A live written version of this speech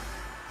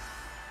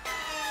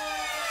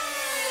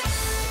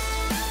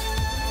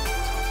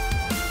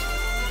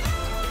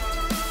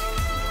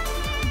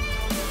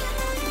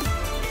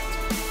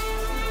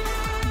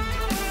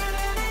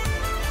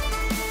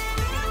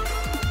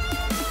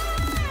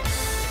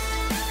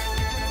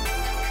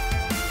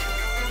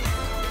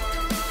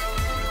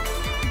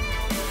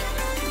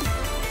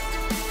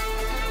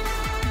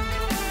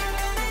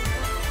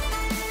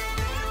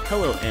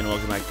Hello and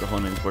welcome back to the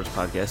Whole Nine Sports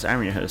Podcast.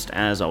 I'm your host,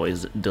 as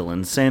always,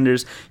 Dylan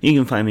Sanders. You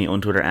can find me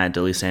on Twitter at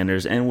Dilly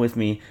Sanders, and with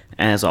me,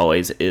 as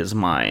always, is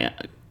my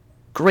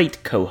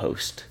great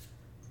co-host,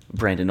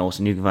 Brandon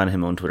Olson. You can find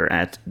him on Twitter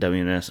at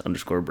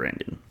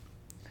WNS_Brandon.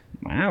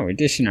 Wow, we're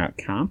dishing out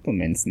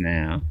compliments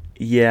now.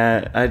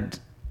 Yeah,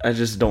 I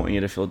just don't want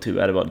you to feel too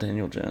bad about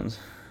Daniel Jones.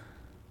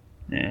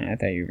 I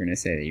thought you were going to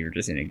say that you were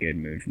just in a good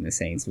mood from the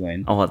Saints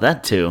win. Oh, well,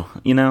 that too.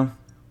 You know,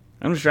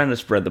 I'm just trying to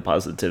spread the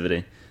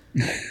positivity.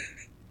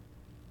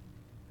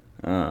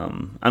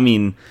 I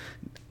mean,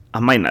 I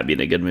might not be in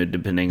a good mood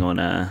depending on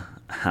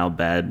how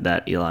bad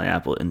that Eli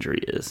Apple injury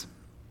is.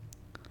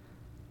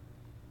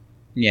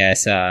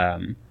 Yes,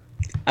 I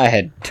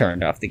had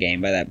turned off the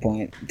game by that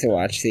point to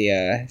watch the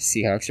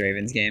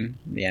Seahawks-Ravens game,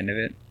 the end of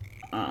it.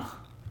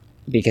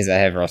 Because I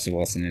have Russell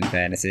Wilson in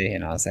fantasy,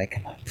 and I was like,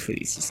 come on,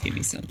 please, just give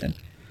me something.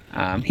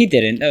 He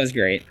didn't. That was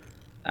great.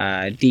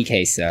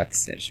 DK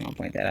sucks. I just want to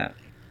point that out.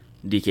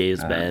 DK is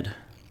bad.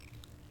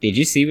 Did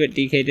you see what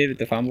DK did with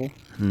the fumble?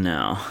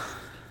 No.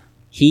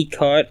 He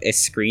caught a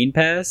screen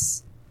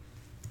pass,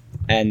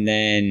 and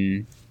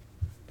then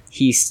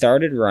he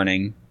started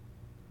running.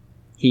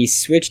 He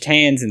switched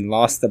hands and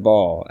lost the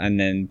ball, and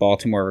then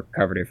Baltimore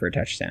recovered it for a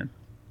touchdown.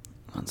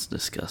 That's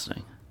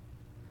disgusting.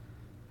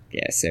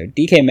 Yeah, so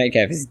DK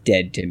Metcalf is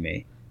dead to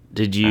me.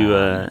 Did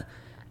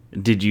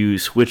you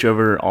switch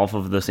over off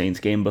of the Saints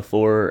game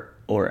before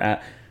or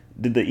at?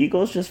 Did the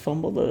Eagles just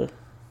fumble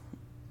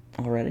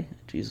already?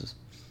 Jesus.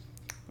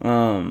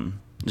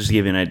 Just to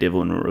give you an idea of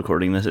when we're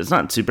recording this, it's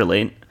not super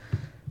late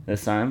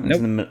this time.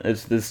 Nope.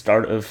 It's the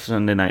start of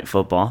Sunday Night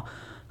Football.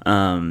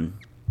 I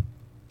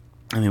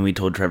mean, we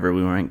told Trevor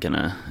we weren't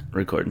gonna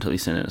record until he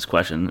sent in his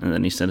question, and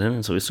then he sent it in,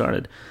 and so we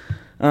started.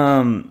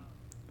 But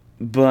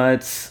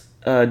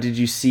did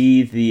you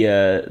see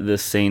the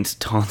Saints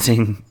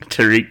taunting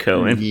Tariq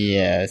Cohen?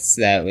 Yes,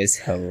 that was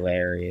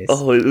hilarious.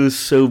 Oh, it was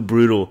so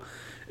brutal.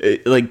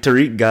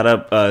 Tariq got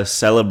up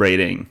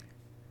celebrating.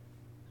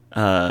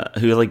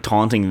 Who was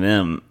taunting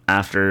them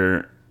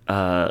after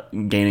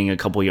gaining a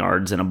couple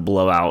yards in a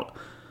blowout,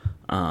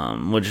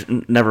 which,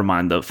 never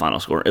mind the final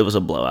score, it was a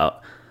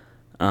blowout.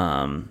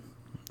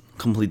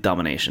 Complete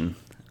domination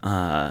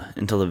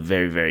until the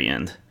very, very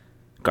end.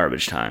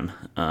 Garbage time.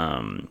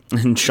 And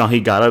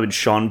he got up and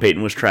Sean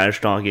Payton was trash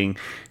talking,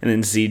 and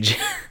then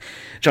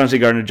Chauncey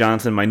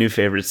Gardner-Johnson, my new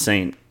favorite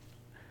Saint,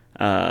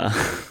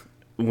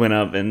 went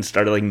up and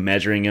started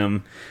measuring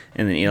him,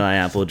 and then Eli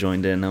Apple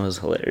joined in. That was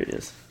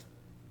hilarious.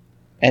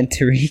 And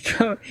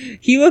Tariq,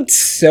 he looked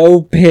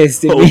so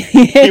pissed at me.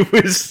 He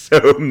was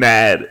so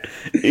mad.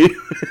 He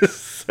was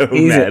so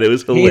mad. It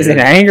was hilarious. He's an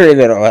angry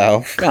little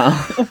elf.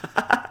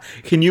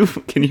 Can you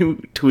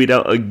tweet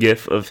out a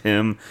GIF of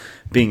him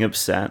being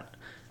upset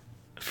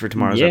for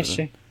tomorrow's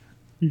episode?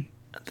 Sure.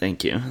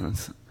 Thank you.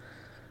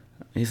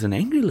 He's an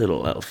angry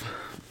little elf.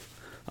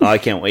 Oh, I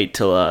can't wait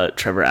till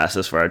Trevor asks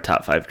us for our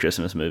top 5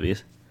 Christmas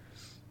movies.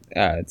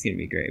 It's gonna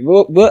be great.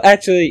 We'll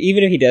actually,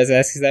 even if he does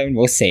ask us that one,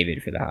 we'll save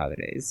it for the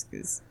holidays.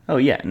 Oh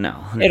yeah, no,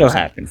 100%. It'll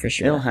happen for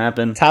sure. It'll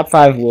happen. Top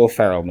 5 Will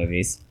Ferrell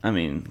movies. I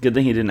mean, good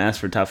thing he didn't ask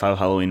for top 5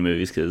 Halloween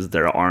movies because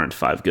there aren't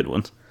 5 good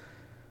ones.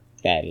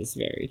 That is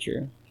very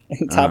true.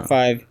 Top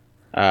 5.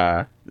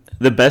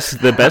 The best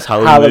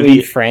Halloween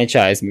movie,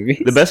 franchise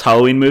movie. The best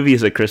Halloween movie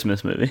is a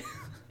Christmas movie.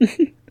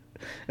 And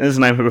it's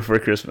Nightmare Before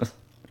Christmas.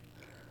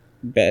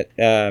 But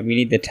we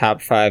need the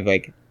top 5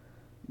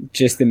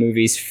 just the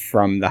movies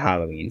from the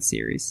Halloween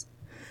series.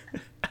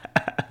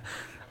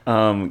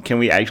 Can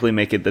we actually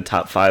make it the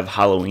top 5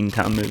 Halloween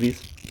Town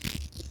movies?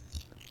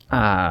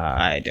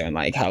 I don't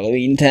like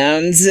Halloween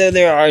Town, so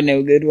there are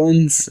no good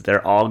ones.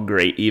 They're all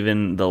great,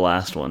 even the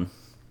last one.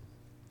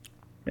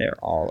 They're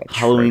all atrocious.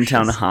 Halloween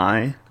Town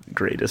High,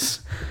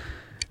 greatest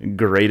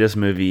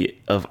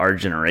movie of our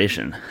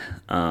generation.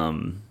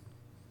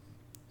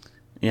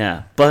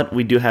 Yeah, but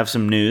we do have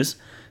some news.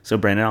 So,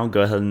 Brandon, I'll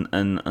go ahead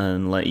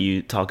and let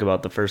you talk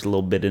about the first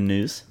little bit of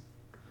news.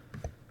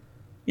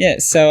 Yeah,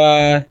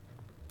 so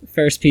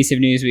first piece of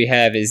news we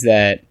have is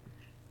that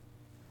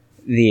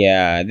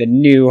the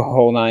new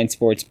Whole Nine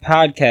Sports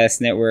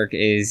Podcast Network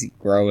is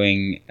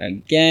growing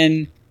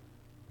again.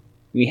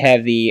 We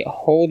have the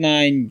Whole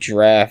Nine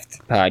Draft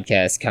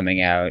Podcast coming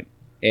out.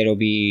 It'll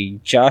be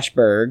Josh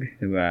Berg,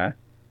 who, if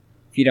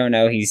you don't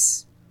know,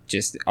 he's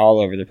just all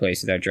over the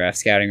place with our draft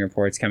scouting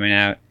reports coming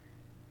out.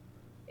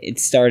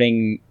 It's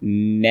starting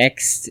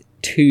next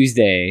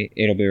Tuesday.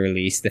 It'll be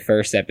released, the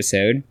first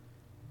episode.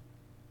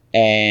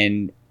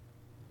 And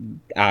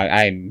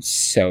I'm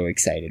so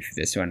excited for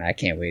this one. I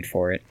can't wait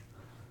for it.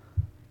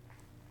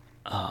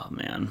 Oh,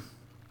 man.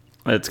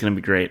 It's going to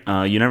be great.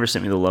 You never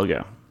sent me the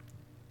logo.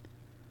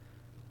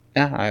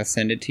 I'll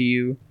send it to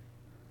you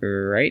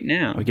right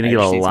now. We're going to get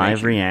a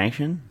live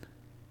reaction?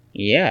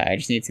 Yeah, I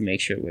just need to make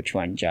sure which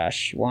one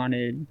Josh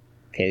wanted.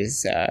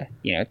 Because,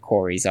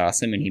 Corey's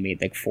awesome and he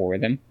made 4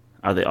 of them.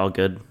 Are they all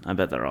good? I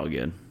bet they're all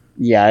good.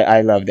 Yeah, I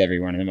loved every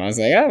one of them. I was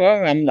like, oh,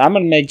 well, I'm going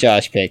to make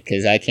Josh pick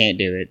because I can't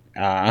do it.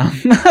 I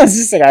was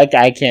just like,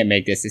 I can't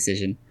make this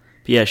decision.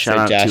 But yeah,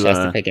 Josh has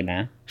to pick it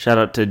now. Shout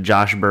out to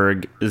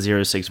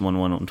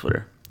JoshBerg0611 on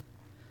Twitter.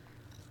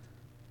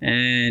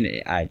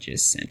 And I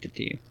just sent it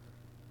to you.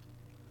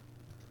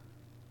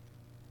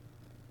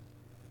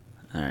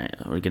 All right,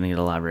 we're gonna get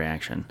a live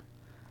reaction.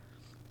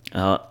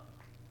 Oh,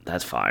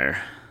 that's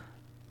fire.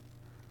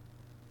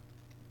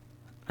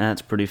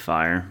 That's pretty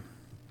fire.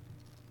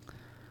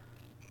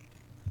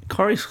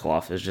 Kari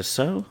Skloff is just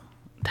so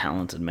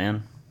talented,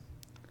 man.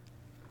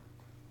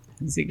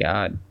 He's a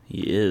god.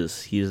 He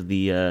is. He is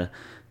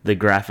the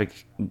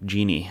graphic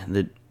genie,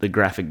 the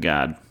graphic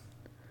god.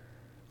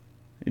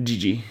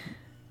 GG.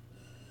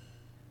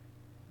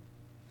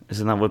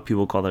 Isn't that what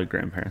people call their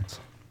grandparents?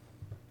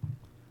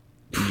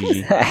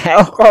 GG.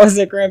 How calls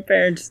their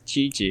grandparents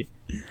Gigi?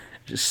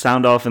 Just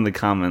sound off in the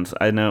comments.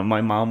 I know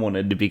my mom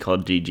wanted to be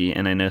called Gigi,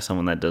 and I know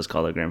someone that does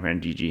call their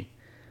grandparent Gigi.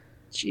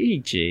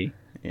 Gigi.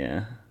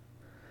 Yeah.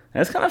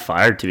 That's kind of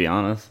fire, to be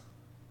honest.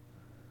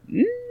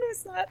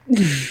 It's not.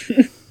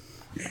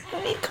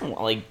 I mean, come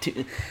on,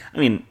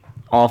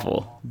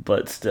 awful,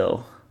 but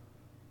still.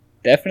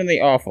 Definitely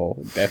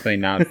awful. Definitely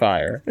not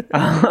fire.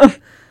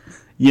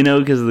 You know,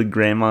 because the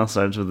grandma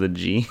starts with a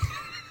G.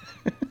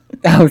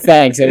 Oh,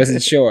 thanks. I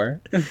wasn't sure.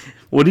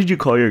 What did you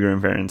call your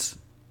grandparents?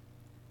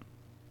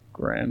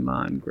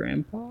 Grandma and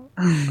grandpa?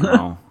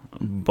 Oh,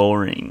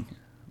 boring.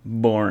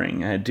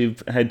 I had two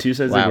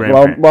sets of Wow.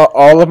 grandparents. Well,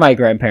 all of my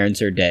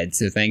grandparents are dead,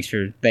 so thanks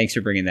for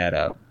bringing that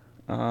up.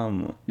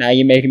 Now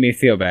you're making me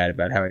feel bad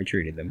about how I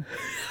treated them.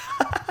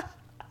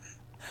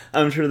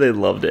 I'm sure they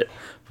loved it.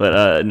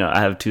 But no, I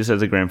have two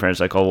sets of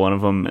grandparents. I call one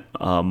of them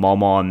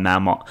Mama and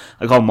Mama.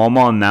 I call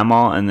Mama and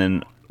Mama, and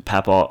then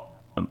Papa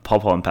and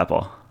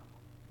Papa.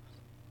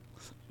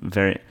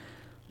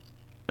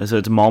 So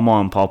it's Mama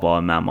and Papa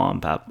and Mama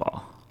and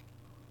Papa.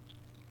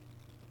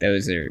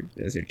 Those are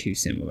too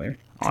similar.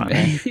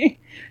 Right.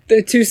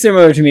 They're too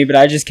similar to me, but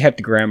I just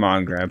kept grandma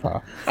and grandpa.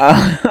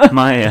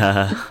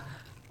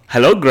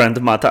 Hello,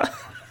 grandmother.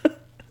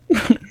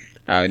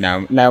 Oh, now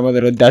I'm a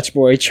little Dutch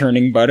boy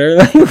churning butter.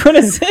 Like, what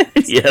is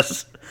this?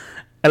 Yes.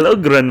 Hello,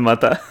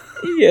 grandmother.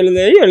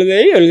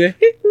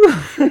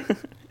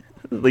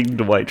 Like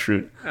Dwight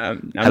Schrute.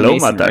 I'm Hello,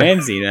 Mason mother.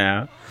 Ramsey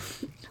now.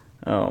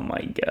 Oh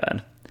my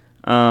god.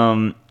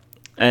 And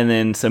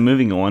then so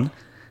moving on,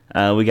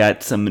 we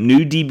got some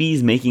new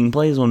DBs making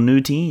plays on new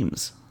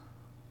teams,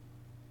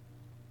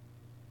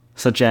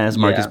 such as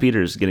Marcus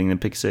Peters getting the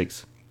pick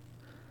 6.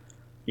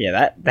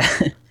 Yeah,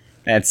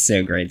 that's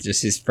so great.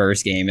 Just his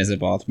first game as a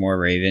Baltimore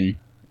Raven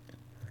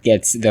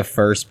gets the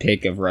first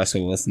pick of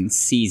Russell Wilson's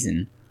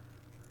season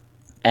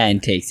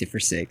and takes it for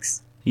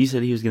 6. You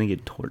said he was gonna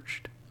get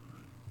torched.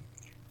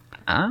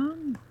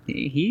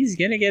 He's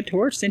gonna get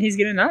torched and he's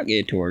gonna not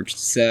get torched.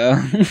 So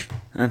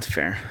that's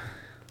fair.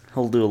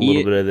 He'll do a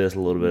little bit of this, a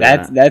little bit of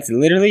that. That's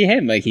literally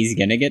him. Like, he's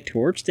gonna get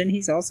torched and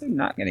he's also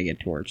not gonna get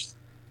torched.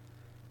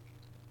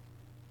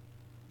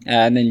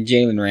 And then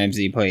Jalen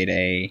Ramsey played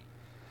a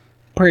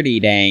pretty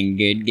dang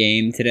good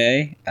game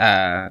today.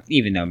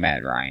 Even though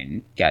Matt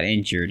Ryan got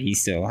injured, he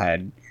still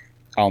had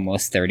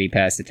almost 30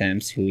 pass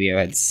attempts. Julio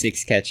had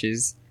 6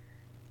 catches,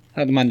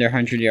 held him under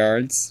 100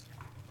 yards.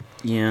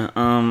 Yeah.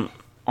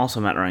 Also,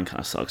 Matt Ryan kind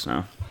of sucks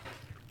now.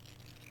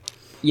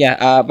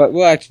 Yeah. But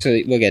we'll get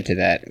to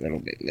that a little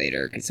bit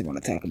later because I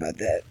want to talk about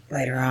that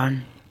later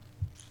on.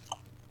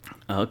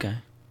 Okay.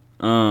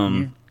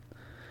 And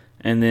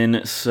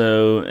then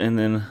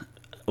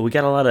we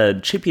got a lot of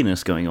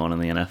chippiness going on in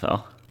the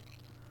NFL.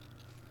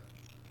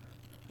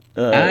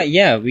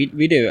 Yeah,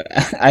 we do.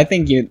 I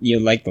think you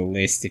like the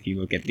list if you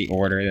look at the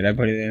order that I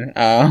put it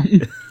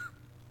in.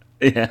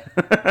 Yeah.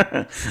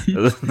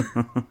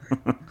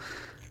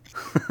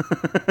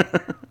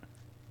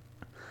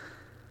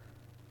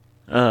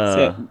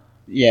 So,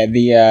 yeah,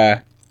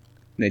 the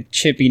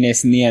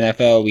chippiness in the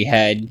NFL, we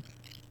had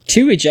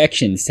 2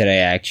 ejections today,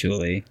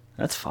 actually.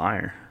 That's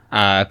fire.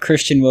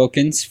 Christian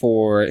Wilkins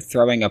for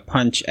throwing a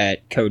punch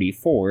at Cody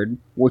Ford,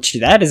 which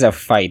that is a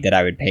fight that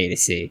I would pay to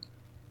see.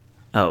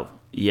 Oh,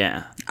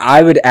 yeah.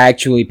 I would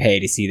actually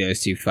pay to see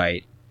those 2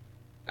 fight.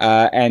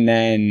 And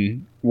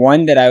then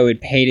one that I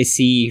would pay to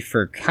see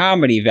for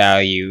comedy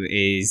value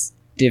is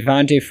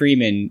Devonta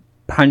Freeman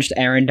punched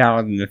Aaron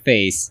Donald in the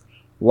face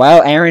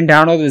while Aaron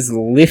Donald is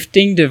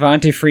lifting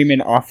Devonta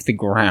Freeman off the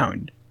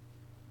ground.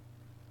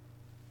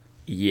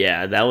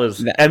 Yeah, that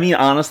was... I mean,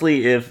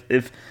 honestly,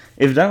 if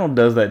Donald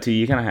does that to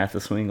you, you kind of have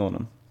to swing on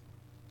him.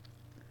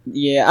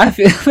 Yeah, I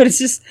feel, but it's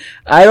just...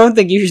 I don't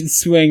think you should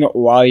swing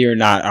while you're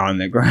not on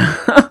the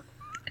ground.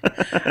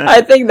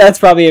 I think that's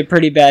probably a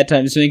pretty bad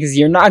time to swing because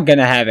you're not going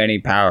to have any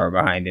power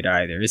behind it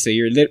either. So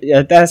you're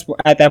at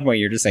that point,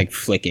 you're just like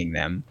flicking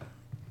them.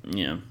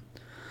 Yeah.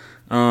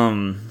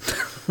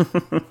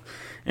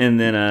 And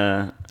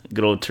then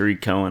good old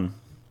Tariq Cohen.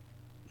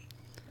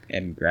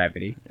 And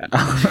gravity.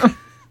 That's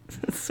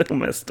so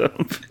messed up.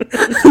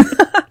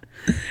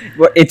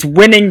 Well, it's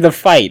winning the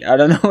fight. I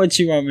don't know what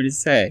you want me to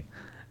say.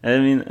 I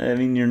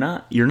mean, you're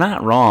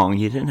not wrong.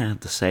 You didn't have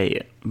to say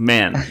it,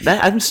 man.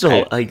 That I'm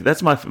still like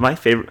that's my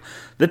favorite.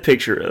 The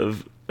picture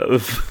of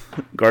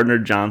Gardner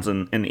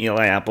Johnson and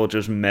Eli Apple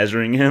just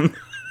measuring him.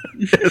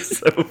 It's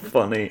so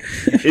funny.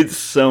 It's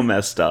so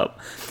messed up.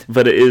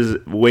 But it is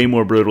way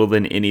more brutal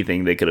than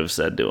anything they could have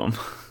said to him.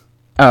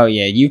 Oh,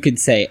 yeah, you could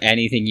say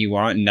anything you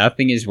want.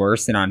 Nothing is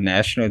worse than on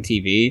national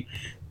TV.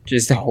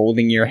 Just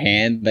holding your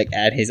hand like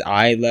at his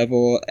eye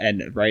level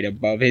and right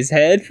above his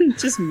head.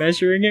 Just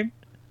measuring him.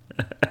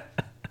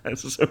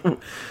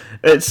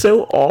 It's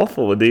so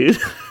awful, dude.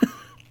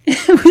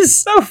 It was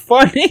so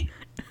funny.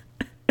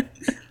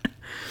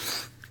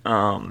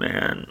 Oh,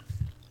 man.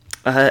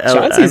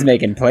 Chauncey's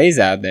making plays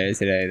out there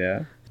today,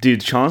 though.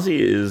 Dude,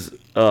 Chauncey is...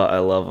 Oh, I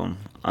love him.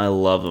 I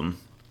love him.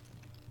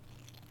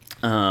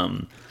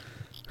 I'm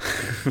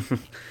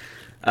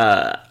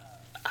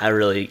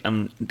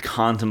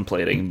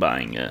contemplating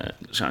buying a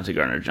Chauncey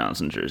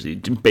Gardner-Johnson jersey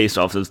based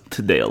off of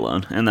today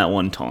alone and that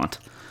one taunt.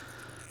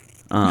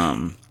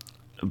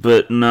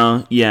 But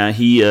no, yeah,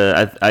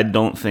 I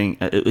don't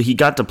think he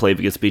got to play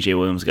because PJ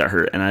Williams got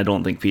hurt, and I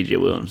don't think PJ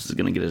Williams is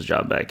going to get his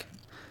job back.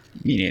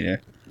 Me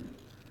neither.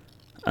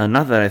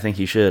 Not that I think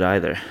he should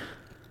either.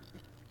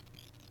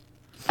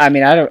 I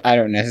mean, I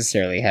don't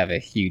necessarily have a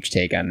huge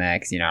take on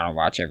that because I don't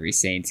watch every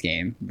Saints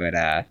game, but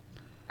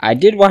I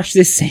did watch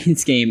this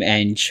Saints game,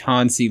 and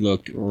Chauncey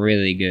looked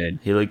really good.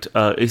 He looked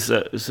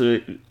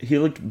he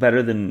looked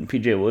better than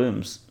PJ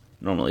Williams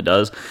normally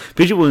does.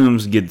 PJ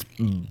Williams gets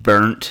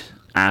burnt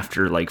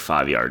after like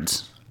 5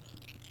 yards.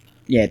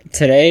 Yeah,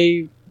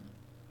 today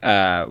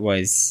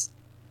was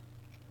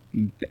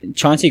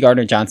Chauncey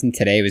Gardner-Johnson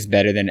today was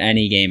better than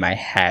any game I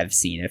have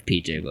seen of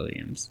PJ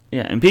Williams.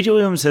 Yeah, and PJ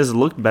Williams has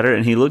looked better,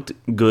 and he looked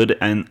good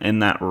in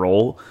that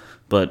role,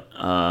 but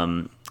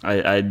I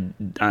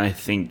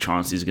think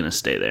Chauncey's going to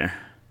stay there.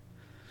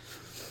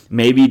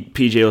 Maybe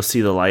PJ will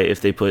see the light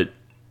if they put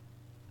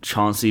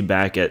Chauncey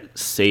back at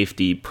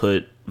safety,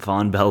 put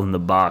Von Bell in the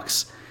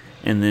box,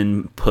 and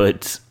then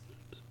put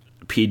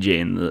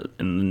PJ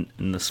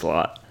in the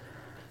slot.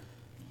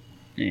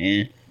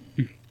 Yeah.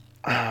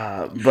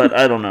 But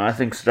I don't know. I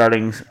think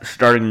starting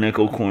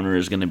nickel corner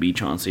is going to be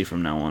Chauncey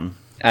from now on.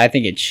 I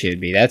think it should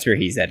be. That's where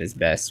he's at his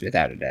best,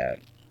 without a doubt.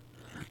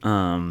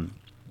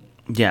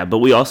 Yeah, but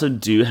we also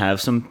do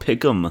have some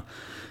pick'em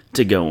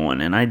to go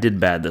on, and I did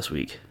bad this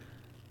week.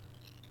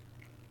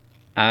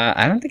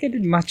 I don't think I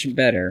did much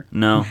better.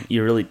 No,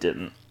 you really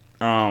didn't.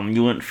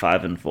 You went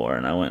 5-4,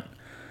 and I went.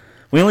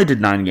 We only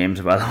did 9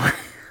 games, by the way.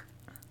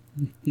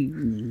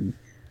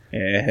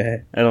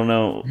 I don't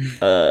know.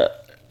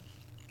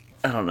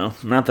 I don't know.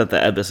 Not that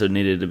the episode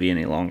needed to be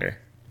any longer.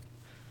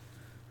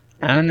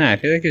 I don't know. I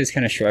feel like it was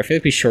kind of short. I feel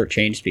like we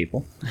shortchanged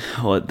people.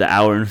 What, the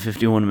hour and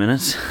 51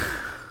 minutes?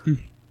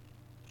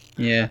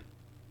 Yeah.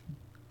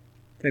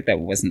 I feel like that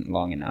wasn't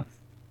long enough.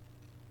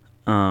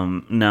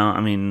 No,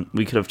 I mean,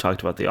 we could have talked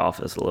about The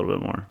Office a little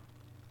bit more.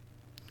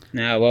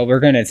 No, well, we're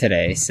gonna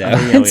today, so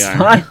yeah, it's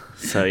fine.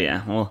 So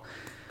yeah,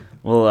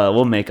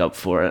 we'll make up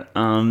for it.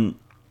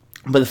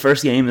 But the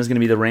first game is going to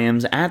be the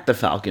Rams at the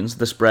Falcons.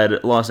 The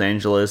spread, Los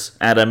Angeles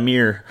at a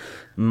mere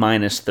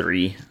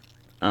 -3.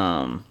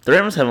 The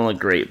Rams haven't looked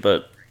great,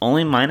 but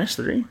only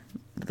 -3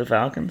 the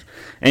Falcons.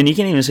 And you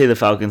can't even say the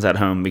Falcons at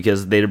home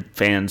because their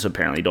fans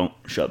apparently don't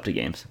show up to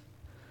games.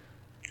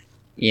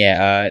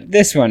 Yeah,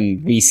 this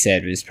one we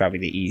said was probably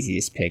the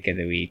easiest pick of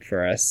the week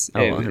for us.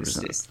 Oh, it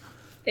 100%.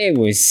 It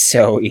was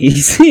so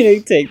easy to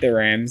take the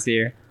Rams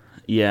here.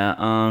 Yeah,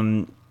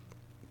 only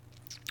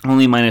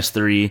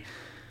 -3.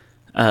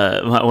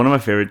 One of my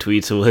favorite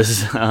tweets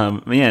was,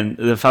 man,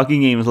 the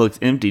Falcon games looked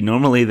empty.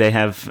 Normally they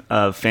have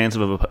fans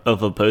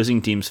of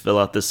opposing teams fill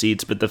out the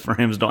seats, but the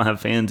Rams don't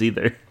have fans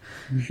either.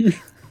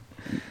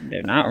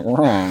 They're not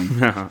wrong.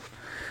 No,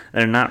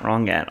 they're not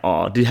wrong at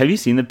all. Have you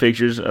seen the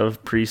pictures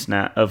of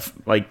pre-snap, of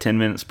like 10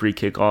 minutes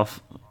pre-kickoff?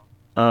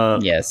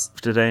 Yes.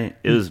 Today?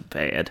 It was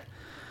bad.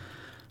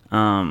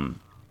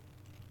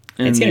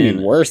 It's going to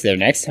be worse their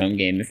next home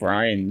game if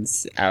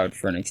Ryan's out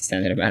for an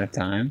extended amount of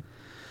time.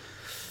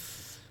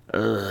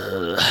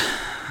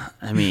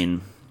 I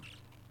mean,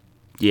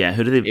 yeah.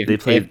 Who do they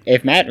play?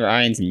 If Matt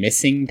Ryan's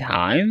missing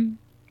time,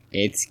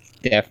 it's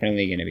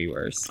definitely going to be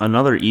worse.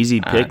 Another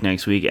easy pick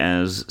next week,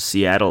 as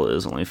Seattle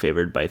is only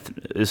favored by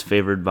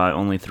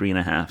only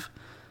 3.5.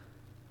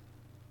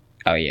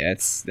 Oh yeah,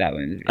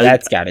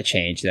 that's got to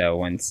change though.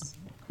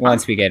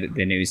 Once we get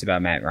the news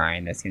about Matt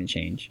Ryan, that's going to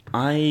change.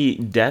 I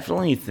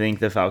definitely think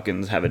the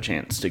Falcons have a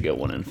chance to go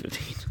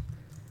 1-15.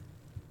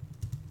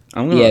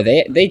 Yeah,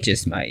 they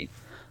just might.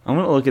 I'm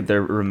going to look at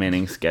their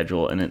remaining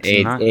schedule, and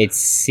it's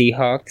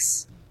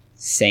Seahawks,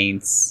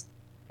 Saints,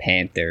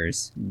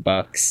 Panthers,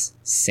 Bucks,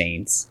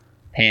 Saints,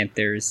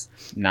 Panthers,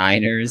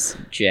 Niners,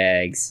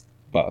 Jags,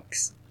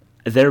 Bucks.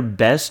 Their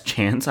best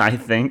chance, I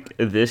think,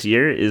 this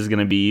year is going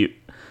to be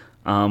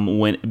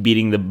when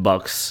beating the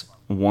Bucks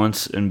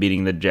once and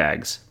beating the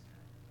Jags.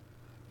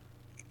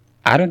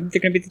 I don't think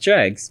they're going to beat the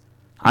Jags.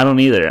 I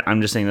don't either.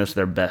 I'm just saying that's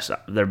their best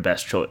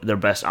choice, their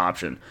best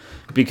option,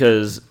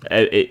 because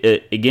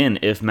again,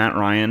 if Matt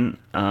Ryan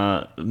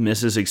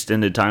misses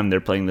extended time,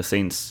 they're playing the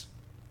Saints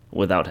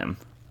without him.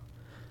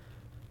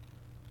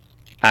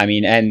 I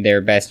mean, and their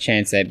best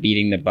chance at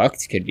beating the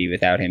Bucks could be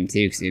without him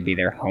too, because it'd be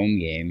their home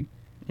game.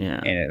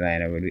 Yeah. in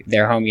Atlanta.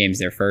 Their home game's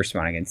their first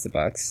one against the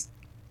Bucks.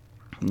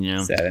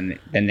 Yeah. So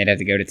then they'd have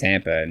to go to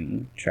Tampa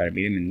and try to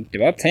beat them. And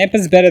well,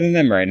 Tampa's better than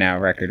them right now,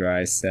 record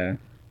wise. So.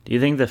 Do you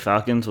think the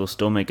Falcons will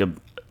still make a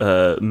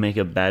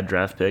bad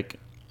draft pick,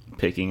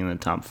 picking in the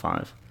top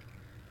 5?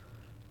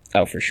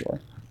 Oh, for sure.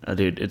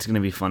 Dude, it's gonna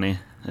be funny.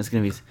 It's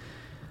gonna be.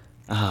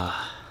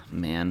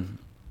 Man,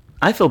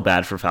 I feel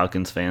bad for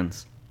Falcons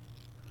fans.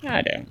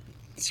 I don't.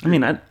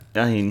 I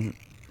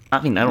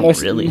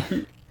don't really.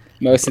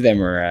 Most of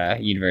them are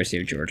University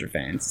of Georgia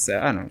fans, so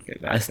I don't feel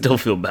bad. I still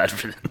feel bad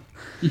for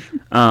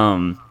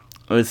them.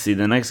 Let's see.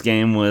 The next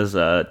game was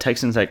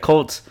Texans at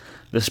Colts.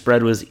 The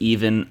spread was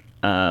even.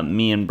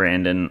 Me and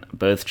Brandon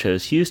both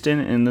chose Houston,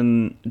 and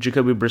then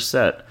Jacoby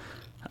Brissett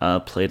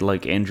played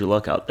like Andrew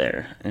Luck out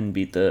there and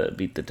beat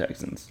the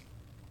Texans.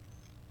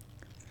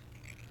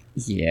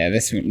 Yeah,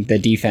 the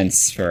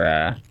defense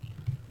for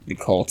the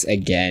Colts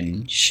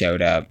again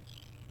showed up,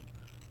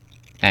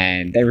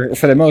 and they were,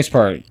 for the most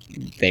part,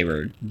 they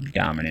were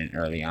dominant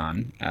early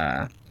on.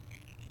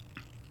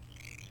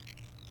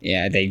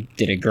 Yeah, they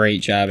did a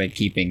great job at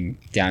keeping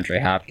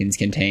DeAndre Hopkins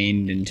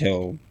contained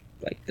until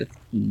like the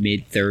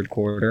mid-third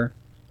quarter.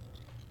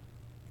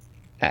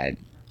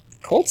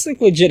 Colts look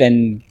legit,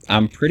 and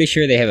I'm pretty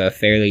sure they have a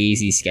fairly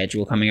easy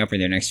schedule coming up in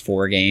their next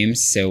 4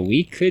 games, so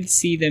we could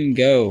see them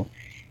go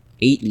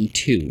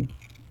 8-2,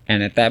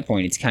 and at that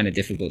point, it's kind of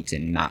difficult to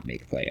not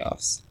make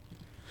playoffs.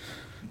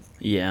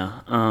 Yeah,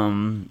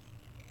 I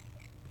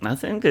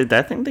think they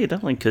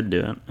definitely could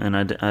do it, and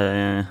I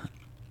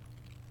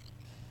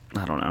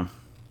don't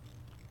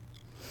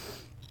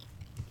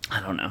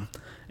know.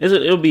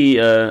 It'll be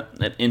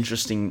an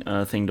interesting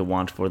thing to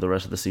watch for the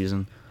rest of the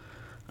season.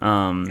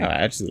 Oh,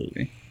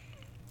 absolutely.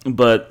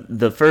 But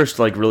the first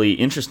really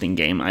interesting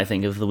game I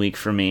think of the week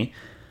for me,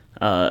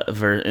 at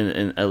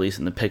least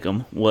in the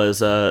pick'em,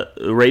 was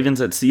Ravens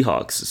at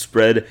Seahawks.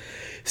 Spread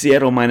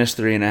Seattle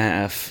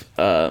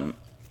 -3.5.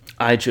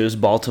 I chose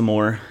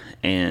Baltimore,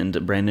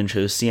 and Brandon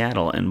chose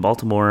Seattle, and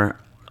Baltimore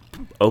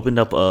opened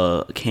up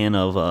a can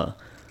of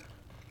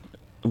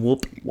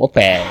whoop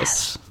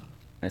ass.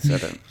 I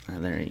said it.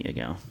 There you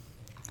go.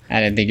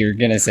 I didn't think you were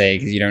gonna say,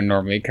 because you don't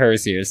normally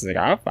curse here. So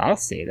I'll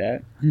say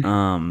that.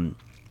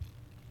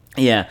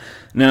 Yeah.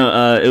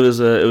 No. It was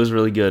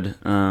really good.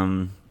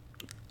 I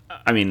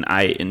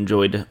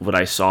enjoyed what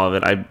I saw of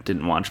it. I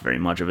didn't watch very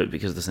much of it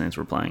because the Saints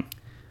were playing.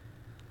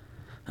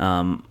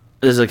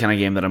 This is the kind of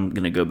game that I'm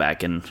gonna go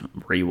back and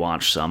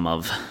rewatch some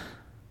of,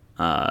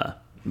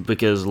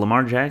 because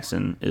Lamar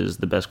Jackson is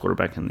the best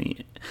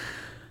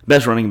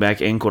running back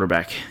and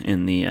quarterback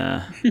in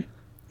the.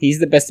 He's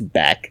the best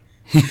back.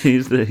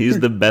 he's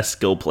the best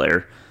skill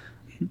player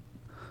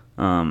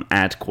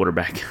at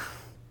quarterback.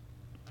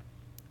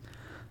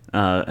 He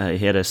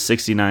had a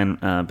 69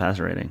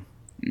 passer rating.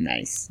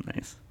 Nice.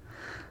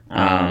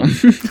 Yeah,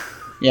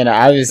 no,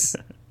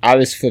 I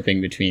was flipping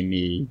between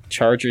the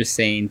Chargers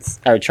Titans,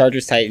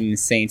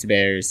 Saints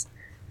Bears,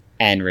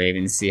 and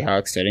Ravens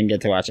Seahawks. So I didn't get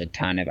to watch a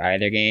ton of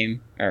either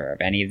game or of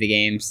any of the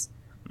games.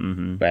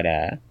 Mm-hmm.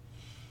 But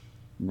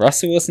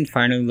Russell Wilson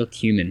finally looked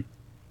human.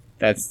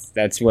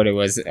 That's what it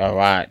was a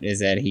lot, is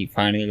that he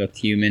finally looked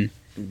human.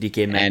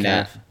 DK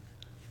Metcalf. And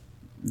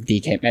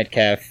DK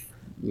Metcalf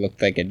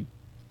looked like a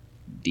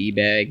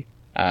D-bag.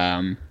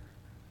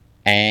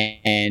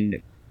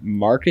 And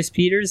Marcus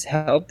Peters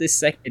helped this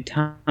second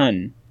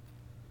ton.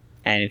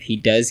 And if he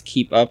does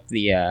keep up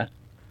the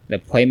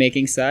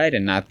playmaking side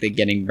and not the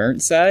getting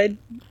burnt side,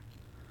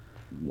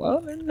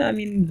 well, then,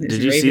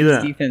 did you see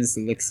that defense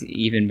looks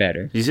even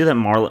better. Did you see that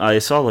I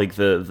saw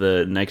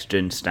the next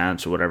gen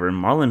stats or whatever.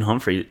 Marlon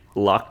Humphrey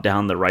locked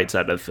down the right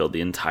side of the field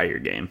the entire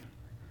game.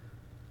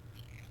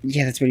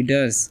 Yeah, that's what he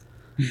does.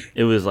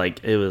 It was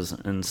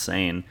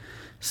insane.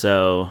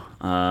 So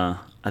I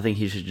think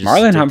he should just.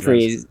 Marlon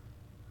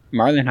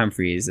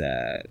Humphrey is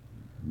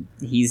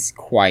he's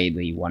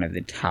quietly one of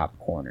the top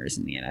corners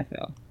in the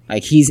NFL.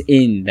 Like, he's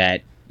in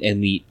that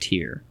elite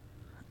tier.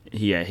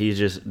 Yeah, he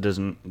just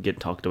doesn't get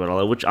talked about a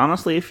lot. Which,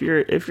 honestly, if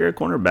you're a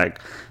cornerback,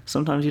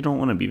 sometimes you don't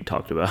want to be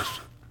talked about.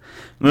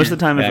 Most of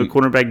the time, if a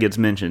cornerback gets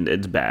mentioned,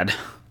 it's bad.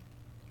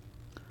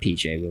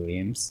 PJ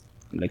Williams,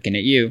 looking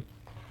at you.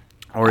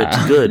 Or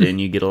it's good, and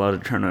you get a lot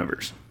of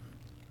turnovers.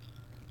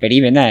 But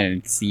even then,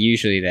 it's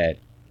usually that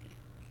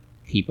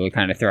people are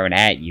kind of throwing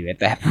at you at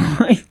that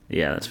point.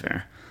 Yeah, that's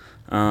fair.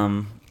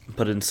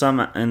 But in some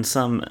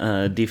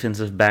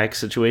defensive back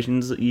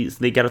situations,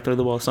 they got to throw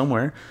the ball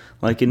somewhere,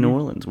 like in New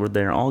Orleans, where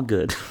they're all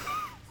good.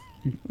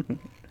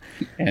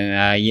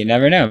 And you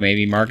never know.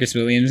 Maybe Marcus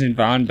Williams and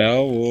Von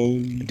Bell will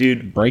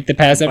break the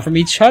pass up from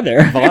each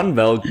other. Von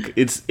Bell,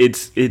 it's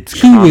he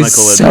comical.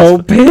 Was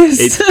so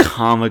pissed. It's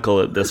comical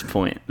at this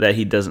point that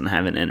he doesn't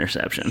have an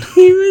interception.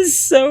 He was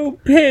so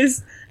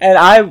pissed.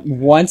 And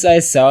once I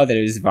saw that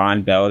it was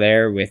Von Bell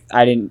there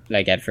I didn't,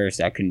 at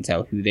first I couldn't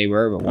tell who they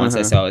were, but once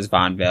I saw it was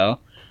Von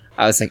Bell,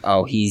 I was like,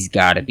 oh, he's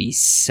got to be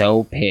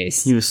so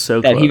pissed. He was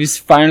so that close. He was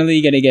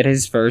finally going to get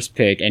his first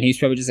pick, and he's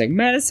probably just like,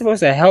 man, it's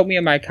supposed to help me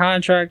on my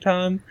contract,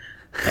 Tom.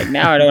 Like,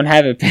 now I don't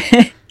have a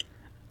pick.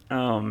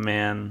 Oh,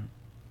 man.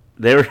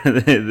 They were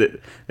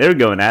they were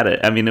going at it.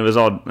 I mean,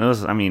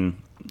 I mean,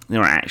 they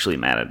weren't actually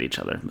mad at each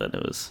other, but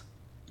it was.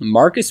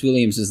 Marcus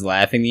Williams was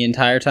laughing the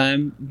entire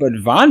time, but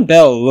Von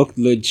Bell looked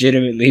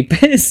legitimately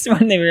pissed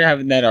when they were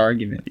having that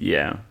argument.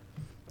 Yeah.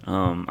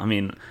 I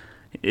mean,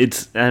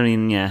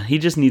 yeah, he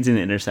just needs an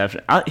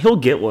interception. He'll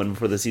get one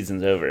before the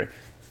season's over.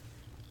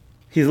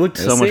 He's looked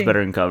so much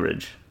better in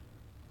coverage.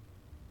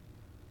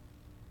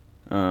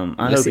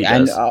 I hope he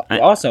does.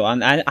 Also, on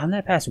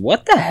that pass,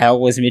 what the hell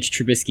was Mitch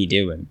Trubisky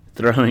doing?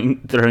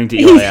 Throwing to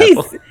Eli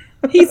Apple.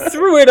 He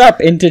threw it up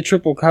into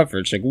triple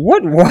coverage. Like,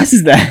 what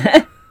was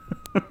that?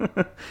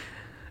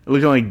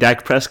 Looking like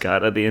Dak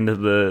Prescott at the end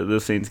of the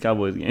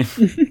Saints-Cowboys game.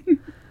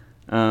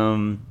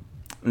 The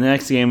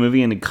next game,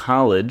 moving into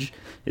college,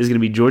 is going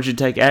to be Georgia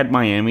Tech at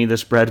Miami. The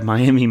spread,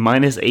 Miami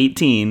minus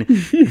 18.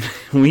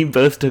 We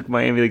both took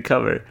Miami to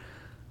cover.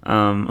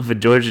 But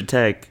Georgia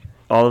Tech,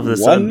 all of a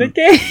sudden,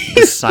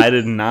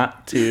 decided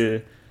not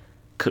to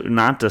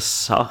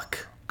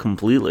suck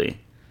completely.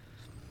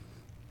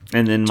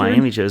 And then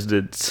Miami chose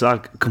to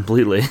suck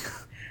completely.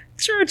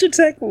 Georgia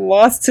Tech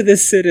lost to the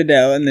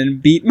Citadel and then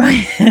beat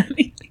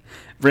Miami.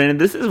 Brandon,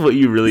 this is what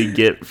you really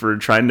get for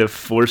trying to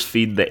force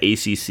feed the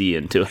ACC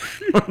into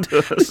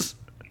us.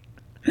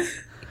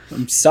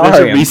 I'm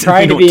sorry, I'm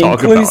trying to be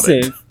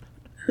inclusive.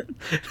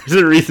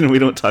 There's a reason we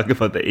don't talk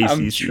about the ACC.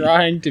 I'm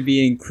trying to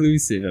be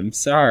inclusive, I'm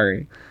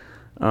sorry.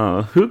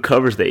 Who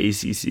covers the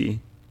ACC?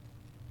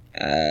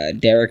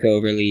 Derek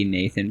Overly,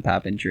 Nathan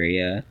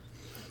Papandrea.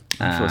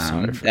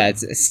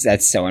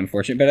 That's so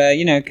unfortunate, but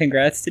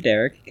congrats to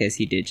Derek because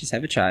he did just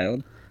have a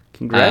child.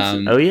 Congrats!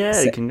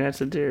 Congrats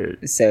to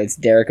Derek. So it's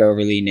Derek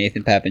Overly,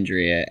 Nathan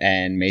Papandrea,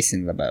 and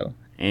Mason LeBeau,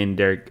 and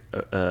Derek's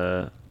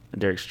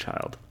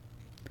child,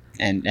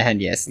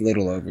 and yes,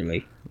 Little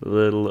Overly,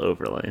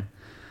 Underly.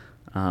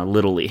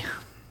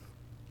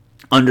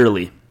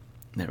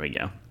 There we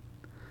go.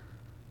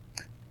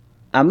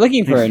 I'm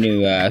looking for a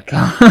new. That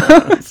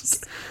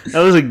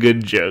was a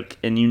good joke,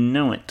 and you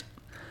know it.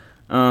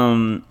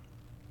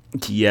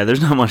 Yeah,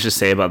 there's not much to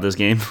say about this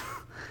game.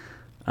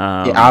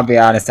 I'll be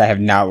honest, I have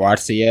not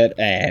watched it yet,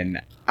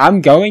 and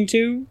I'm going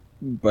to,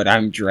 but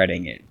I'm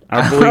dreading it.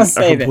 Our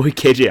boy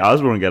KJ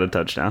Osborne got a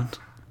touchdown.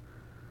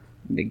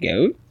 The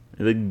GOAT?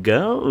 The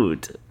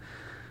GOAT.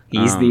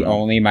 He's the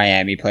only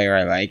Miami player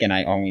I like, and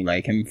I only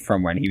like him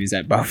from when he was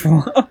at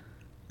Buffalo.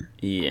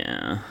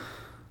 Yeah.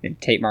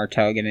 Did Tate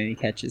Martell get any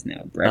catches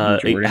now?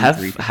 Jordan,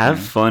 have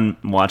fun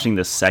watching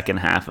the second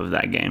half of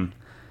that game.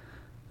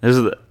 This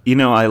is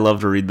I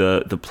love to read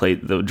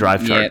the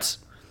drive charts.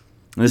 Yep.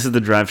 This is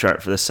the drive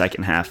chart for the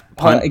second half.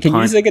 Can you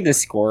just look at the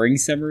scoring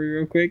summary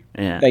real quick?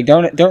 Yeah. Like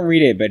don't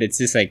read it, but it's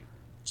just like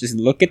just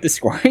look at the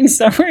scoring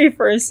summary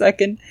for a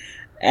second,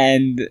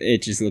 and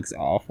it just looks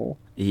awful.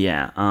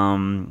 Yeah.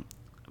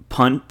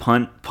 Punt,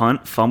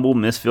 fumble,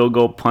 miss field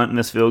goal, punt,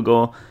 miss field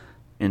goal,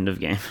 end of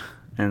game,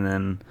 and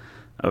then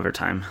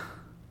overtime.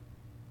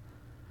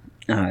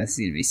 Oh, this is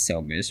gonna be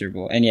so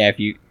miserable. And yeah,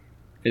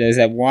 for those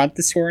that want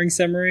the scoring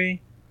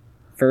summary,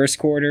 first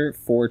quarter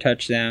 4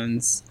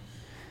 touchdowns.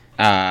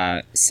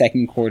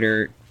 Second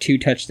quarter 2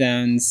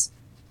 touchdowns.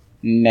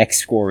 Next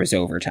score was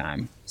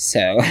overtime.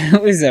 So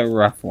it was a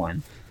rough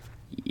one.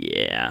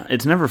 Yeah,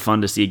 it's never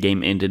fun to see a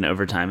game end in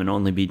overtime and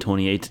only be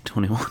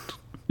 28-21.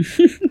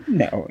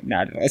 No,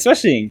 not at all.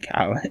 Especially in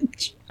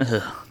college.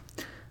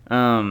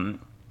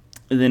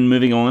 Then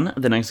moving on,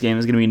 the next game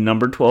is going to be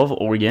number 12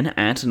 Oregon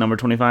at number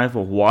 25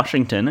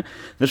 Washington.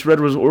 The spread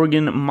was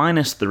Oregon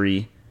minus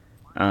 3.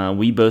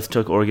 We both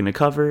took Oregon to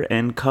cover,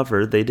 and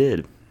cover they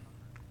did.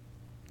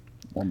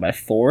 Won by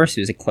 4, so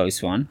it was a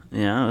close one.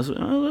 Yeah,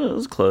 it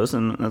was close,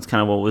 and that's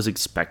kind of what was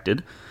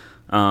expected,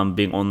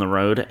 being on the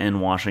road in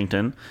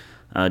Washington.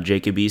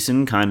 Jacob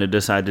Eason kind of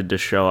decided to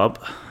show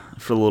up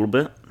for a little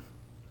bit.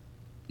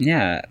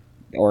 Yeah,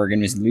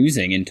 Oregon was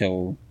losing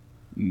until,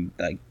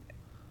 like,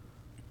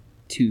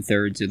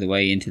 2/3 of the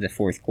way into the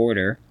fourth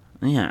quarter.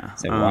 Yeah.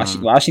 So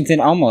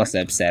Washington almost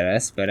upset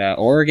us, but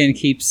Oregon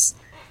keeps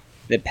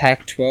the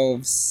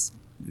Pac-12's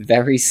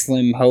very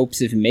slim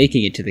hopes of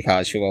making it to the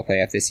college football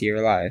playoff this year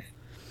alive.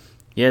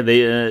 Yeah,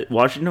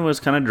 Washington was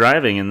kind of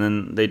driving, and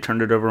then they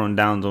turned it over on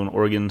downs on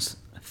Oregon's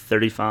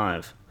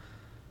 35.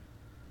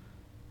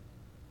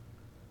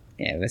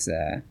 Yeah, it was.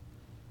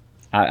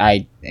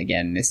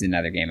 Again, this is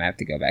another game I have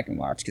to go back and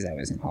watch because I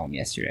wasn't home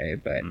yesterday,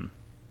 but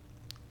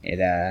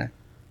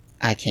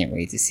I can't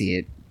wait to see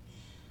it.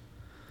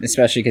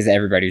 Especially because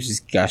everybody was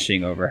just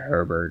gushing over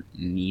Herbert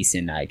and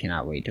Eason. I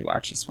cannot wait to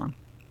watch this one.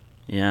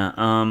 Yeah,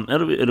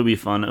 it'll be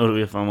fun. It'll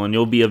be a fun one.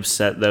 You'll be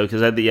upset though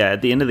because at the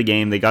end of the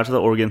game they got to the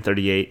Oregon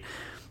 38.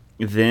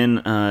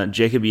 Then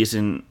Jacob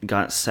Eason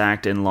got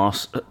sacked and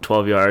lost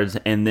 12 yards,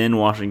 and then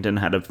Washington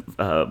had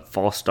a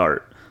false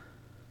start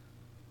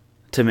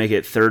to make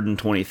it 3rd and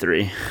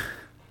 23.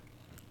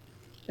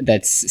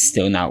 That's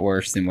still not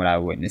worse than what I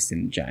witnessed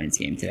in the Giants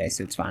game today,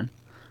 so it's fine.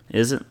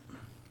 Is it?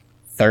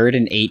 3rd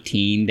and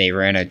 18, they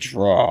ran a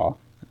draw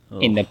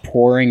in the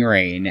pouring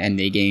rain, and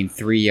they gained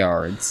 3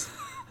 yards.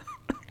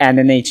 And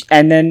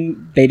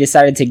then they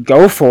decided to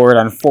go for it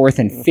on 4th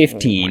and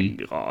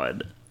 15. Oh my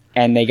God.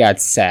 and they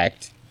got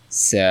sacked.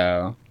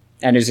 So,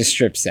 and there's a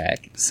strip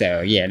sack.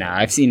 So yeah, no,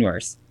 I've seen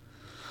worse.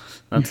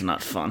 That's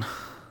not fun.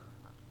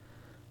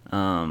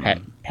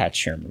 Pat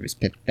Shermer was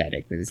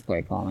pathetic with his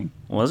play calling.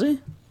 Was he?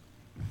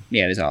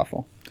 Yeah, it was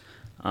awful.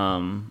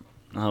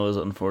 I was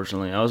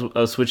unfortunately I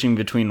was switching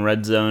between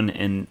Red Zone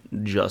and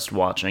just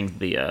watching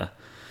the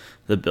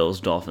Bills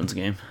Dolphins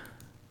game.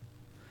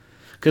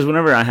 Because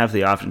whenever I have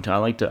the option to, I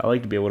like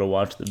to be able to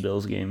watch the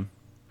Bills game.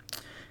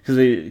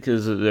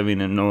 Because I mean,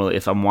 normally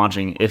if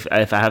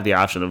I have the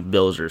option of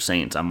Bills or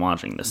Saints, I'm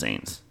watching the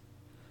Saints.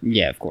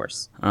 Yeah, of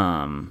course.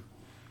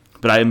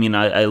 But I mean,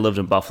 I lived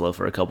in Buffalo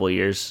for a couple of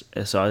years,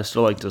 so I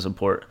still like to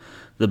support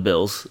the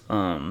Bills.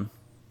 And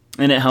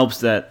it helps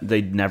that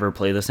they never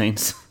play the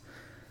Saints.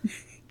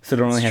 So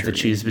don't really have to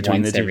choose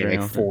between the two every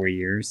 4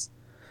 years.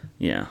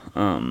 Yeah,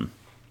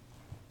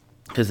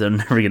 because they're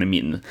never going to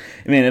meet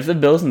if the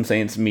Bills and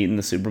Saints meet in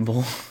the Super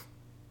Bowl,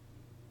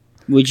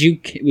 would you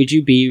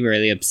be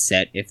really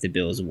upset if the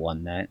Bills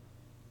won that?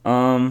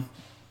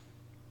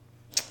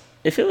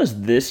 If it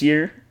was this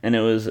year and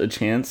it was a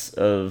chance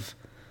of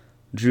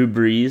Drew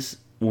Brees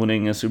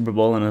winning a Super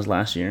Bowl in his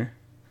last year,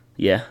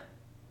 yeah.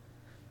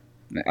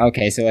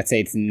 Okay, so let's say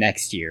it's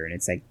next year and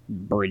it's like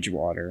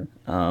Bridgewater.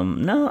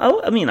 No,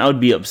 I would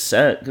be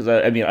upset because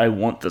I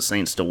want the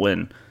Saints to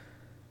win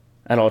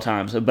at all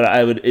times,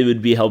 but it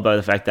would be helped by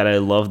the fact that I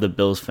love the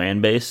Bills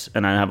fan base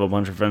and I have a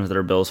bunch of friends that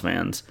are Bills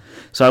fans,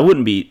 so I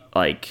wouldn't be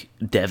like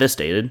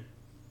devastated.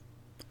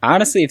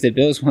 Honestly, if the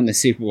Bills won the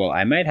Super Bowl,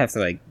 I might have to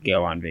like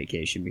go on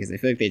vacation because I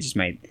feel like they just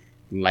might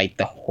light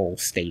the whole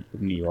state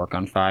of New York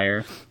on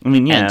fire. I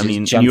mean, yeah,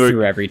 jump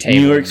through every table.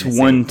 New York's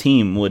one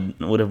team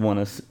would have won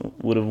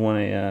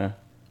a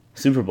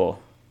Super Bowl.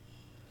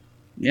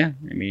 Yeah,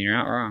 I mean you're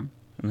not wrong.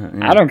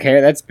 Yeah. I don't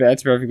care. That's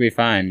perfectly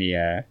fine.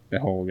 The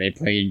whole they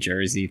play in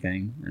Jersey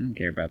thing. I don't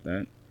care about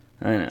that.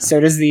 I know.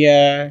 So do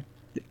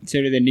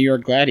the New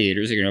York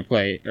Gladiators are going to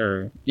play,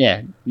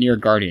 New York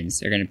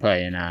Guardians are going to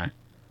play in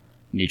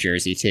New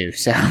Jersey too.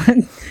 So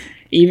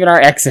even our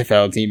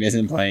XFL team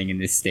isn't playing in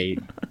this state.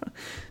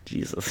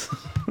 Jesus.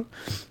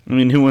 I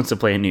mean, who wants to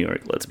play in New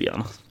York? Let's be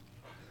honest.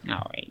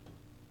 All right,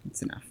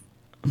 that's enough.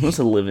 Who wants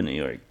to live in New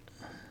York?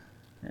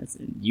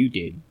 You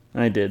did.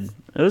 I did.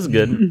 It was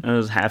good. It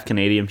was half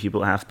Canadian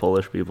people, half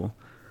Polish people.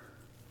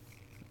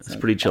 It's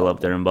pretty chill up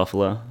there in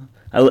Buffalo.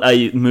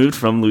 I moved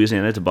from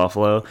Louisiana to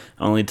Buffalo,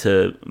 only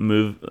to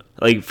move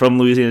from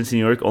Louisiana to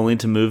New York, only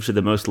to move to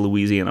the most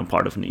Louisiana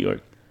part of New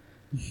York.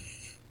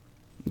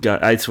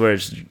 God, I swear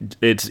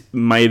it's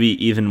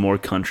maybe even more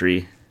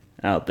country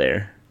out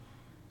there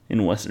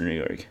in Western New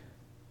York.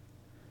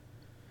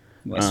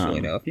 West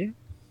Philadelphia?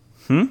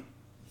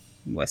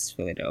 West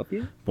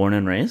Philadelphia? Born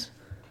and raised?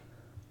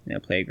 No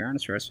playground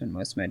is where I spent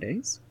most of my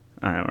days.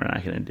 Alright, we're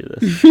not going to do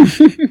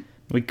this.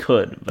 We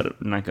could, but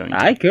I'm not going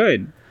to. I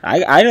could.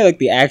 I know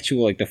the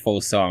actual, the full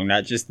song,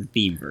 not just the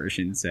theme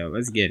version, so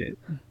let's get it.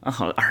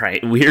 Oh,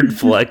 alright, weird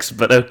flex,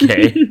 but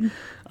okay.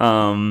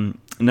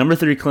 Number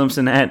 3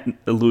 Clemson at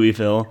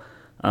Louisville.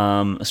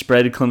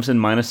 Spread Clemson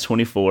minus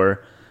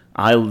 24.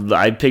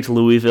 I picked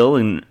Louisville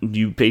and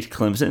you picked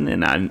Clemson,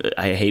 and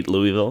I hate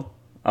Louisville.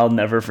 I'll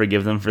never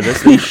forgive them for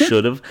this. They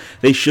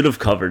should have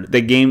covered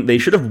the game. They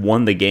should have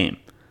won the game.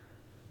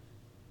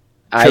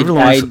 Trevor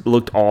Lawrence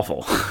looked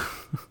awful.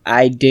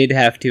 I did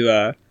have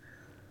to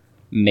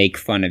make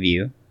fun of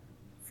you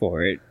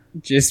for it.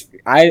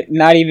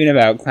 Not even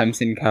about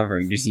Clemson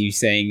covering, just you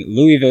saying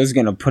Louisville's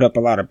going to put up a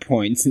lot of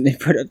points, and they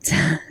put up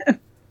 10.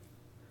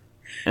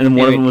 And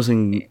one of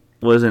them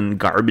was in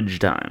garbage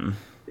time.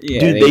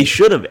 Yeah, dude, they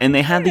should have, and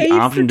they had the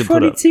option to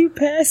put up 22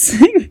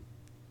 passing.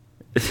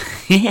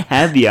 They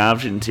had the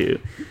option to.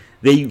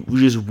 They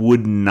just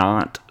would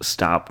not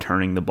stop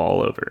turning the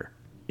ball over.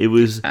 It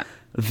was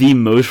the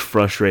most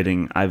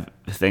frustrating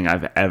thing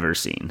I've ever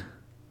seen.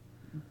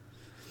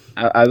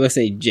 I will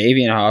say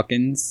Javian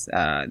Hawkins,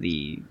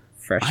 the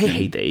freshman. I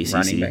hate the ACC.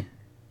 Running back.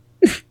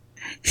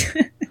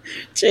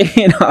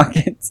 Javian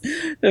Hawkins,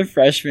 the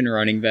freshman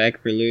running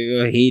back for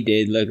Louisville, he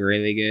did look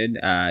really good.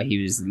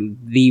 He was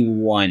the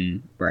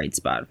one bright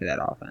spot for that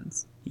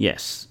offense.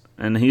 Yes,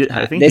 and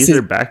I think he's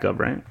their backup,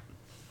 right?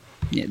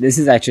 Yeah, this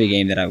is actually a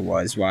game that I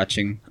was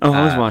watching. Oh,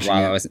 I was watching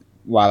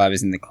while I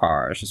was in the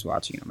car. I was just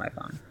watching it on my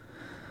phone.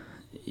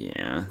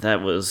 Yeah,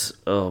 that was.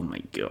 Oh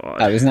my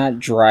god! I was not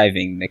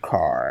driving the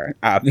car,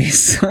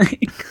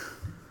 obviously.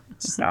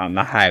 Just on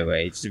the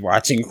highway, just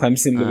watching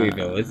Clemson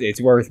Louisville. It's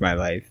worth my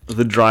life.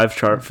 The drive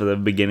chart for the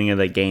beginning of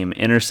the game: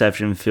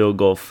 interception, field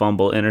goal,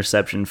 fumble,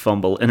 interception,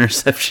 fumble,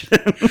 interception.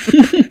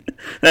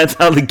 That's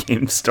how the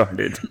game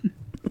started.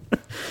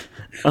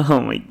 Oh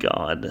my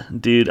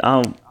god, dude!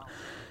 Oh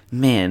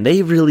man, they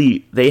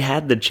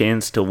had the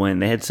chance to win.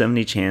 They had so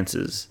many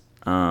chances,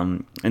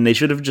 and they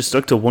should have just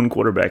stuck to one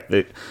quarterback.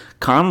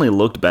 Conley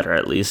looked better,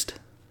 at least.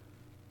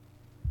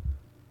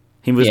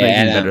 He was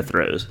making better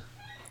throws.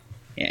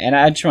 Yeah, and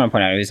I just want to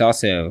point out, it was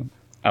also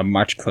a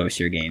much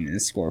closer game than the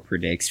score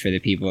predicts for the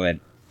people that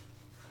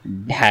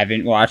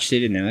haven't watched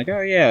it, and they're like,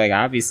 oh yeah,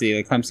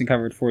 obviously Clemson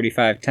covered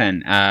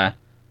 45-10.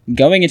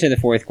 Going into the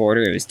fourth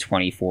quarter, it was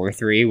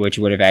 24-3, which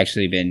would have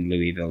actually been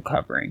Louisville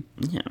covering.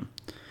 Yeah.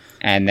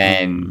 And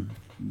then,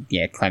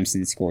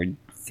 Clemson scored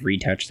 3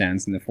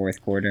 touchdowns in the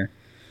fourth quarter.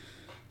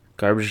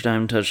 Garbage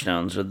time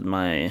touchdowns are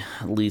my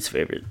least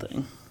favorite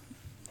thing.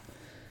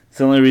 It's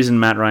the only reason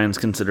Matt Ryan's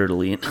considered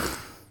elite.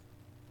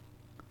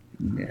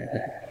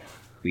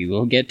 We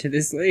will get to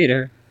this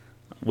later.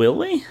 Will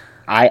we?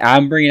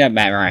 I'm bringing up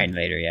Matt Ryan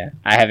later, yeah.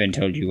 I haven't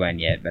told you when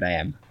yet, but I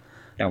am.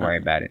 Don't worry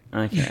about it.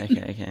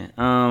 Okay.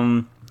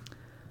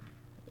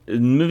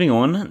 Moving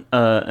on,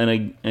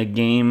 in a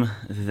game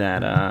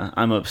that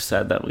I'm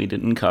upset that we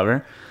didn't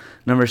cover.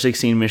 Number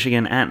 16,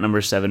 Michigan at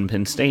number 7,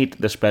 Penn State.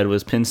 The spread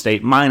was Penn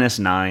State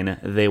 -9.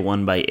 They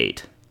won by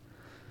 8.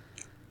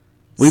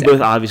 We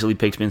both obviously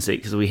picked Penn State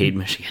because we hate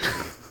Michigan.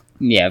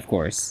 Yeah, of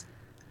course.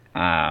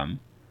 I'm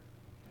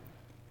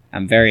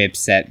very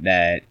upset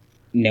that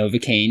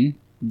Novocaine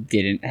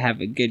didn't have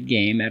a good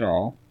game at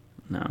all.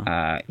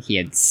 No. He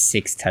had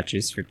 6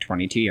 touches for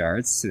 22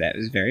 yards, so that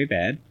was very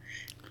bad.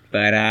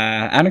 But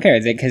I don't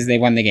care because they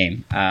won the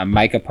game.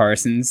 Micah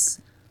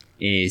Parsons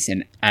is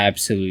an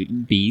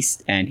absolute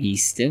beast, and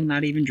he's still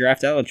not even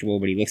draft eligible,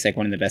 but he looks like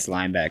one of the best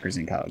linebackers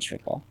in college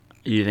football.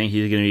 You think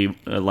he's going to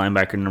be a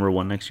linebacker number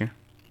 1 next year?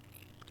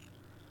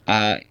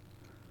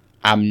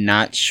 I'm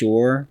not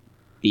sure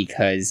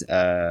because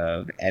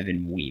of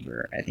Evan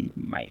Weaver. I think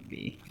he might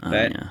be.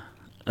 But yeah.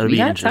 That'll be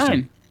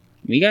interesting.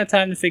 We got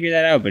time to figure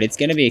that out, but it's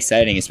going to be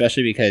exciting,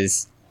 especially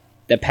because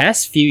the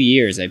past few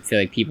years, I feel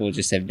like people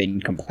just have been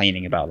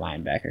complaining about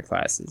linebacker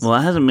classes. Well,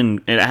 it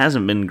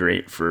hasn't been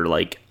great for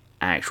like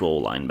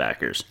actual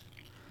linebackers.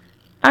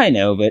 I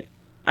know, but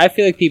I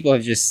feel like people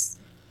have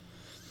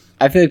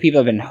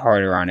been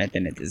harder on it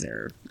than it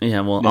deserved.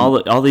 Yeah, well,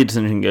 all the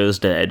attention goes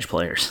to edge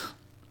players.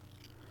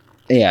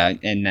 Yeah,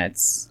 and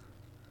that's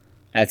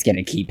going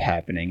to keep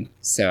happening.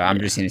 So I'm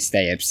just going to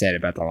stay upset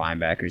about the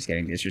linebackers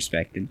getting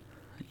disrespected.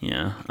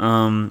 Yeah.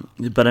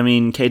 But I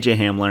mean, KJ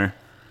Hamler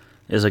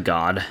is a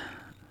god.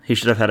 He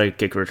should have had a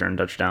kick return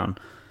touchdown.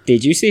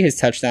 Did you see his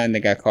touchdown that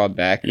got called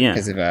back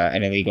because of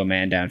an illegal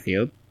man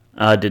downfield?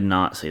 I did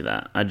not see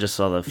that. I just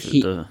saw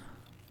So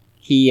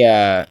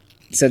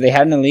they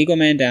had an illegal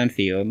man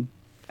downfield.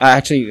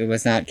 Actually, it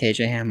was not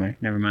KJ Hamler.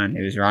 Never mind.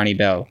 It was Ronnie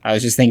Bell. I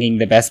was just thinking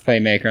the best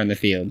playmaker on the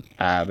field,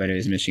 but it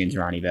was Michigan's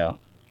Ronnie Bell.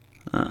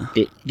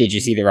 Did you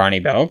see the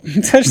Ronnie Bell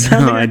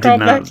touchdown? No, I did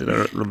not see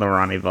the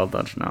Ronnie Bell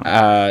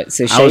touchdown.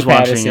 So Shea I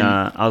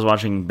was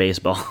watching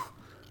baseball.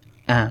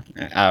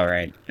 All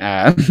right.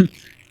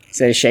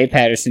 So Shea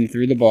Patterson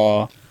threw the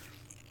ball,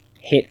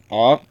 hit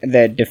off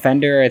the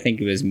defender. I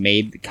think it was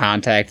made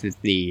contact with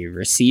the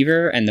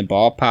receiver, and the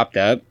ball popped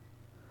up.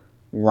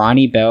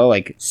 Ronnie Bell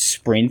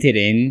sprinted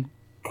in,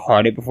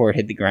 caught it before it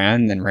hit the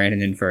ground, and then ran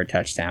it in for a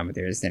touchdown. But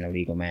there was an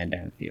illegal man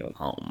downfield.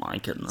 Oh my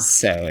goodness!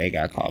 So it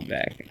got called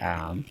back.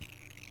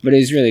 But it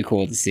was really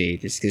cool to see,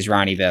 just because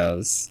Ronnie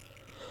Bell's.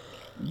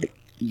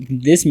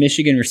 This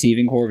Michigan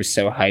receiving corps was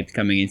so hyped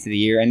coming into the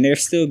year, and they're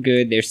still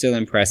good. They're still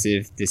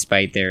impressive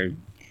despite their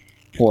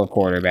poor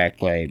quarterback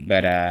play.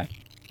 But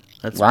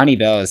Ronnie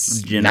Bell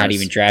is not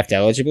even draft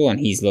eligible, and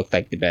he's looked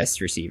like the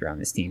best receiver on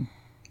this team.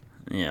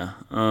 Yeah.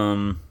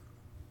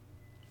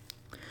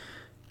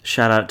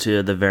 Shout out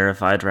to the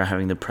Verified for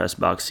having the press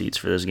box seats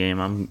for this game.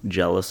 I'm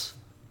jealous.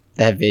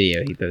 That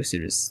video he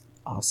posted was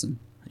awesome.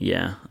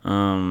 Yeah.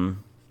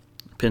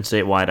 Penn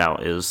State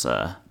wideout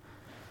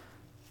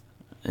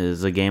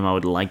is a game I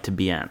would like to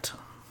be at.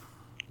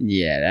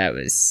 Yeah, that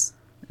was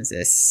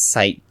a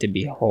sight to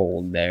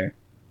behold there.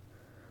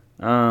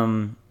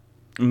 Moving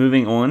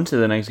on to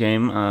the next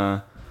game,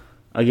 a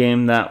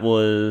game that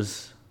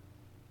was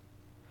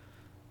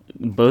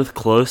both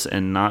close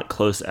and not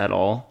close at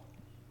all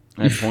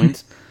at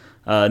points.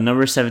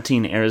 Number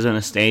 17,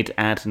 Arizona State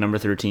at number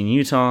 13,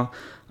 Utah.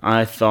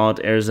 I thought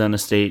Arizona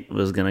State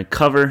was going to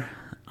cover.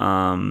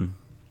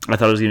 I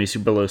thought it was going to be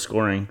super low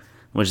scoring,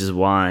 which is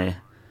why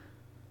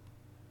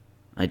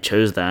I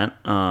chose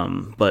that.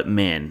 But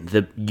man,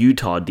 the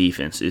Utah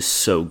defense is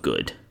so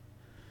good.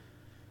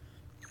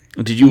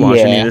 Did you watch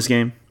any of this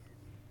game?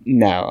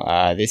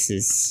 No, this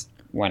is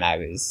when I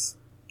was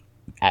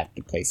at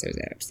the place I was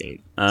at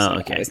upstate. Oh,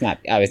 okay.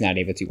 I was not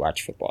able to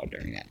watch football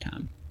during that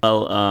time.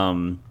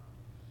 Well,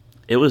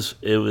 it was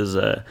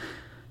I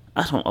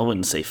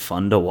wouldn't say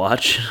fun to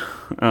watch.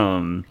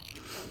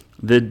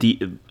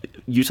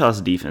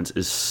 Utah's defense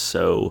is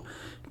so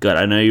good.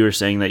 I know you were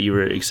saying that you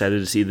were excited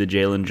to see the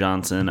Jalen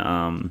Johnson,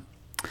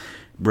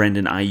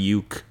 Brandon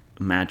Ayuk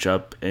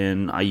matchup,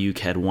 and Ayuk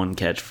had 1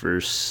 catch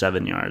for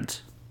 7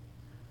 yards.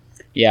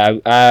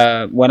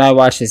 Yeah, when I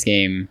watch this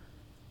game,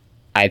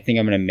 I think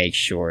I'm going to make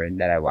sure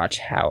that I watch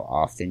how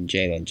often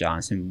Jalen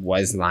Johnson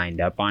was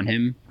lined up on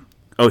him.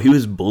 Oh, he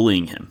was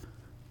bullying him.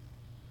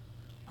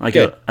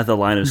 At the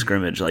line of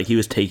scrimmage. He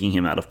was taking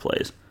him out of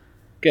plays.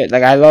 Good.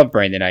 I love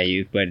Brandon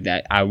Ayuk,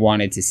 but I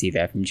wanted to see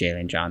that from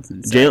Jalen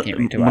Johnson. So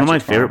one of my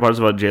favorite parts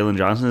about Jalen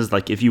Johnson is,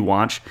 if you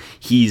watch,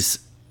 he's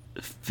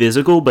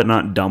physical but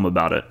not dumb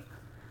about it.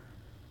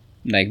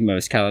 Like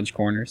most college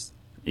corners?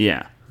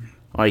 Yeah.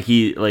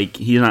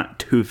 He's not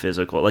too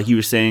physical. Like you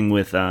were saying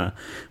with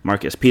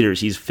Marcus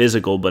Peters, he's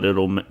physical, but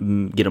it'll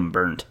get him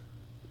burned.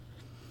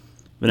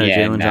 But no,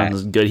 Jalen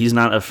Johnson's good. He's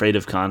not afraid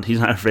of He's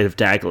not afraid of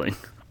tackling.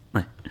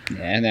 Yeah,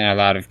 and then a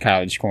lot of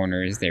college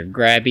corners, they're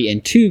grabby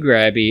and too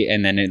grabby,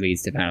 and then it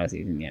leads to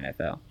penalties in the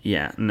NFL.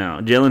 Yeah, no,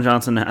 Jalen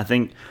Johnson. I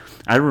think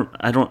I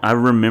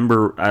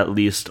remember at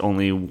least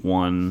only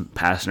one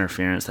pass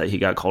interference that he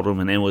got called on,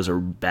 and it was a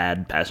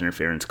bad pass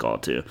interference call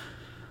too.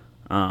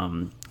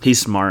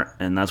 He's smart,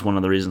 and that's one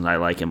of the reasons I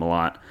like him a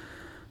lot.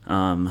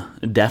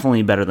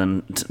 Definitely better than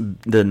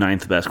the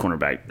 9th best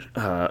cornerback,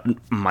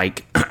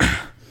 Mike.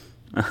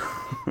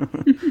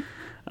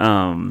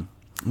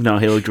 No,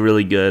 he looked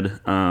really good.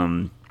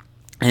 And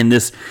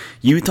this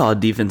Utah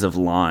defensive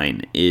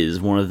line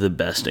is one of the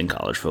best in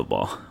college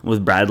football.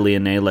 With Bradley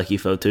and Lecky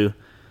Fotu.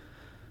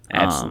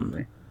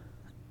 Absolutely.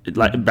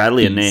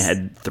 Bradley and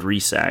had 3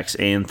 sacks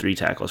and 3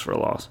 tackles for a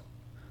loss.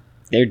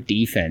 Their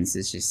defense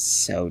is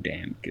just so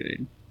damn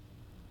good.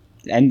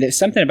 And there's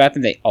something about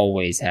them they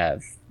always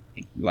have.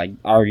 Like,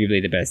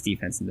 arguably the best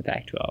defense in the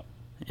Pac-12.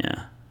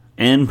 Yeah.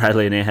 And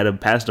Bradley and had a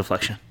pass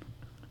deflection.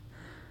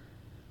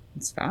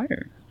 It's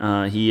fire.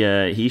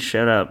 He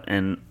shut up,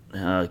 and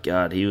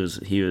God, he was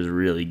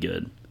really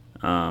good,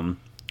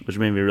 which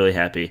made me really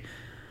happy.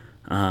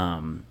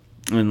 And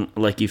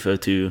Lecky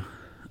Fotu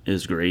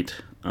is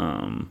great.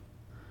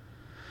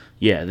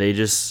 Yeah, they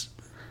just,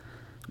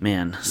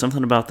 man,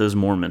 something about those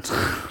Mormons.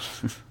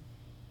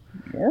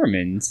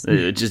 Mormons?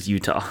 Just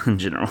Utah in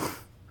general.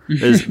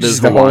 Those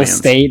just the whole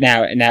state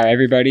now. Now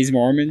everybody's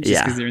Mormon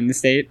just because they're in the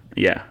state.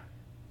 Yeah.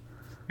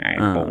 All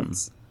right,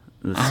 bolts.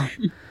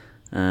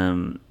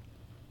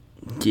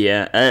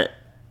 Yeah,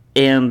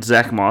 and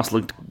Zach Moss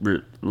looked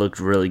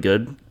really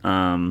good.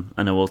 I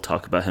know we'll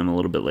talk about him a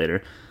little bit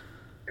later.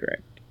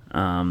 Correct.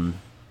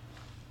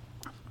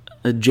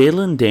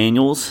 Jaden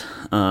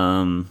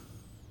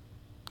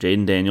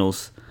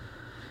Daniels,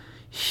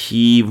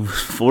 he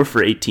was 4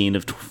 for 18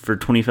 for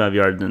 25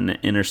 yards and an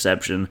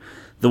interception.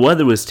 The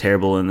weather was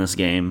terrible in this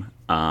game.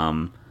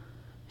 Better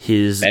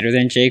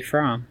than Jake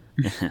Fromm.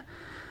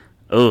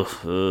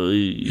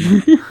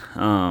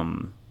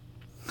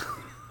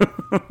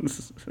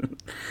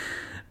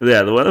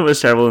 Yeah, the weather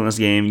was terrible in this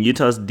game.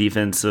 Utah's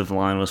defensive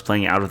line was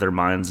playing out of their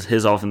minds.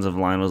 His offensive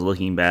line was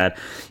looking bad.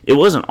 It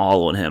wasn't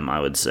all on him, I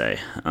would say.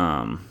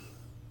 And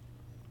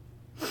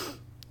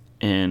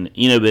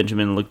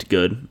Benjamin looked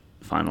good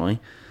finally.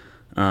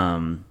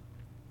 In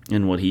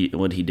what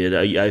he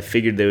did, I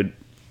figured they would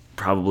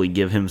probably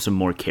give him some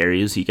more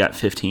carries. He got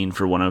 15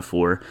 for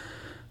 104,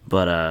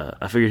 but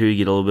I figured he would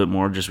get a little bit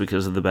more just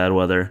because of the bad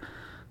weather.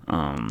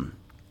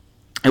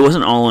 It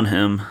wasn't all on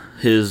him.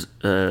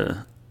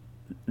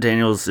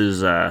 Daniels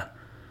is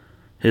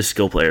his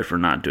skill players were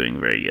not doing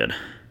very good.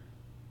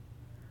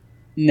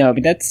 No,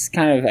 but that's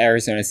kind of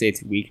Arizona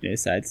State's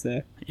weakness, I'd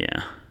say.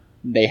 Yeah.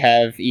 They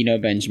have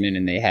Benjamin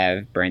and they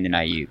have Brandon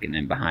Ayuk, and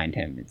then behind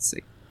him it's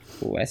a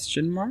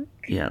question mark.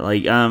 Yeah,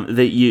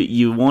 that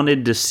you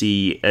wanted to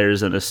see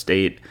Arizona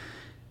State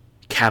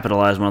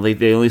capitalize more.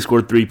 They only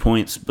scored 3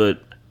 points,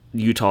 but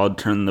Utah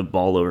turned the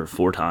ball over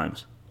 4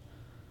 times.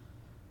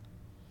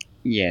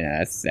 Yeah, no,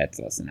 that's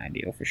less than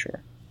ideal for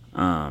sure.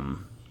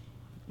 And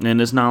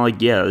it's not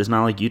like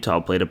Utah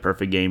played a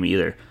perfect game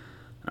either.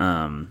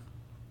 It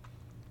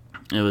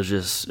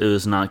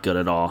was not good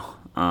at all.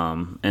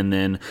 And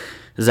then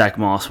Zach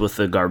Moss with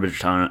a garbage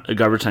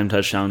time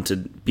touchdown to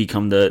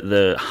become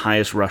the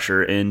highest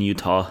rusher in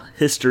Utah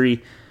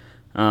history,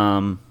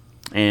 and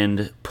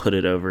put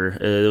it over.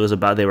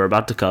 They were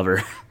about to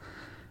cover,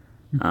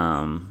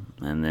 and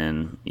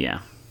then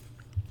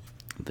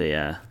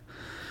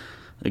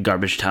the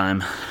garbage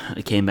time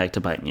came back to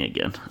bite me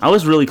again. I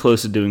was really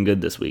close to doing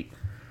good this week.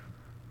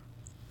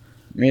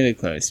 Really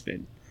close, but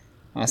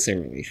also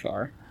really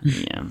far.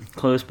 Yeah,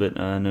 close, but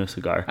no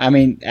cigar. I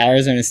mean,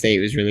 Arizona State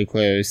was really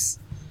close.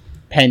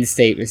 Penn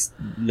State was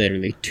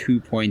literally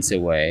 2 points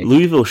away.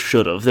 Louisville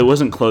should have. It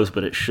wasn't close,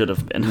 but it should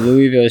have been.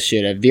 Louisville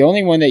should have. The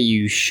only one that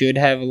you should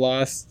have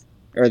lost,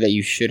 or that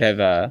you should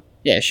have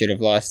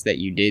lost that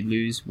you did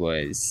lose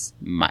was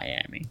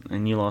Miami.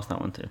 And you lost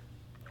that one too.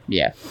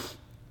 Yeah.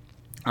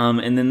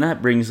 And then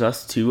that brings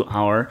us to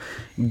our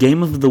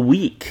game of the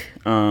week.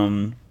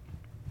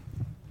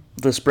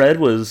 The spread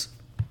was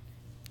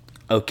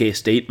OK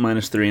State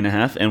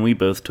 -3.5, and we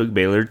both took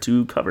Baylor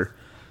to cover.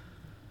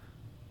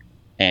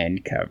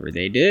 And cover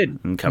they did.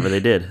 And cover they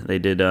did. They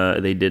did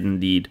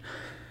indeed.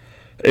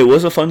 It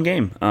was a fun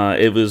game.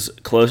 It was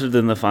closer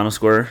than the final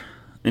score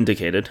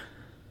indicated.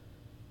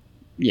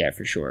 Yeah,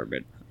 for sure.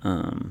 But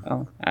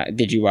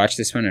did you watch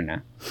this one or no?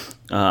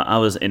 I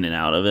was in and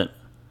out of it.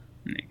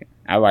 Okay.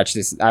 I watched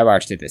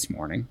it this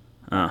morning.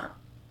 Oh.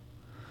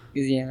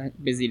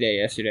 Busy day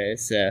yesterday,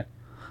 so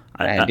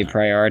I had to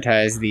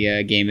prioritize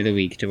the game of the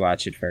week to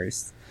watch it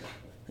first.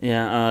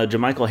 Yeah,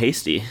 JaMychal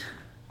Hasty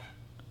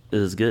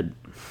is good.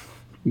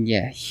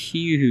 Yeah,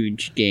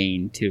 huge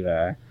gain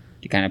to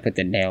kind of put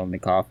the nail in the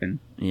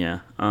coffin. Yeah.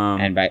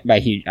 And by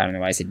huge, I don't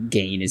know why I said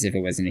gain as if it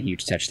wasn't a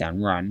huge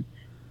touchdown run,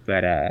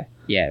 But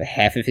yeah,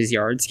 half of his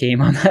yards came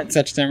on that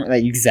touchdown.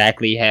 Like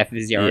exactly half of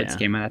his yards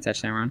came on that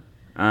touchdown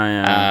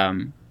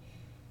run.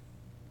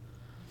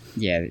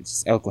 Yeah,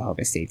 it's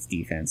Oklahoma State's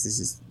defense is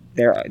just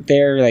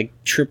they're like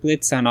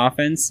triplets on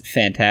offense,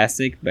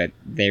 fantastic, but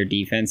their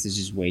defense is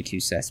just way too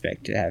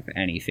suspect to have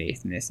any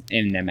faith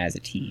in them as a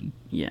team.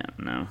 Yeah,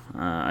 no,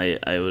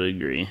 I would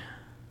agree.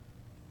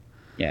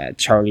 Yeah,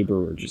 Charlie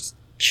Brewer just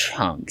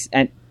chunks,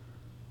 and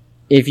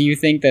if you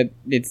think that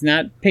it's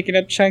not picking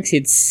up chunks, he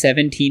had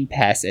 17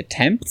 pass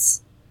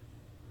attempts,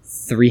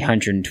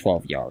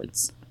 312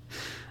 yards.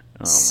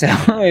 Oh, so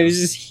it was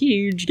just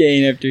huge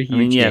gain after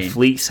huge gain.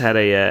 Fleeks had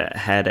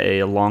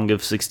a long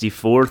of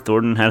 64,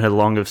 Thornton had a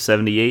long of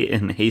 78,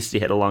 and Hasty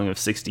had a long of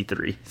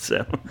 63.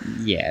 So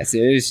yeah, so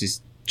it was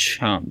just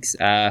chunks.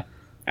 I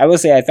will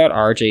say I thought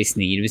R.J.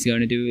 Sneed was going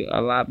to do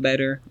a lot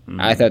better.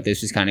 I thought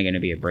this was kind of going to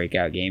be a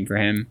breakout game for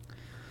him,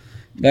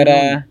 but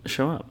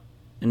show up.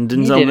 And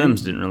Denzel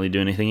Mims didn't really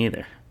do anything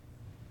either.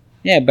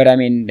 Yeah, but I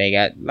mean they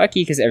got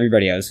lucky because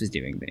everybody else was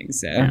doing things.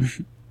 So.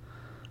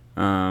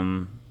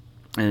 Yeah.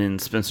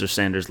 And Spencer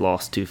Sanders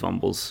lost 2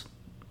 fumbles.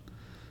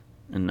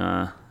 In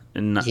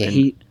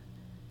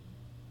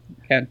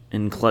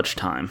clutch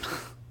time.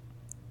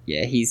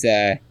 Yeah, he's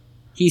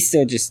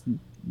still just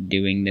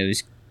doing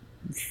those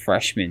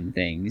freshman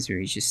things where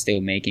he's just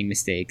still making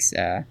mistakes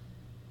that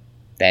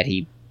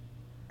he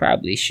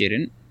probably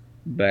shouldn't.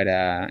 But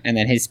and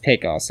then his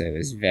pick also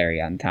was very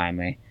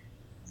untimely.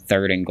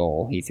 3rd and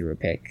goal, he threw a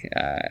pick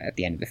at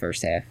the end of the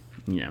first half.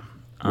 Yeah.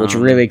 Which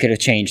really could have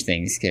changed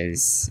things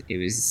because it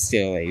was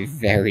still a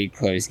very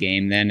close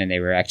game then, and they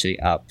were actually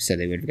up, so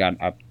they would have gone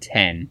up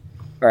 10.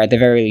 Or at the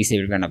very least, they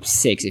would have gone up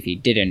 6 if he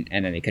didn't,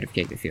 and then they could have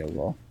kicked the field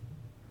goal.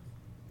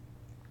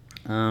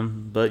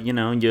 But,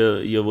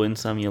 you win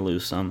some, you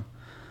lose some.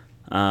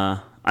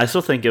 I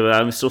still think of it.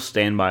 I would still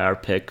stand by our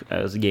pick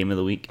as the game of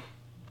the week.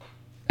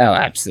 Oh,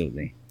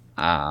 absolutely.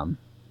 Yeah,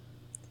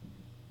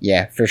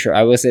 for sure.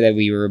 I will say that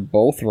we were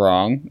both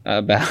wrong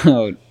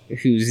about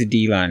whose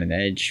D-line and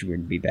edge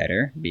would be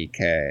better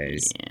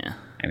because,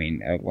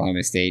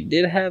 Oklahoma State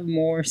did have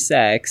more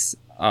sacks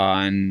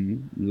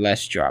on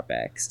less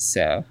dropbacks.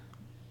 So,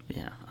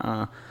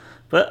 yeah.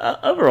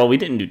 But overall, we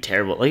didn't do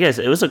terrible. Like I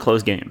said, it was a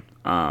close game.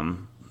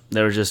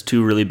 There were just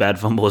 2 really bad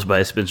fumbles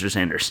by Spencer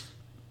Sanders.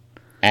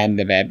 And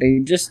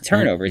just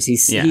turnovers.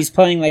 He's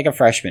playing like a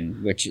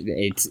freshman, which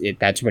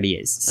that's what he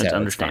is. So that's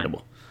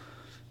understandable.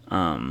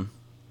 But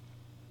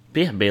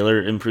yeah,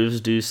 Baylor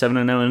improves to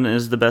 7-0 and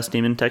is the best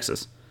team in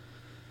Texas.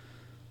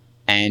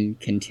 And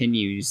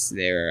continues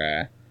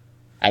their,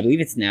 I believe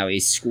it's now a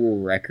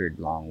school record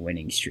long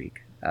winning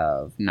streak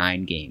of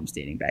 9 games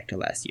dating back to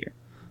last year.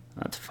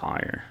 That's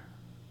fire.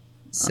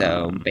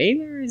 So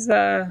Baylor is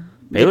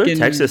Baylor,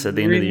 Texas at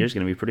the end of the year is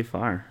going to be pretty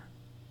fire.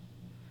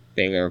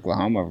 Baylor,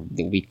 Oklahoma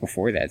the week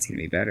before that's going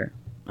to be better.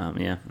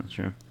 Yeah, that's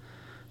true.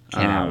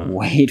 Cannot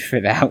wait for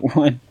that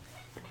one.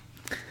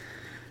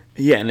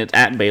 Yeah, and it's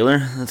at Baylor.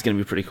 That's going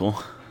to be pretty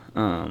cool.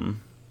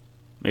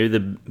 Maybe the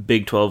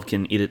Big 12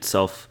 can eat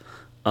itself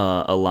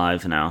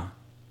alive now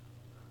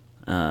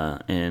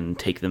and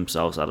take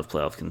themselves out of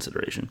playoff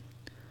consideration.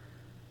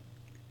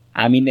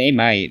 I mean, they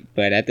might,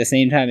 but at the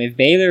same time, if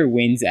Baylor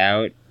wins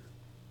out,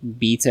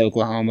 beats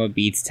Oklahoma,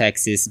 beats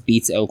Texas,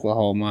 beats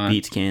Oklahoma,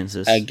 beats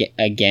Kansas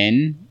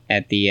again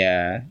at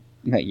the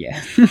but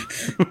yeah,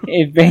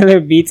 if Baylor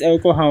beats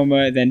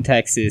Oklahoma, then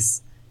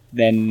Texas,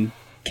 then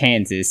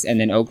Kansas, and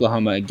then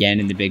Oklahoma again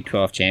in the Big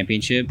 12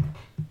 championship,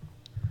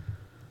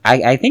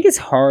 I think it's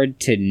hard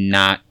to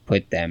not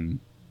put them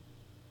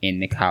in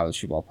the college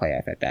football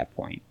playoff at that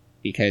point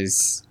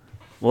because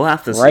we'll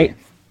have to see.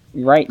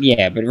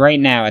 But right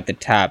now at the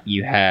top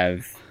you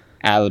have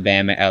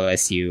Alabama,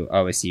 LSU,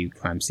 OSU,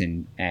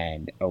 Clemson,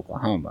 and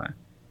Oklahoma.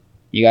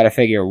 You got to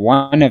figure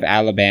one of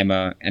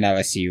Alabama and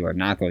LSU are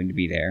not going to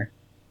be there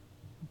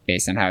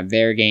based on how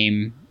their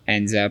game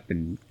ends up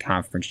in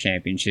conference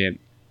championship.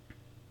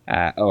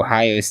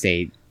 Ohio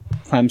State,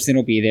 Clemson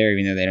will be there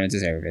even though they don't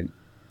deserve it.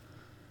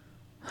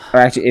 Or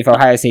actually, if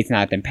Ohio State's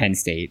not, then Penn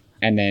State.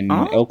 And then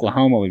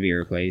Oklahoma would be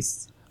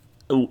replaced.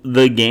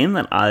 The game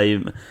that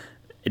I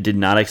did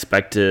not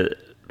expect to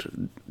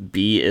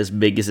be as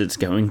big as it's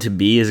going to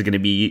be is going to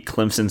be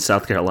Clemson,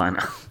 South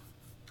Carolina.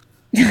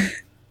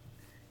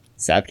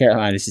 South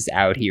Carolina is just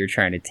out here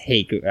trying to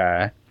take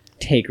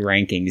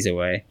rankings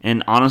away.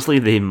 And honestly,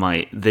 they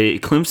might.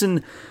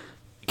 Clemson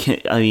can,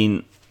 I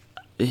mean...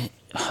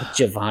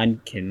 Javon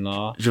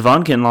Kinlaw.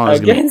 Javon Kinlaw is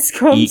against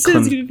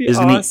Clemson is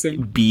going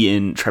to be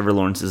in Trevor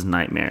Lawrence's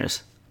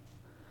nightmares.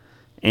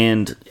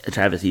 And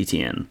Travis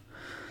Etienne.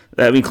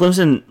 I mean,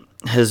 Clemson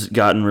has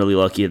gotten really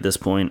lucky at this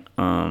point.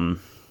 And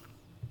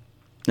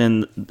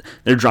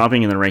they're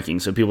dropping in the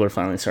rankings, so people are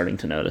finally starting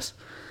to notice.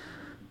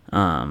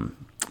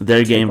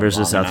 Their game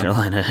versus South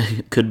Carolina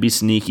could be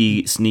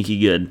sneaky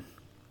good.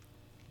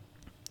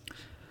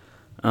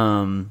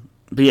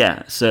 But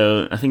yeah,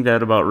 so I think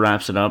that about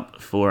wraps it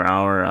up for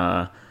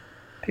our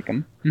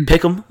Pick'em.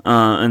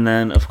 And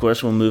then, of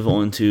course, we'll move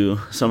on to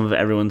some of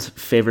everyone's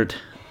favorite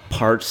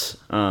parts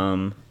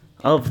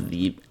of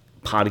the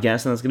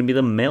podcast, and that's going to be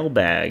the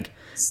mailbag.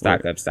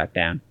 Stock up, stock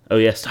down. Oh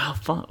yes,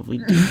 fun. We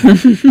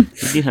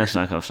do have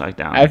stock up, stock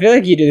down. I feel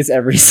like you do this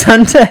every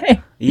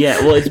Sunday. Yeah,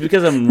 well, it's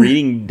because I'm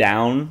reading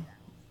down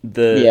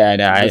the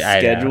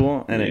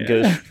schedule, and it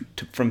goes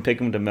from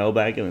Pick'em to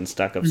mailbag, and then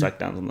stock up, stock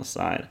downs on the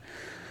side.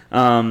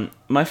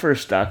 My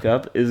first stock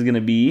up is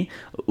gonna be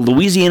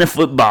Louisiana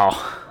football.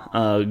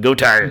 Go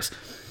Tigers,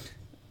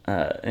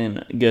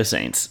 and go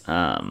Saints.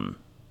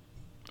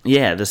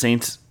 The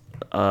Saints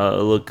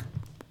look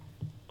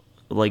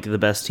like the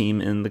best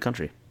team in the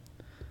country,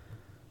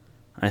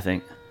 I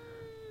think.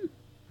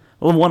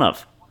 Well,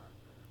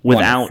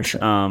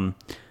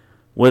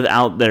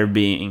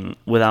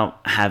 without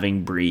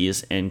having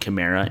Breeze and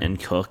Kamara and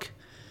Cook,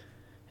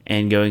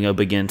 and going up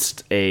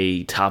against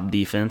a top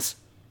defense,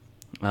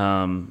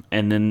 and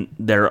then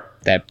their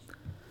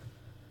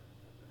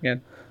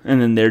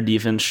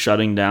defense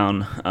shutting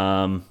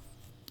down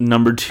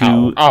number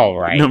two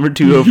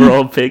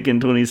overall pick in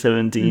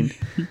 2017.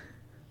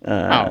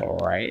 All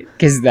right,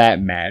 because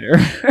that matters.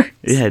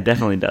 Yeah, it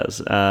definitely does.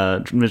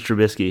 Mr.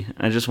 Trubisky.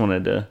 I just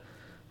wanted to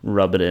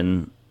rub it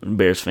in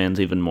Bears fans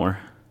even more.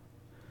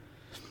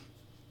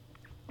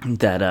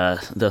 That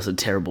was a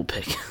terrible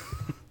pick.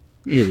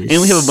 And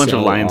we have a bunch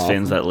of Lions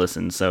fans that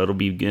listen, so it'll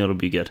be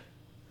good.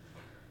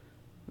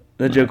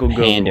 The joke will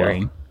go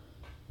well.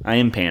 I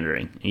am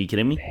pandering. Are you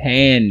kidding me?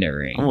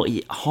 Pandering. Oh,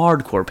 yeah,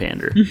 hardcore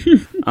pander.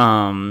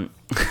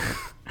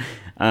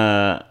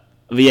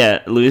 But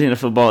yeah, Louisiana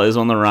football is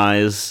on the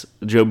rise.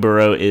 Joe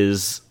Burrow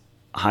is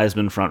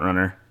Heisman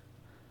frontrunner.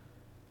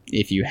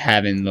 If you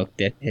haven't looked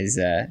at his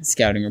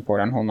scouting report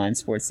on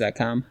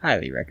whole9sports.com,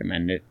 highly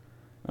recommend it.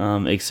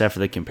 Except for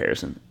the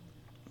comparison.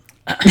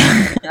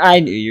 I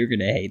knew you were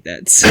gonna hate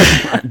that so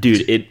much.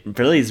 Dude, it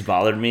really has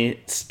bothered me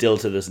still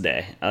to this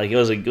day. Like it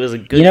was a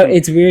good.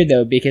 It's weird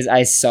though because I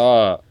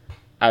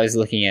was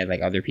looking at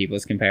like other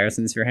people's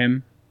comparisons for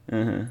him.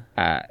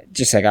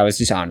 Just like I was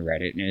just on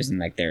Reddit and it was in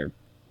like their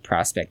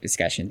prospect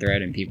discussion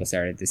thread, and people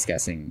started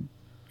discussing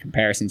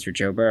comparisons for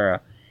Joe Burrow,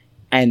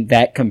 and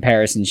that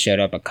comparison showed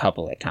up a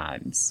couple of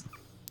times.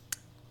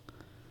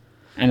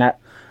 And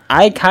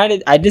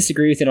I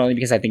disagree with it only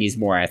because I think he's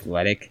more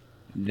athletic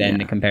than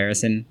the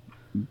comparison.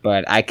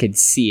 But I could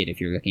see it if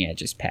you're looking at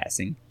just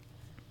passing.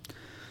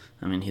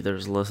 I mean,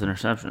 there's less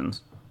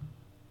interceptions.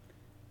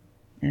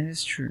 That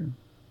is true.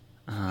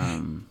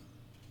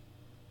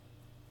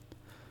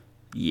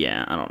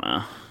 Yeah, I don't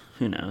know.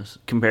 Who knows?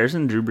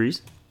 Comparison, Drew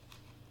Brees?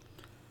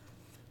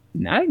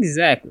 Not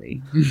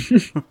exactly.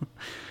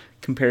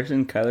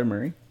 Comparison, Kyler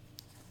Murray?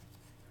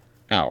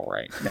 Oh,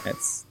 right.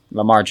 That's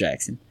Lamar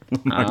Jackson.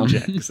 Lamar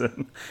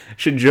Jackson.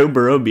 Should Joe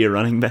Burrow be a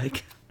running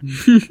back?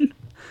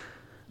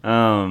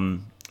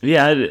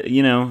 Yeah,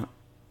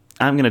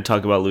 I'm going to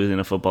talk about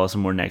Louisiana football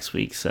some more next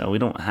week, so we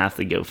don't have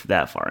to go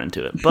that far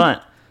into it.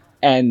 But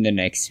and the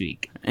next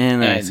week.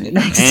 And the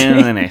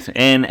next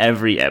and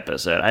every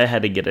episode. I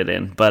had to get it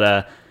in.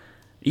 But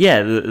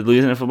yeah, the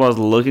Louisiana football is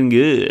looking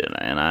good,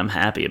 and I'm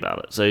happy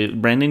about it. So,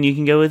 Brandon, you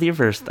can go with your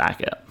first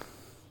stock up.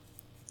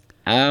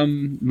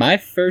 My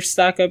first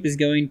stock up is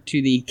going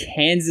to the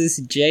Kansas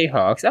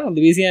Jayhawks. Oh,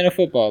 Louisiana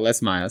football.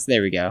 Les Miles.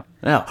 There we go.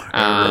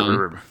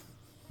 Oh.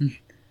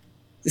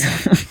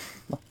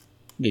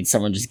 Did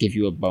someone just give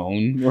you a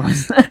bone?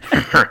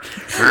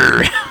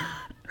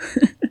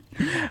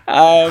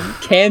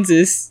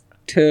 Kansas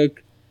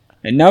took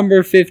a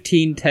number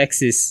 15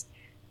 Texas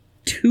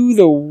to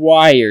the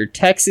wire.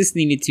 Texas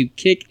needed to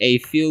kick a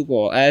field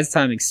goal as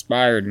time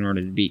expired in order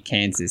to beat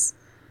Kansas.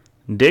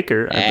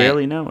 Dicker, I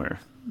barely know her.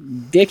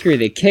 Dicker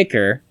the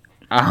kicker,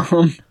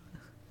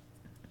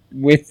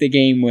 with the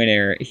game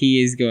winner.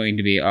 He is going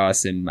to be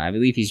awesome. I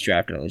believe he's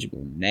draft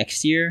eligible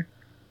next year.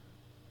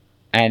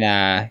 And,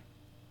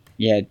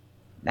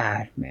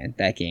 man,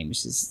 that game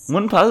is just...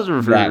 One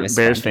positive for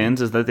Bears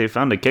fans is that they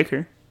found a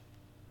kicker.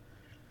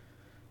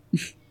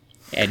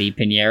 Eddie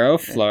Pinheiro,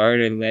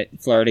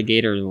 Florida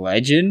Gator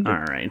legend. All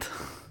right.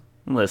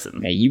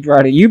 Listen. Hey, you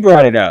brought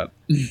it up.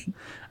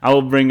 I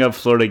will bring up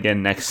Florida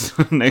again next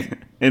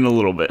in a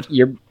little bit.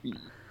 You're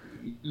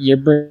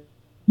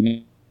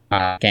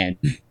Ken.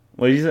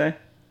 What did you say?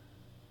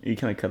 You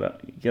kind of cut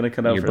out. You gotta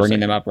cut out. You're bringing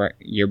them up right.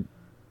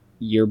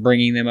 You're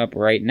bringing them up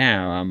right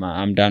now.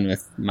 I'm done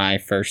with my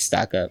first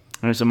stock up.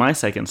 All right, so my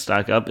second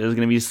stock up is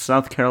going to be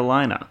South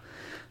Carolina,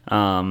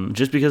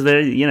 just because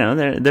they're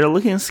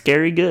looking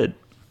scary good.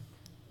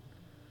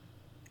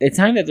 It's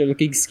not that they're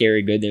looking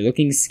scary good; they're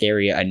looking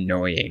scary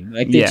annoying.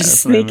 Like they're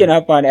just sneaking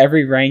up on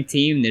every ranked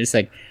team. They're just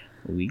like,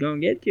 "We gonna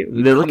get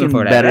you." They're looking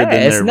better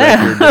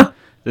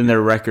than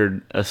their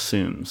record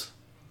assumes.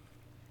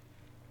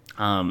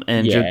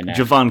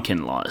 Javon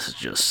Kinlaw is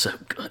just so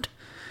good.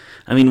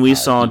 I mean, we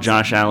saw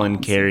Josh Allen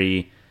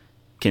carry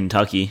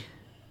Kentucky.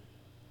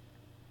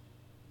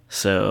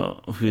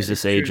 So, who's to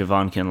say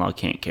Javon Kinlaw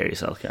can't carry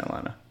South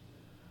Carolina?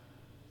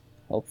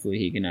 Hopefully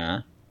he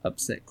can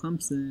upset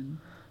Clemson.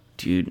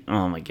 Dude,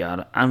 oh my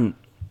god. Why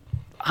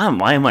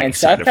am I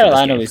excited South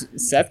Carolina for this game?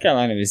 South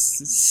Carolina was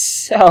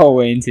so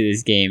into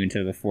this game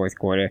until the fourth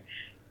quarter.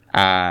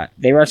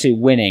 They were actually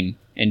winning,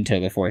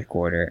 until the fourth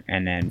quarter,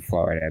 and then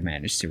Florida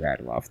managed to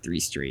rattle off 3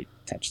 straight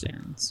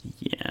touchdowns.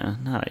 Yeah,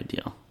 not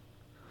ideal.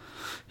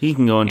 He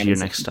can go into And your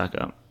it's- next stock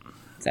up.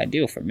 It's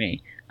ideal for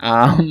me.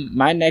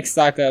 My next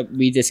stock up,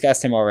 we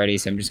discussed him already,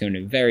 so I'm just going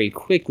to very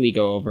quickly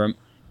go over him.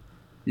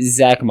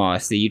 Zach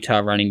Moss, the Utah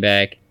running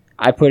back.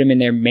 I put him in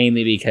there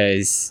mainly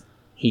because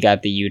he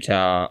got the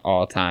Utah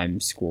all-time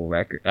school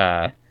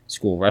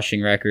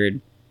rushing record.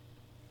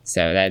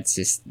 So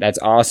that's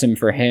awesome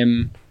for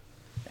him.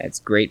 That's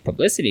great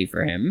publicity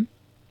for him.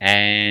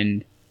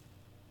 And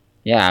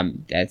yeah,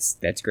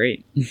 that's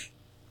great.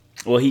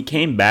 Well, he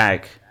came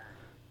back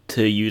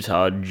to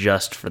Utah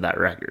just for that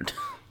record.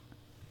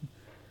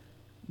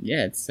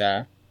 Yeah, it's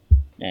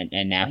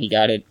and now he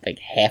got it like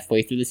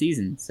halfway through the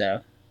season.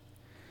 So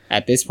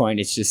at this point,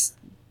 it's just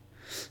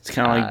It's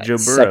kind of like Joe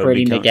Burrow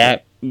separating the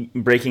gap.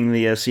 breaking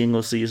the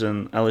single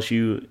season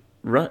LSU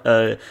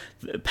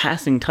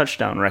passing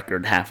touchdown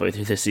record halfway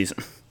through the season.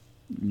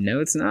 No,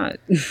 it's not.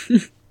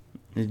 It's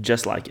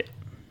just like it.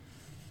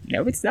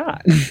 No, it's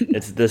not.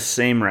 It's the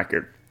same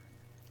record.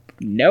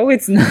 No,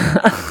 it's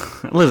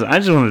not. Listen, I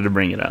just wanted to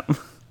bring it up.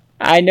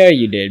 I know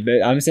you did,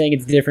 but I'm saying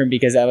it's different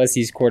because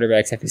LSU's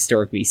quarterbacks have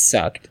historically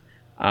sucked.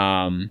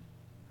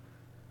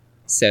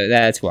 So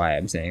that's why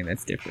I'm saying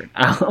that's different.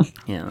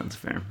 Yeah, that's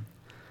fair.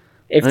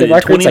 If the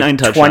record's 29 like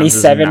touchdowns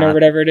 27 is or not-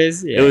 whatever it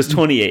is, yeah. It was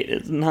 28.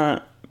 It's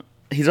not.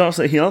 He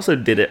also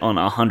did it on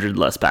 100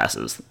 less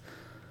passes.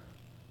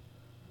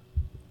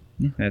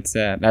 That's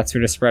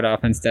what a spread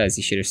offense does.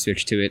 You should have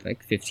switched to it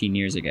like 15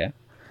 years ago.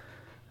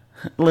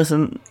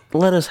 Listen,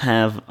 let us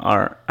have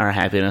our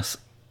happiness,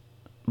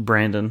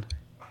 Brandon.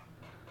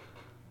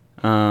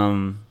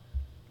 Moving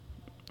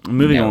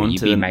No, on you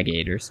to beat my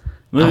Gators.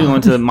 moving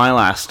on to my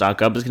last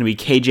stock up is going to be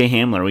KJ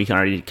Hamler. We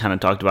already kind of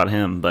talked about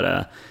him,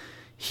 but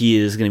he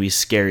is going to be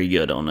scary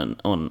good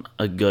on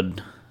a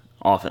good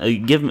offense.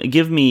 Give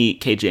me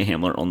KJ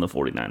Hamler on the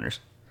 49ers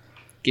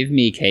Give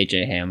me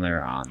KJ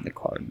Hamler on the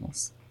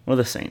Cardinals. or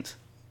the Saints.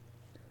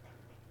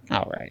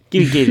 All right.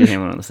 Give me KJ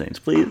Hamler on the Saints,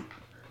 please.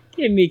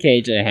 Give me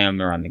KJ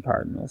Hamler on the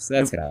Cardinals.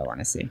 That's what I want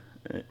to see.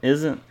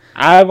 Isn't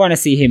I want to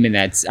see him in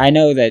that. I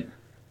know that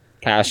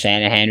Kyle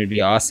Shanahan would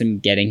be awesome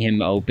getting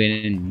him open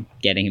and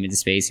getting him into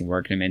space and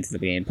working him into the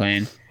game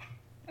plan.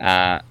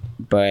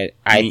 But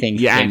I think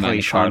you him act on like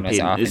the Sean Cardinals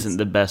Payton offense. isn't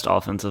the best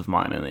offensive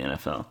mind in the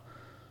NFL.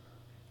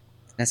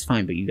 That's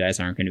fine, but you guys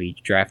aren't going to be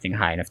drafting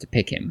high enough to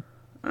pick him.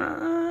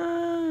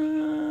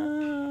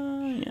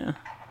 Yeah.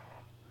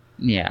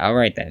 Yeah, all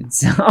right then.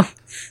 So,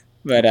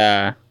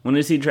 but When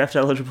is he draft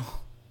eligible?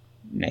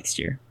 next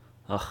year.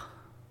 Ugh.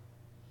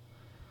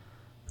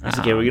 That's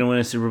okay. We're gonna win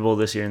a Super Bowl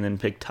this year and then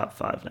pick top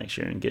 5 next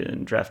year and get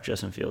and draft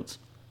Justin Fields.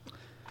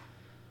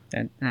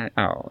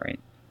 All right.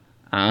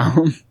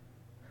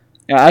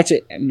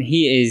 Actually,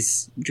 he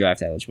is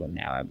draft eligible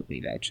now, I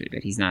believe. Actually,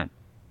 but he's not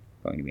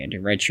going to be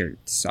entering. Redshirt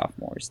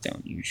sophomores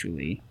don't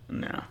usually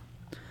No.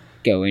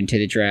 go into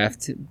the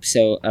draft,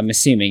 so I'm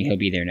assuming he'll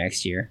be there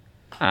next year.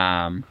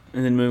 And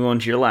then moving on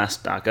to your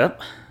last stock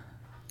up.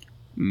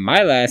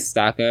 My last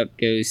stock up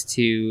goes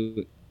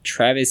to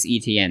Travis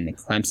Etienne, the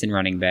Clemson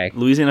running back.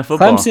 Louisiana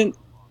football.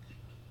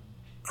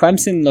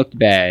 Clemson looked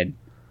bad.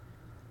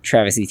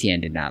 Travis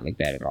Etienne did not look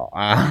bad at all.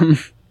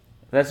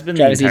 That's been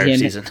Travis the entire Etienne-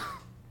 season.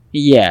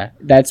 Yeah,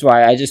 that's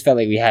why I just felt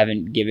like we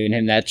haven't given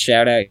him that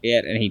shout out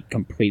yet, and he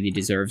completely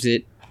deserves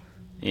it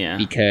Yeah.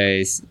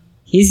 because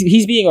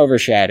he's being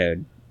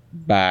overshadowed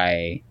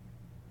by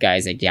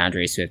guys like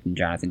DeAndre Swift and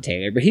Jonathan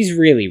Taylor, but he's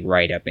really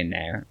right up in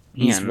there.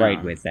 He's Yeah, no.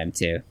 right with them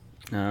too.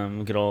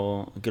 Good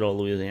old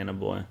Louisiana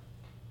boy.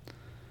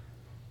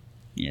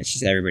 Yeah, it's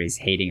just everybody's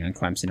hating on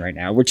Clemson right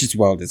now, which is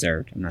well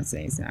deserved. I'm not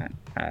saying it's not.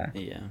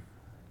 Yeah.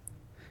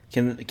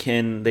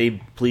 Can they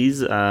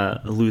please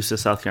lose to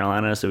South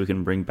Carolina so we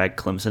can bring back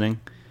Clemsoning?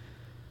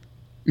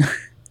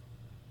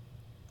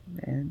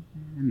 Man,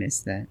 I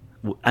missed that.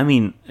 I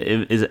mean,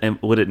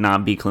 would it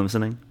not be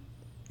Clemsoning?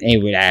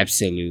 It would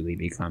absolutely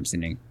be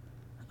Clemsoning.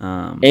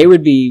 Um, It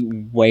would be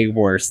way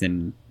worse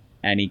than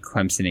any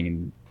Clemsoning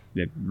in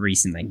the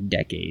recent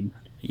decade.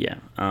 Yeah.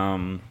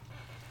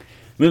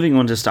 Moving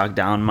on to stock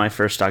down, my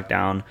first stock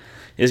down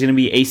is going to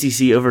be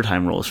ACC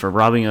overtime rules for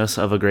robbing us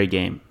of a great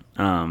game.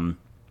 I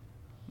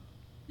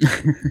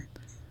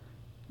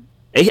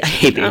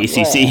hate the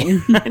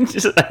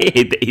ACC. I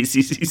hate the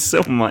ACC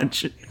so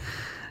much.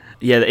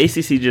 Yeah, the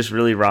ACC just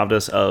really robbed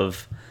us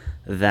of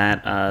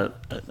that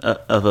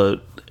of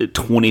a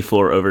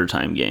 24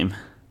 overtime game.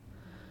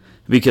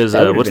 Because That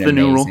would've what's been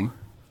the new amazing. rule?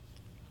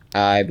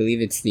 I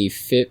believe it's the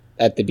fifth.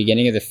 At the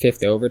beginning of the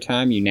fifth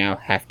overtime, you now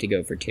have to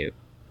go for 2.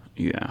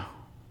 Yeah.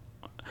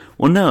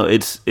 Well, no,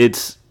 it's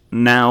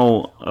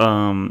now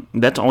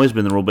that's always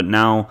been the rule, but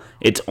now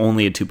it's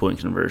only a 2-point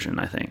conversion,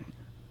 I think.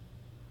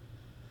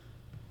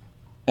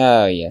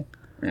 Oh yeah.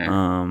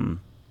 Yeah.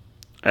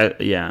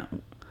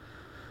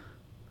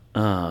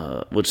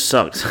 Which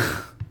sucks.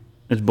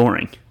 It's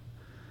boring.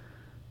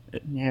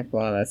 Yeah,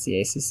 well, that's the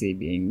ACC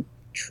being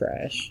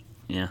trash.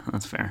 Yeah,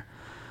 that's fair.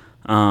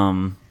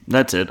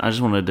 That's it. I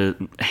just wanted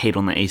to hate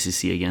on the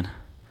ACC again,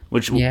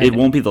 which Yeah, it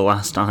won't be the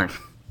last time.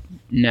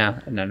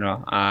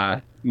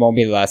 No. Won't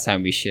be the last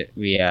time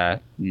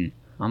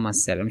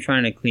almost said. I'm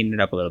trying to clean it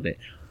up a little bit.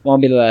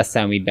 Won't be the last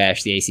time we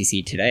bash the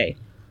ACC today.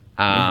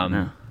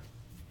 No.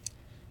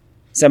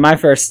 So my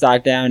first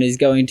stock down is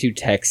going to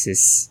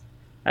Texas.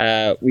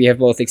 We have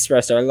both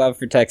expressed our love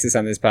for Texas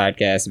on this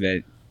podcast,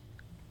 but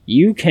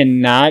you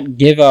cannot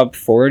give up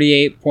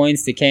 48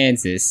 points to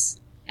Kansas,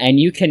 and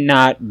you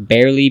cannot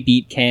barely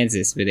beat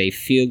Kansas with a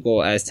field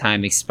goal as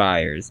time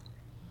expires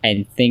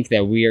and think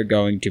that we are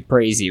going to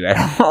praise you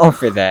at all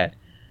for that.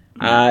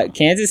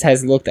 Kansas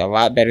has looked a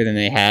lot better than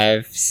they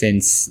have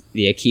since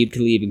the Aqib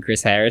Talib and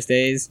Chris Harris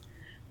days,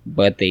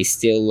 but they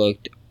still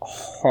looked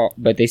all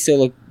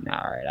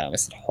right, I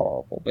almost said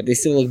horrible, but they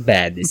still look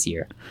bad this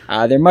year.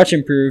 They're much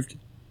improved,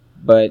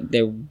 but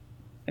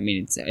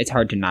it's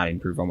hard to not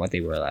improve on what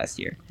they were last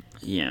year.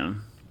 Yeah.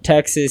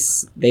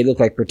 Texas, they look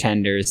like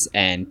pretenders,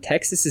 and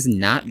Texas is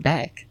not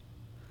back.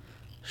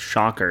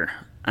 Shocker.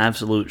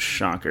 Absolute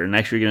shocker.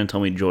 Next you're going to tell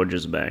me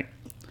Georgia's back.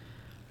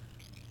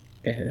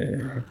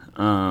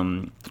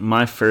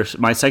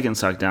 My second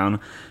suck down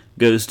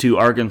goes to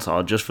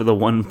Arkansas just for the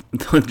one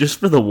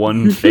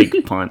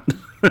fake punt.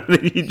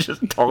 He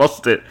just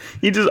tossed it.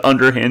 He just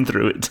underhand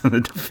threw it to the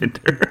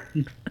defender.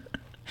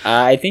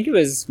 I think it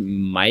was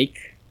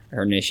Mike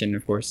Hernition,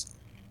 of course,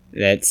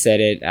 that said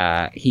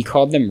it. He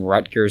called them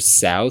Rutgers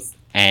South,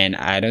 and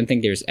I don't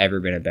think there's ever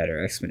been a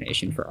better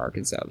explanation for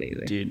Arkansas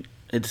lately. Dude,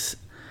 it's...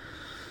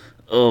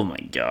 Oh my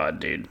god,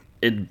 dude.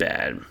 It's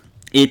bad.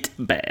 It's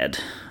bad.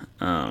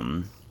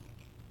 Shout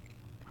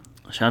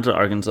out to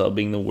Arkansas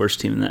being the worst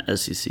team in the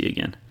SEC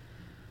again.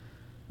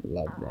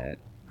 Love that.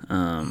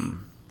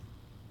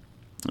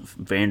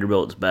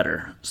 Vanderbilt's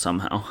better,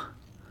 somehow.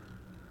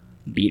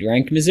 Beat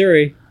ranked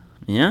Missouri.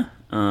 Yeah.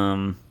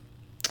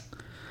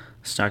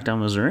 Stock down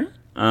Missouri?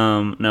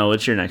 No,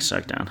 what's your next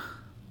stock down?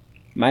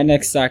 My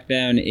next stock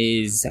down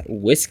is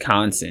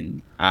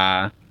Wisconsin.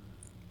 I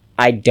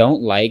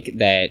don't like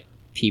that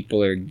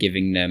people are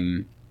giving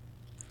them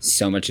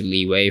so much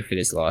leeway for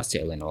this loss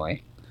to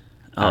Illinois.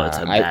 Oh, it's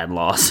a bad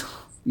loss.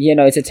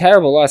 It's a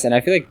terrible loss, and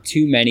I feel like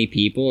too many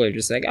people are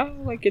just like,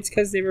 it's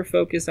because they were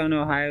focused on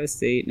Ohio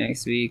State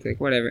next week,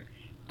 whatever.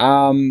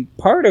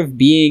 Part of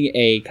being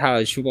a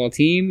college football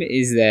team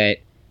is that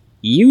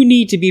you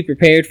need to be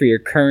prepared for your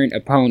current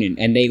opponent,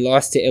 and they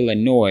lost to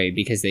Illinois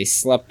because they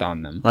slept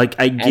on them.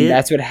 And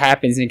that's what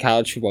happens in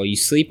college football. You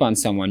sleep on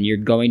someone, you're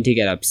going to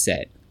get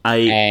upset.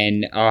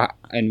 And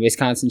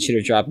Wisconsin should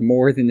have dropped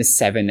more than the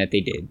 7 that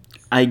they did.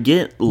 I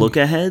get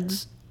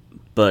look-aheads,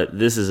 but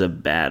this is a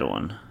bad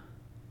one.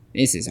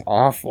 This is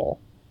awful.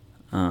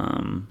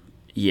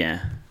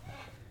 Yeah.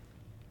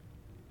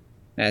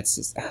 That's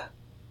just...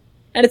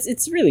 And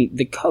it's really...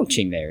 The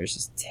coaching there is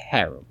just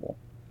terrible.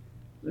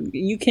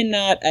 You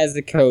cannot, as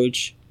the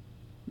coach,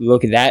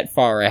 look that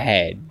far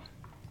ahead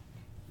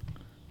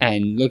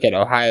and look at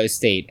Ohio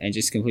State and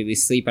just completely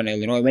sleep on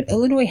Illinois when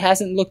Illinois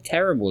hasn't looked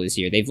terrible this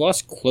year. They've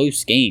lost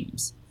close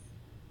games.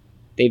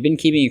 They've been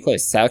keeping it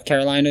close. South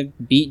Carolina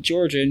beat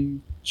Georgia,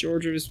 and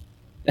Georgia was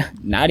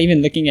not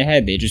even looking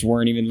ahead. They just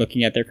weren't even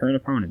looking at their current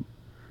opponent.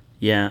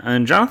 Yeah,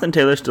 and Jonathan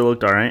Taylor still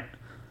looked all right.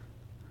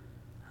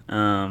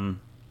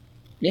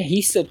 Yeah,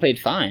 he still played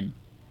fine.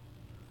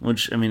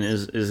 Which,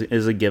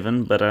 is a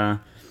given, but,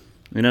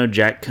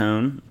 Jack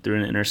Cohn threw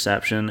an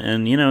interception,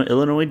 and,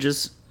 Illinois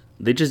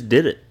they just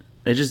did it.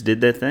 They just did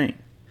their thing.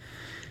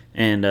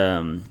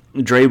 And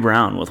Dre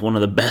Brown with one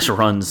of the best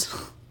runs,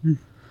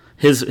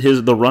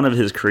 the run of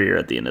his career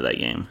at the end of that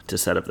game to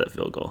set up that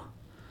field goal.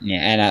 Yeah,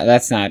 and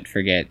let's not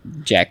forget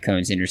Jack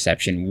Cohn's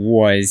interception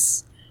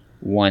was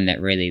one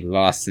that really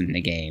lost them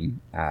the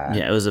game.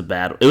 It was a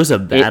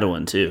bad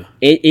one too.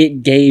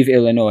 It gave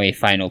Illinois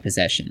final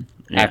possession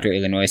after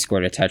Illinois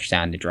scored a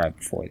touchdown the drive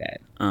before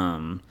that.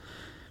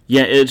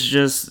 It's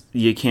just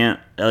you can't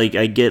I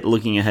get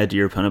looking ahead to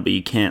your opponent, but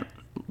you can't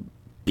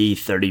be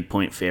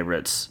 30-point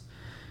favorites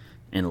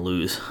and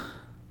lose.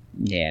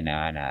 Yeah, no.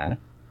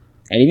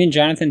 And even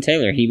Jonathan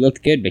Taylor, he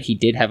looked good, but he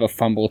did have a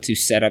fumble to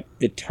set up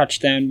the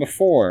touchdown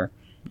before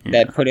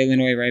that put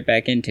Illinois right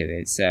back into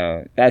it.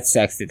 So that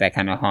sucks that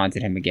kind of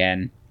haunted him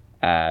again,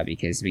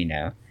 because we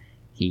know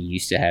he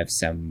used to have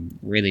some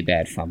really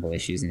bad fumble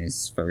issues in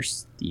his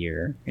first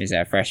year. His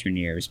freshman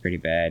year was pretty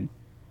bad.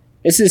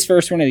 This is his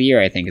first one of the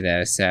year, I think,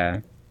 though,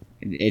 so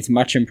it's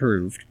much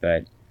improved,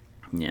 but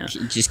you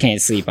just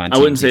can't sleep on teams.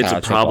 I wouldn't say it's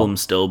a problem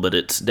still, but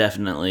it's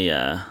definitely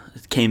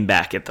it came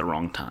back at the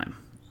wrong time.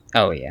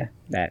 Oh, yeah.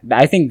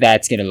 I think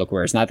that's going to look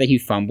worse. Not that he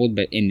fumbled,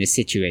 but in the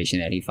situation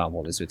that he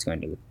fumbled is what's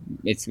going to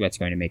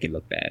make it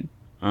look bad.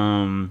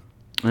 And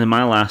then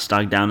my last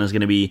stock down is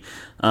going to be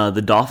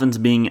the Dolphins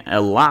being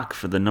a lock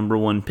for the number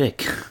 1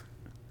 pick.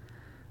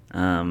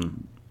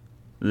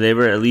 They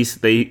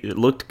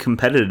looked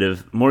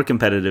competitive, more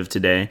competitive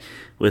today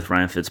with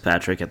Ryan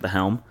Fitzpatrick at the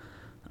helm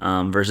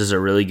versus a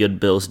really good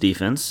Bills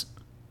defense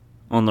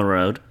on the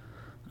road.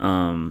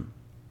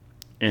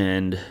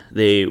 And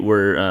they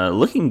were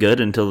looking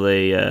good until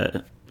they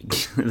the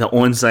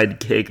onside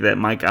kick that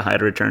Micah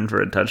Hyde returned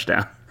for a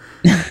touchdown.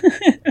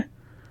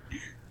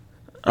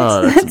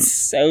 Oh, That's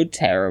so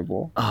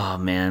terrible. Oh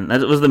man,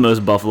 that was the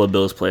most Buffalo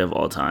Bills play of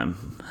all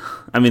time.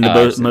 I mean,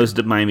 the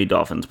most Miami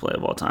Dolphins play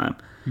of all time.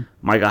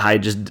 Micah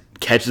Hyde just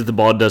catches the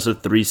ball, does a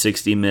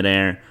 360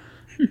 midair,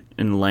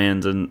 and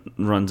lands and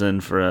runs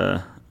in for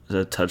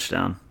a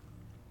touchdown.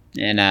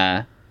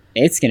 And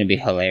it's going to be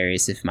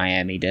hilarious if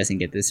Miami doesn't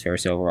get this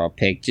first overall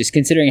pick, just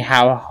considering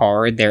how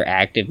hard they're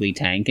actively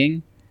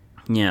tanking.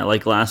 Yeah,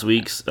 like last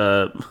week's.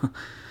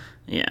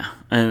 Yeah,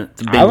 and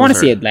I want to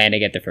see Atlanta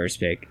get the first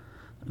pick.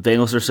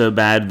 Bengals are so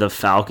bad. The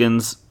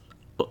Falcons,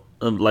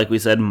 like we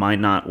said, might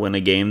not win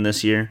a game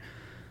this year.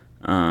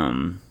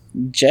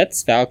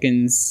 Jets,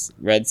 Falcons,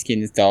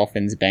 Redskins,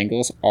 Dolphins,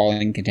 Bengals, all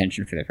in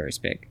contention for the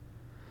first pick.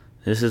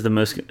 This is the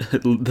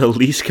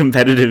least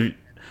competitive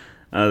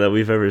that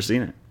we've ever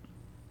seen it.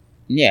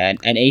 Yeah,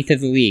 an eighth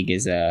of the league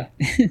is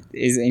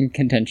is in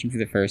contention for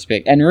the first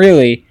pick. And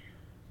really,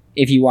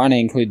 if you want to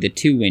include the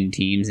 2-win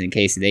teams in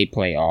case they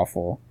play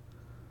awful,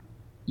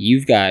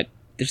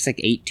 there's like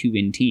 8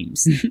 2-win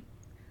teams.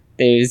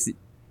 There's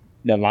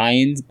the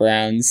Lions,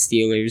 Browns,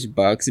 Steelers,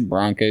 Bucks,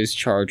 Broncos,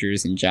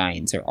 Chargers, and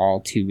Giants are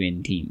all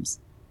 2-win teams.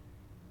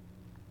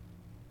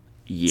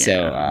 Yeah.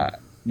 So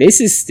this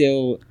is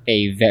still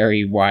a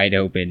very wide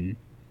open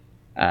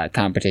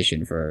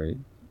competition for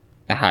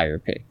the higher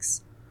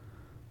picks.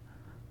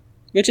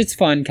 Which it's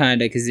fun,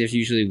 kind of, because there's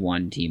usually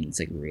one team that's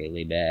like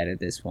really bad at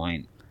this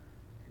point.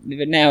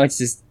 But now it's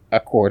just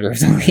a quarter of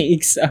the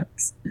league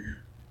sucks.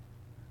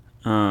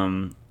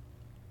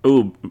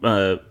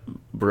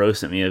 Bro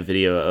sent me a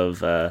video of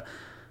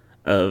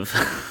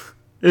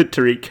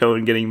Tariq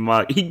Cohen getting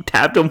mocked. He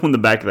tapped him on the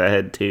back of the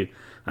head too.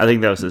 I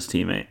think that was his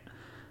teammate.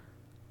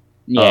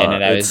 Yeah, no,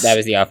 that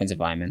was the offensive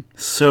lineman.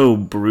 So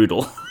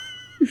brutal.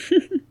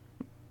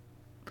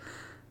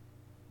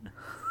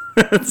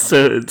 It's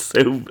so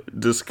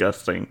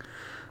disgusting.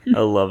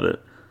 I love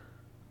it.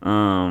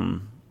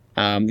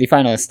 The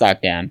final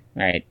stock down.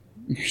 All right,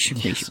 we should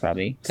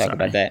probably talk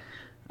about that.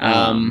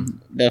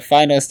 The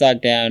final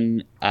stock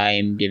down I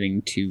am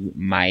giving to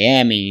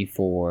Miami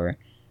for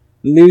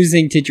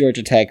losing to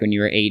Georgia Tech when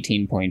you were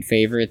 18-point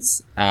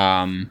favorites.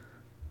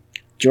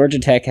 Georgia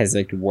Tech has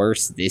looked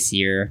worse this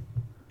year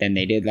than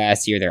they did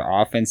last year. Their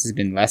offense has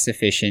been less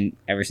efficient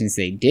ever since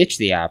they ditched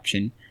the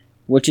option,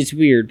 which is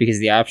weird because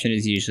the option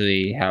is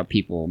usually how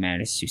people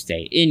manage to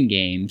stay in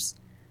games.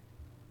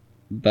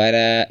 But,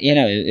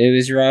 it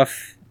was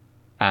rough.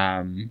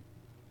 And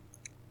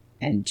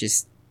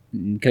just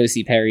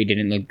Kosi Perry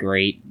didn't look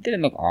great.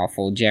 Didn't look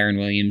awful. Jaron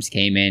Williams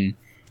came in.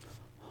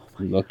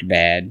 Looked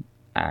bad.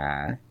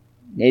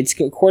 It's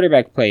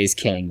quarterback play is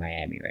killing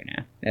Miami right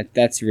now.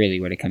 That's really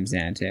what it comes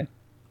down to.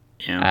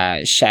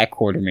 Yeah. Shaq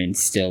Quarterman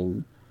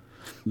still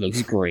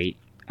looks great.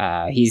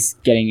 He's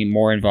getting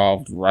more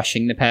involved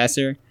rushing the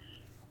passer,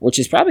 which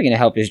is probably going to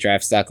help his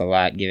draft stock a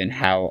lot, given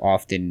how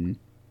often,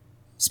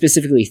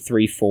 specifically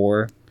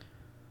 3-4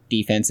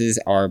 defenses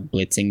are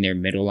blitzing their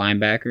middle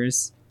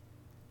linebackers.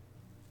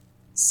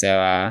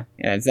 So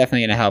it's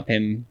definitely going to help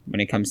him when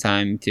it comes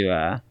time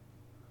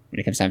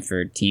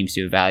for teams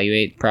to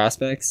evaluate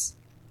prospects.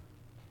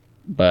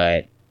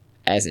 But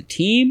as a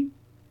team,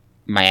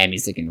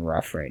 Miami's looking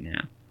rough right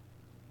now.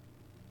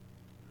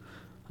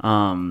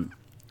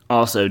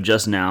 Also,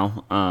 just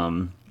now,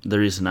 the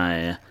reason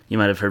you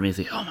might have heard me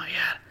think, oh my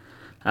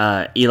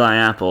god, Eli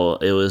Apple,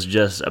 it was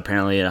just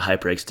apparently a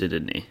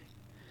hyperextended knee.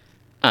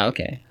 Oh,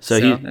 okay. So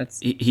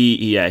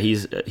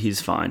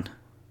he's fine.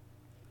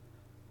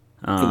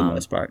 For the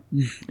most part.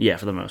 Yeah,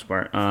 for the most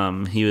part.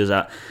 He was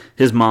out.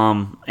 His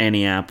mom,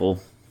 Annie Apple,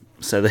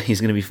 said that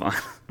he's going to be fine.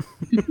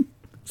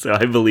 So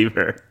I believe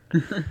her.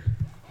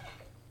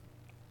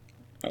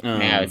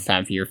 Now it's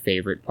time for your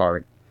favorite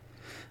part.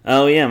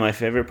 Oh yeah, my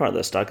favorite part,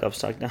 the stock up,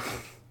 stock down.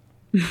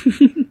 Is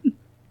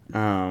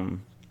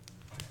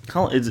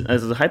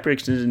the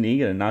hyperextended knee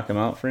going to knock him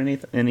out for any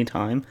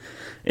time?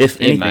 If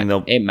anything,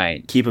 it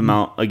might keep him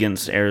out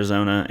against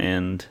Arizona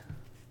and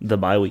the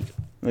bye week.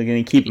 They're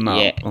going to keep him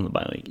out on the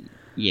bye week.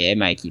 Yeah, it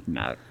might keep him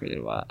out for a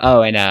little while.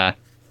 Oh, and I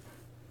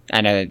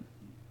know,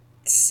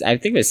 I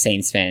think it was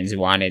Saints fans who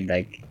wanted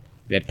like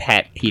the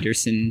Pat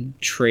Peterson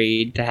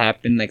trade to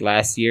happen like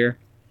last year.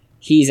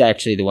 He's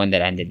actually the one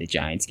that ended the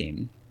Giants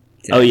game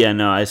today. Oh yeah,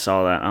 no, I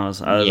saw that. I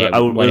was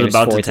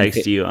about to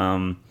text you.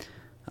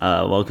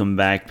 Welcome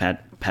back,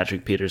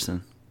 Patrick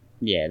Peterson.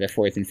 Yeah, the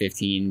 4th and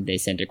 15. They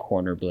sent a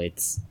corner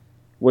blitz,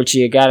 which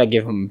you gotta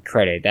give him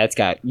credit.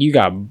 You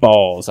got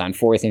balls on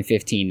 4th and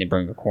 15 to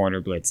bring a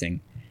corner blitzing.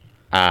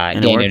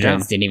 Daniel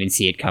Jones didn't even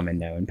see it coming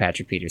though, and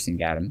Patrick Peterson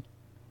got him.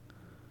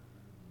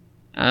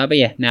 But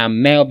yeah, now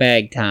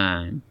mailbag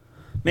time.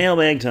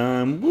 Mailbag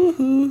time.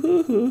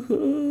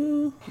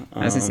 Woohoo!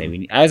 I was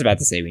about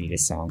to say we need a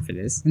song for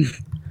this.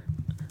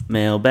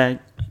 Mailbag.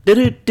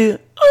 Do-do-do.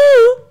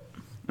 Ooh.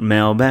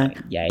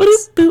 Mailbag.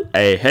 Yikes.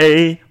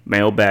 Hey.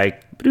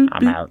 Mailbag.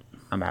 I'm out.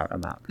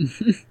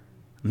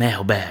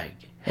 Mailbag.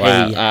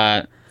 Wow.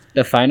 Hey.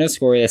 The final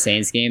score of the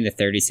Saints game, the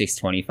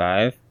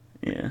 36-25.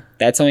 Yeah.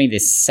 That's only the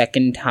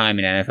second time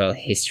in NFL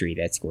history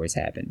that scores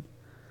happened.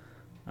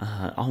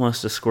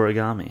 Almost a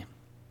scoregami.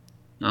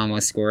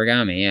 Almost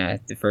scoregami, yeah.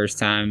 The first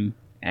time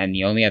and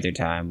the only other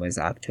time was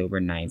October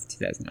 9th,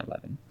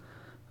 2011.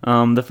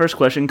 The first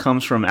question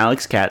comes from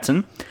Alex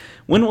Katzen.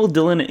 When will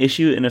Dylan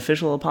issue an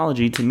official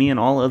apology to me and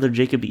all other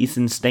Jacob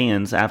Eason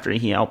stands after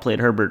he outplayed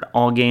Herbert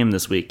all game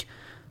this week?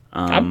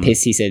 I'm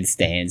pissed he said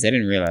stands. I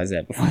didn't realize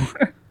that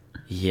before.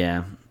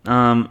 Yeah.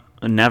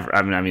 Never.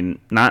 I mean,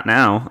 not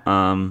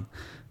now.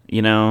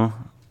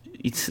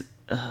 It's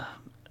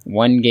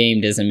one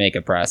game doesn't make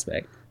a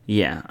prospect.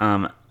 Yeah.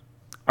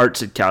 Art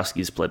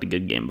Sitkowski's played a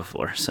good game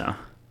before, so.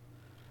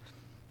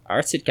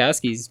 Art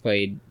Sitkowski's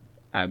played,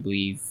 I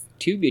believe,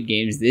 2 good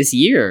games this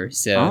year,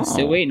 so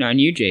still waiting on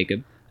you,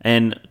 Jacob.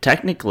 And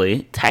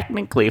technically,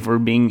 if we're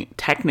being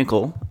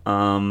technical,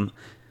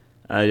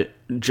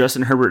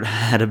 Justin Herbert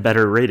had a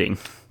better rating.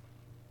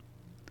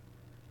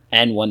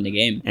 And won the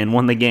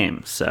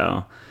game.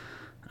 So,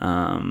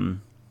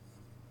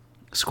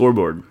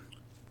 scoreboard.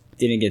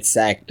 Didn't get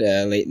sacked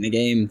late in the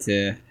game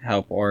to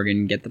help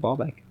Oregon get the ball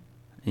back.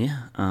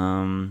 Yeah.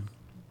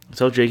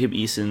 Tell Jacob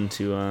Eason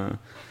to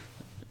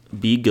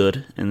be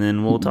good, and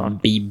then we'll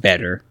talk. Be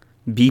better.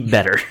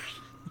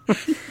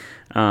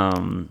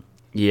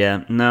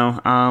 Yeah.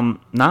 No.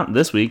 Not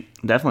this week.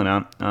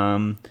 Definitely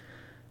not.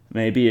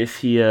 Maybe if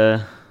he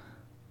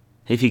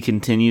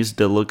continues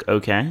to look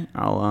okay,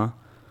 I'll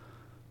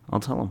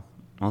tell him.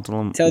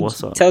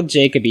 What's up. Tell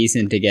Jacob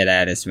Eason to get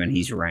at us when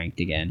he's ranked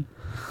again.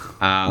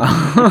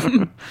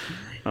 Oh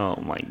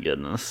my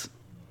goodness.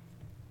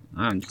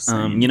 I'm just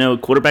saying.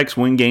 Quarterbacks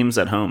win games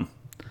at home.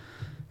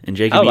 And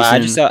Jacob Eason. I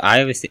just saw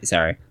Iowa State.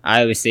 Sorry,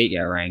 Iowa State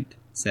got ranked,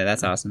 so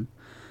that's awesome.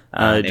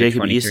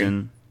 Jacob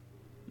Eason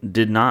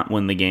did not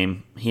win the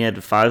game. He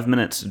had 5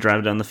 minutes to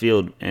drive down the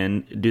field,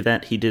 and do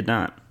that he did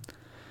not.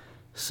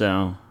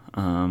 So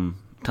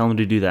tell him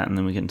to do that, and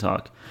then we can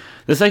talk.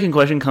 The second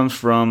question comes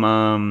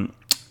from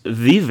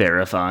the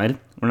Verified.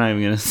 We're not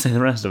even going to say the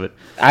rest of it.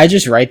 I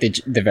just write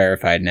the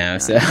Verified now,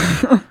 so.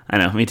 I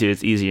know, me too.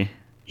 It's easier.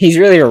 He's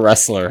really a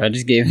wrestler. I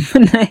just gave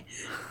him a name.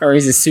 Or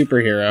he's a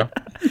superhero.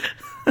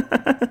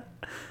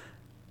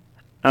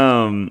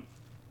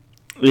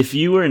 If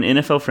you were an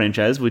NFL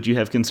franchise, would you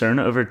have concern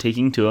over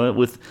taking Tua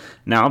with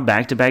now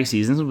back-to-back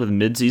seasons with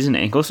mid-season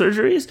ankle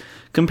surgeries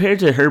compared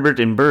to Herbert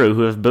and Burrow,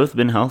 who have both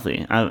been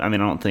healthy? I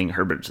don't think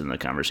Herbert's in the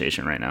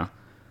conversation right now.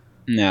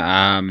 No,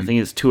 I think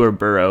it's Tua or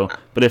Burrow.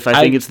 But if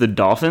I think it's the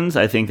Dolphins,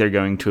 I think they're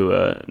going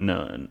to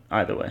no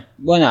either way.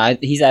 Well, no,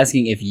 he's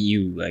asking if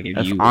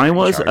I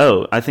was.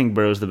 I think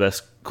Burrow's the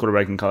best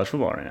quarterback in college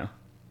football right now.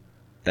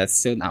 That's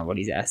still not what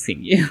he's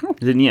asking you.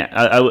 Then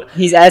yeah,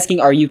 he's asking,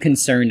 are you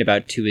concerned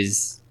about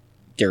Tua's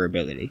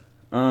durability?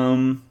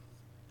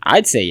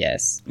 I'd say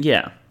yes.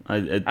 Yeah.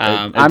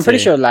 I'm pretty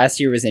sure last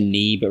year was a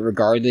knee, but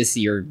regardless,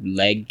 your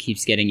leg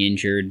keeps getting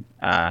injured.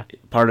 A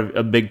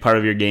big part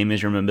of your game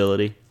is your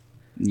mobility.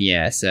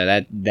 Yeah, so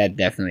that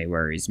definitely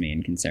worries me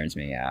and concerns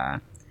me.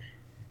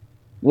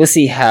 We'll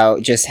see how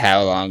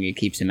long it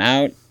keeps him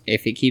out,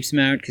 if it keeps him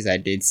out, because I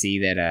did see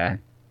that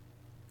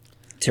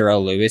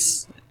Terrell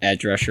Lewis,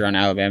 edge rusher on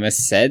Alabama,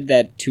 said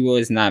that Tua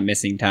is not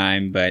missing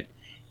time, but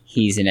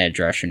he's an edge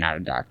rusher, not a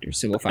doctor,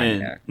 so we'll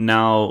find out.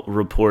 Now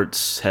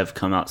reports have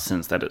come out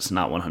since that it's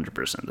not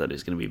 100% that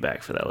he's going to be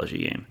back for the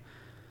LSU game.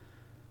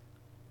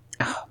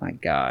 Oh my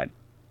god.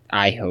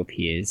 I hope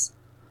he is.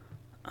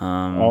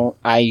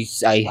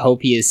 I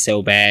hope he is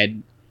so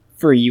bad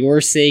for your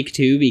sake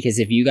too, because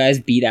if you guys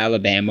beat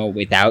Alabama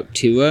without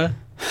Tua,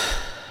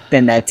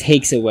 then that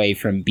takes away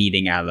from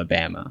beating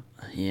Alabama.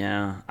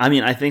 Yeah, I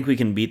mean, I think we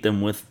can beat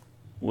them with.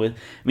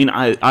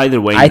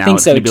 Either way, I now think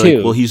it's so gonna be too.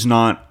 Like, well, he's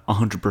not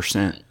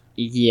 100%.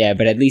 Yeah,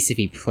 but at least if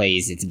he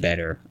plays, it's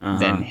better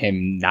than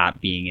him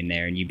not being in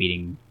there and you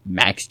beating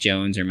Max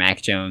Jones or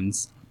Mac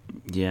Jones.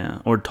 Yeah,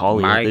 or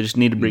Talia. They just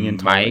need to bring in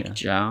Talia. Mike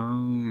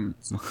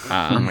Jones.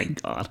 Oh my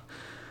god.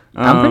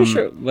 I'm pretty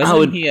sure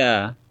he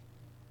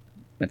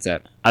what's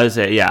up? I would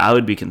say, yeah, I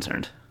would be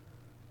concerned.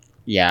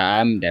 Yeah,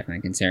 I'm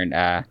definitely concerned.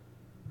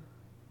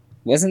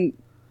 Wasn't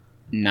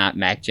not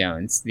Mac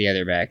Jones, the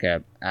other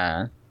backup,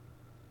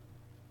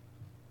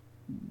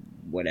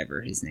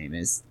 whatever his name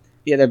is.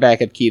 The other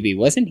backup QB,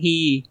 wasn't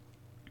he?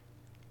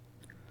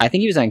 I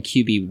think he was on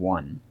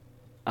QB1.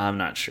 I'm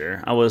not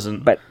sure. I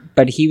wasn't. But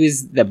he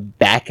was the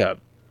backup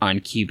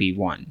on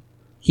QB1.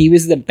 He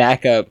was the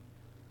backup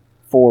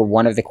for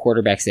one of the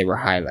quarterbacks they were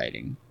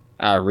highlighting,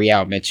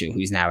 Real Mitchell,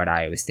 who's now at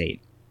Iowa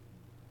State.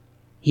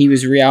 He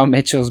was Real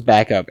Mitchell's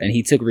backup, and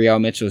he took Real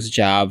Mitchell's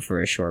job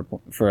for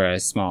a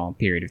small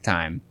period of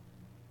time.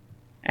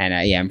 And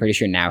I'm pretty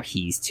sure now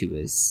he's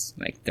Tua's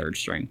third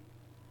string.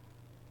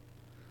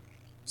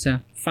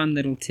 So, fun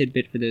little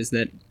tidbit for those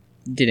that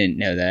didn't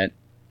know that.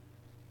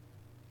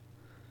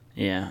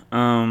 Yeah.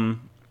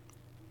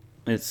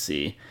 Let's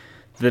see.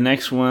 The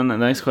next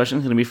question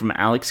is going to be from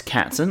Alex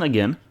Katzen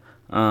again.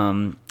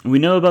 We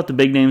know about the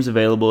big names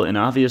available and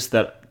obvious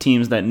that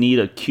teams that need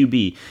a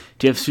QB.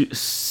 Do you have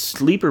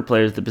sleeper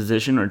players at the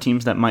position or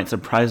teams that might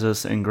surprise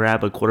us and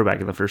grab a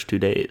quarterback in the first 2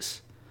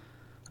 days?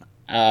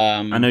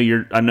 I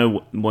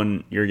know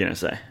one you're going to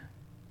say.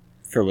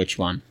 For which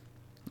one?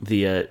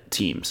 The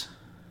teams.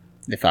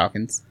 The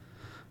Falcons.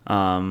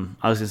 I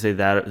was gonna say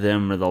that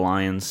them or the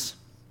Lions.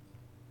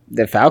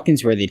 The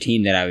Falcons were the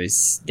team that I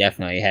was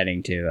definitely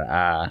heading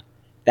to.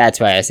 That's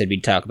why I said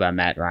we'd talk about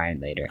Matt Ryan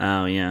later.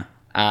 Oh yeah.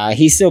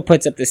 He still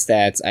puts up the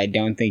stats. I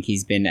don't think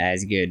he's been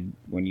as good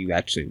when you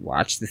actually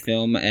watch the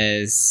film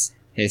as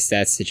his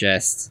stats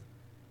suggest.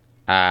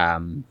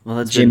 Well,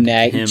 that's Jim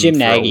been him Jim for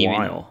Nagy a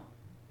while.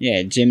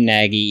 Jim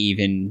Nagy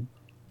even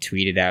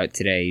tweeted out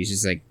today. He's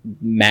just like,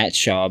 Matt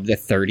Schaub, the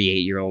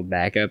 38-year-old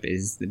backup,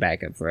 is the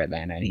backup for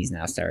Atlanta, and he's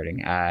now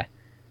starting.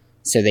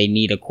 So they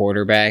need a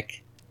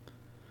quarterback.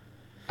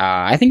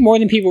 I think more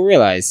than people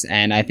realize,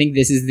 and I think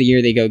this is the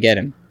year they go get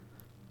him.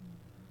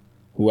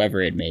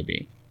 Whoever it may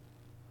be.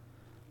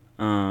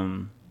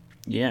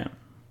 Yeah.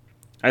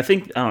 I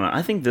don't know.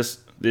 I think this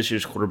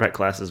year's quarterback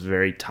class is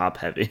very top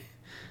heavy.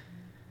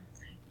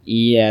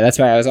 Yeah, that's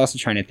why I was also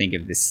trying to think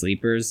of the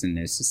sleepers, and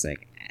it's just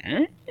like,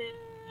 I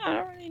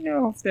don't really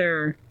know if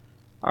there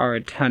are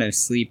a ton of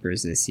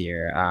sleepers this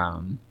year.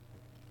 I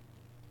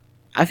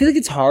feel like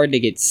it's hard to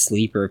get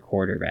sleeper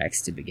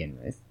quarterbacks to begin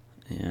with.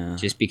 Yeah.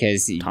 Just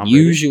because Tom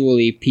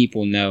usually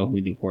people know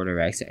who the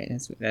quarterbacks are.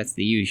 That's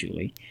the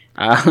usually.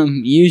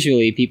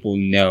 Usually people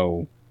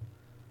know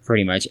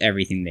pretty much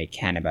everything they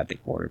can about the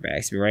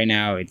quarterbacks. But right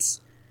now it's,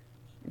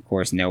 of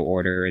course, no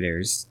order.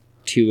 There's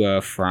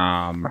Tua,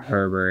 From,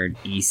 Herbert,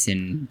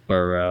 Eason,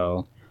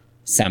 Burrow.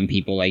 Some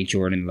people like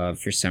Jordan Love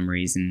for some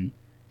reason.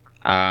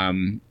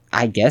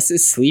 I guess a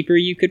sleeper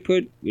you could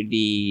put would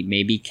be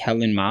maybe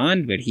Kellen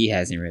Mond, but he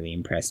hasn't really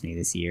impressed me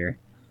this year.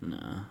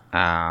 No.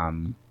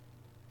 Sam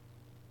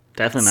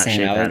Definitely not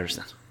Shea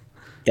Patterson.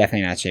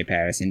 Definitely not Shea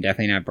Patterson.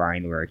 Definitely not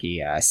Brian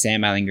Lewerke.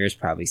 Sam Ellinger is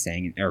probably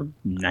staying, or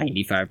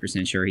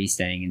 95% sure he's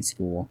staying in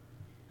school.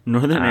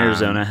 Northern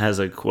Arizona has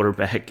a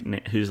quarterback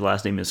whose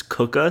last name is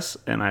Cookus,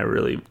 and I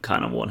really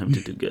kind of want him to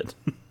do good.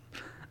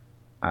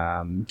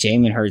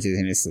 Jalen Hurts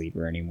isn't a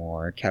sleeper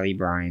anymore. Kelly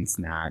Bryant's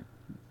not.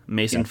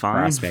 Mason Fine.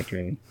 Prospect,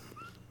 really.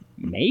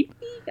 Maybe?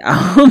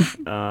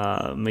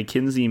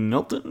 Mackenzie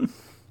Milton.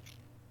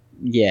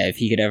 Yeah, if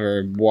he could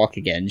ever walk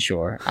again,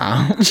 sure.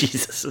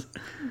 Jesus.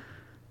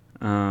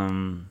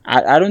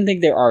 I don't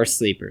think there are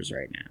sleepers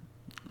right now.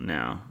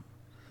 No.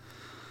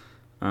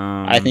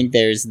 I think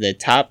there's the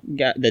top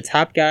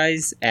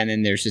guys, and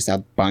then there's just a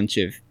bunch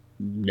of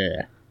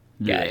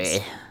guys.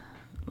 Bleh.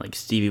 Like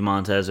Stevie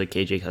Montez or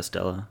KJ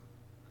Costello.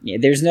 Yeah,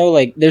 there's no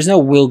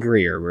Will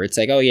Grier where it's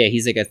like, oh yeah,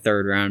 he's like a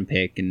 3rd round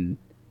pick and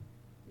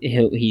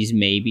he's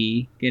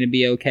maybe gonna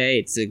be okay.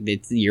 It's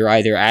you're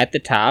either at the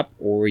top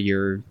or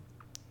you're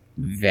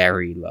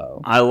very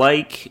low. I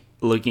like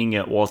looking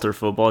at Walter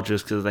Football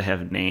just because they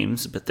have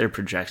names, but their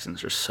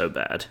projections are so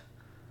bad.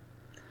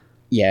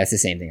 Yeah, it's the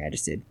same thing I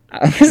just did.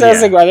 Because I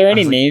was like, are there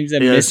any names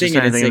I'm missing?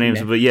 And it's like,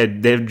 names, but yeah,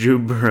 they have Joe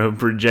Burrow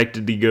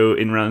projected to go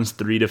in rounds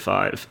 3 to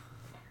 5.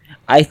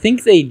 I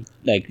think they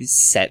like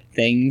set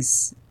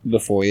things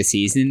before the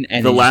season,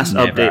 and the last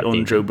update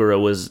on Joe Burrow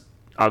was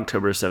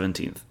October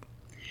 17th.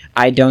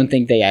 I don't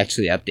think they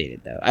actually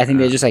updated though. I think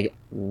they just like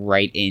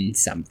write in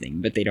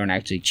something, but they don't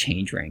actually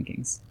change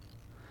rankings.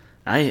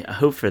 I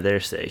hope for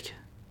their sake.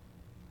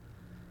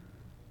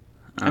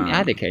 I mean,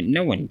 I don't care.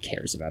 No one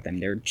cares about them.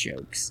 They're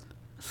jokes.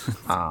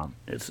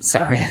 It's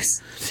sorry,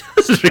 that's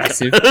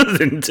aggressive. That was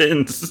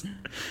intense.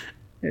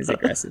 It was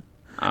aggressive.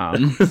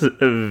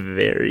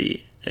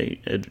 Very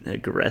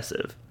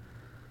aggressive.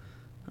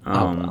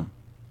 Well.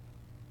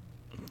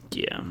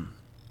 Yeah.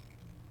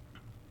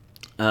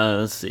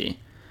 Let's see.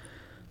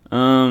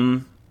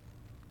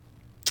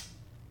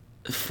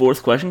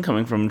 Fourth question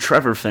coming from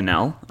Trevor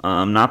Fennell.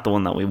 Not the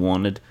one that we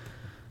wanted.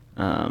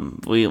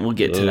 We'll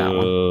get to that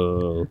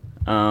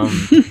one.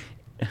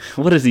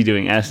 What is he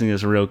doing? Asking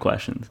us real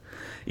questions.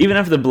 Even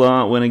after the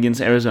blowout win against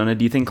Arizona,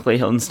 do you think Clay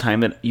Helton's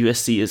time at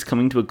USC is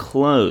coming to a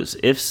close?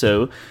 If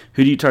so,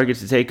 who do you target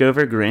to take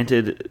over?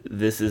 Granted,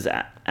 this is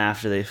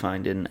after they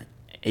find an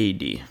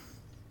AD.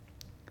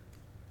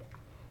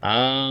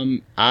 I'll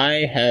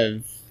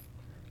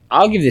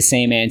give the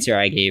same answer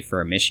I gave for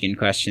a Michigan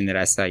question that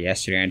I saw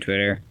yesterday on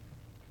Twitter.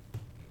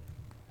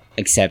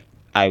 Except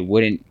I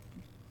wouldn't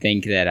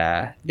think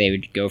that they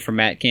would go for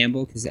Matt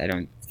Campbell because I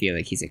don't feel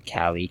like he's a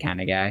Cali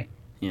kind of guy.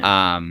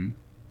 Yeah.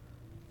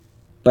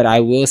 But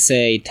I will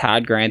say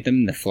Todd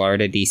Grantham, the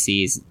Florida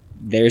DC,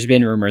 there's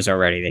been rumors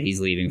already that he's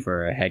leaving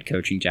for a head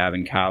coaching job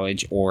in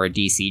college or a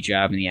DC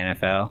job in the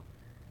NFL.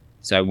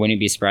 So I wouldn't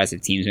be surprised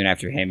if teams went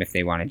after him if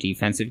they want a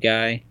defensive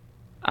guy.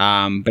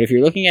 But if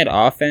you're looking at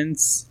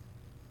offense,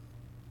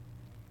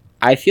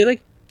 I feel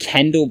like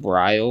Kendall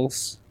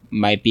Briles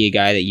might be a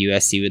guy that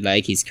USC would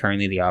like. He's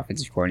currently the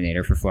offensive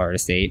coordinator for Florida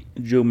State.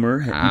 Joe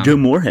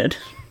Moorhead.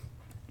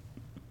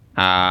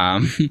 I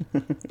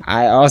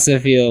also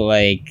feel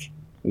like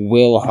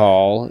Will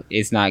Hall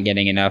is not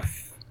getting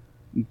enough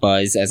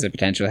buzz as a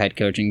potential head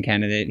coaching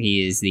candidate.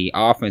 He is the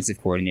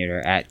offensive coordinator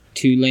at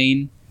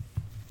Tulane.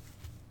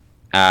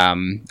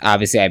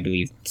 Obviously, I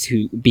believe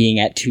being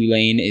at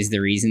Tulane is the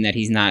reason that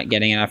he's not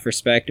getting enough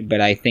respect,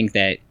 but I think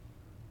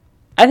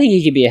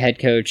he could be a head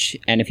coach,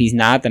 and if he's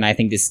not, then I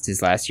think this is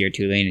his last year at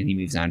Tulane, and he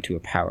moves on to a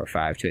Power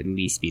 5 to at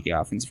least be the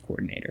offensive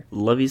coordinator.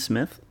 Lovie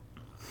Smith?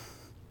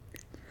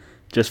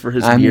 just for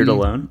his beard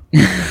alone?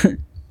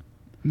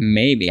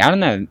 Maybe. I don't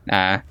know.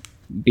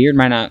 Beard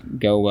might not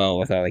go well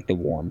with like the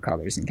warm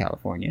colors in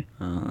California.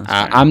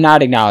 I'm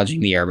not acknowledging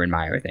the Urban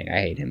Meyer thing.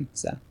 I hate him.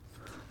 So.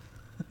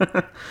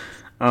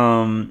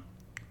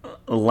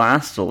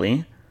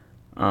 Lastly,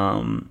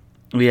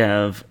 we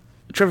have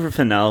Trevor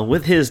Fennell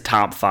with his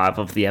top 5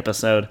 of the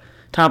episode.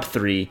 Top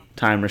 3,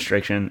 time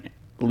restriction,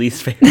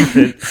 least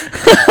favorite.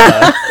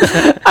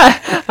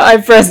 I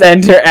pressed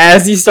enter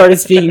as he started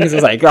speaking because I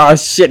was like, oh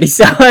shit, he's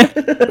selling.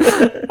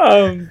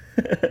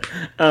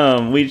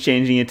 We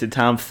changing it to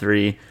top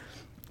 3.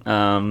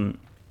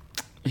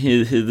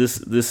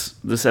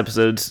 This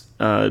episode's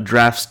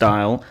draft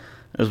style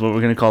is what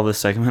we're gonna call this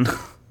segment.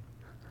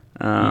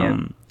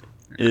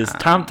 Is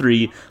top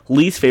 3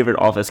 least favorite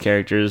Office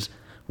characters.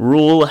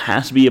 Rule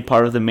has to be a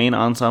part of the main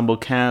ensemble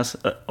cast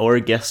or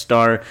a guest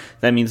star.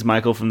 That means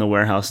Michael from The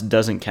Warehouse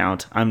doesn't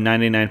count. I'm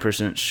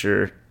 99%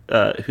 sure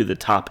who the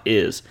top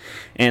is.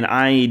 And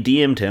I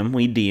DM'd him.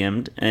 We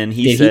DM'd, and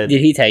he said...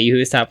 Did he tell you who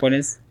his top one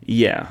is?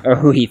 Yeah. Or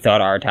who he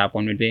thought our top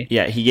one would be?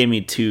 Yeah, he gave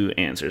me 2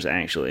 answers,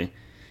 actually.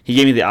 He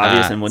gave me the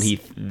obvious and what he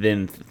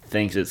then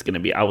thinks it's going to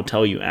be. I will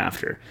tell you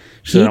after.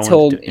 So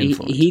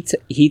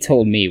he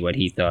told me what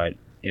he thought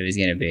it was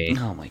going to be.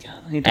 Oh my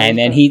god. And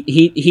then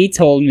he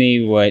told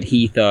me what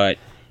he thought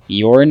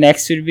your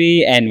next would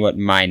be and what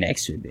my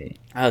next would be.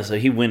 Oh, so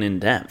he went in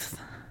depth.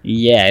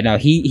 Yeah, no,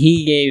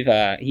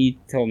 he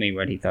told me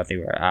what he thought they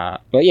were.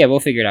 But yeah, we'll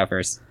figure it out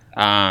first.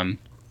 I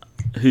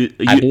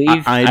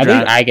believe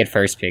I get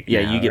first pick.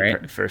 Yeah, now, you get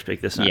right? first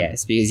pick this time.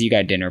 Yes, because you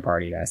got dinner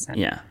party last time.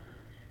 Yeah.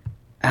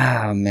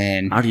 Oh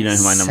man. How do you know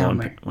who my number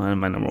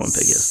one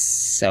pick is?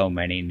 So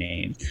many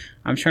names.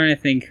 I'm trying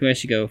to think who I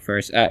should go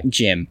first.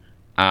 Jim.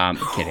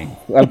 Kidding.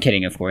 I'm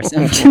kidding, of course.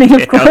 I'm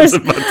kidding, of course.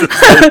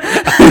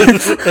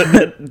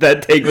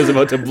 That take was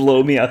about to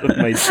blow me out of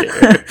my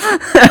chair.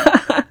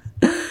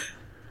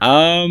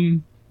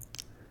 I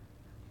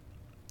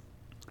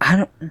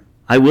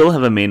will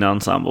have a main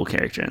ensemble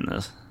character in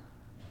this.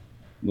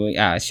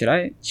 Well, should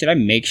I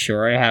make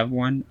sure I have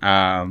one?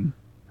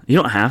 You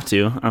don't have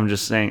to. I'm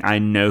just saying I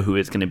know who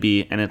it's going to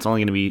be, and it's only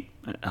going to be,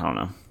 I don't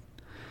know.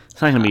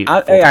 It's not going to be...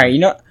 all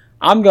right,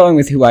 I'm going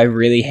with who I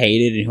really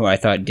hated and who I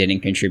thought didn't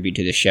contribute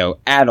to the show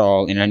at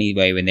all in any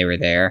way when they were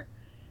there.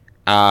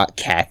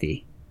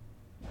 Kathy.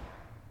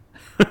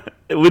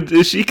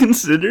 Is she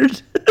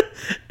considered?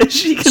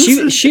 She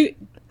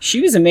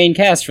was a main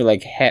cast for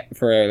like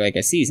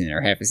a season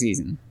or half a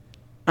season.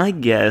 I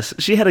guess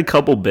she had a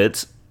couple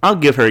bits. I'll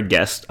give her a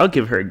guest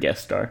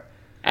star.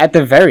 At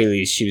the very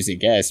least, she was a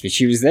guest, but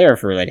she was there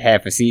for like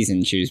half a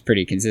season. She was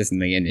pretty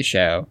consistently in the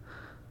show.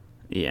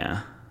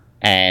 Yeah.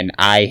 And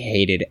I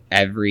hated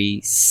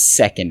every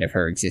second of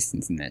her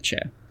existence in that show.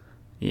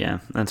 Yeah,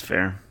 that's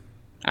fair.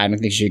 I don't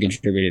think she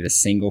contributed a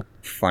single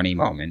funny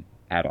moment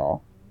at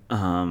all.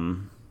 Yeah,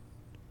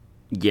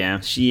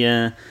 she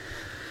I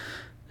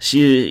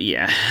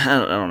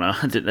don't know.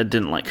 I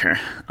didn't like her.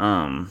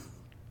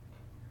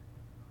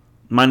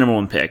 My number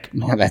one pick.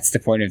 Well, that's the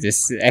point of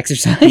this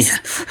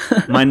exercise.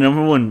 Yeah. My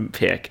number one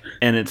pick,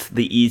 and it's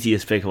the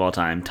easiest pick of all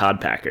time,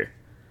 Todd Packer.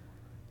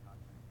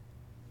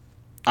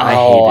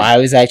 I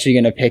was actually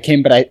going to pick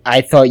him, but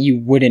I thought you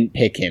wouldn't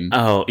pick him.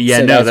 Oh, yeah,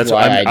 so no, that's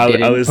why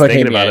I was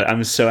thinking about it.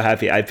 I'm so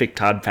happy I picked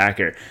Todd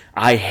Packer.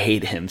 I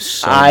hate him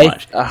so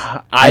much.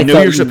 I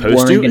know you're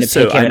supposed to,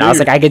 pick him, and I was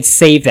like, I could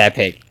save that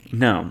pick.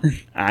 No,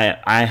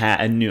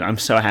 I knew. I'm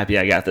so happy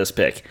I got this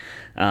pick.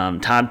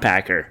 Todd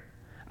Packer.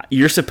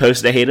 You're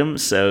supposed to hate him,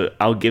 so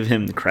I'll give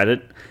him the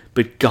credit.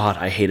 But God,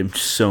 I hate him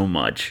so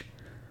much.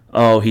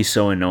 Oh, he's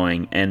so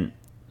annoying, and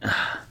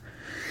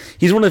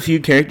he's one of the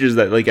few characters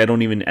that like I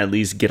don't even at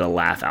least get a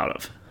laugh out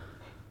of.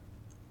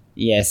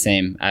 Yeah,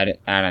 same. I don't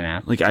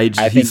know. Like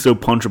he's so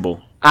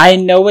punchable. I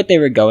know what they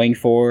were going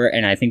for,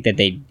 and I think that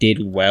they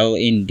did well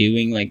in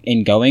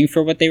going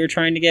for what they were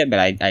trying to get. But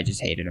I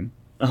just hated him.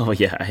 Oh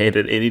yeah, I hate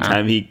it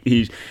anytime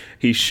he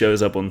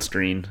shows up on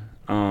screen.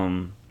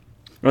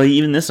 Well,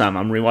 even this time,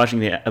 I'm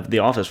rewatching the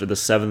Office for the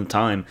 7th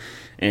time,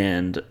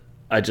 and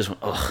I just went,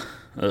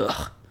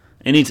 ugh.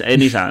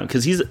 Anytime,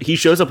 because he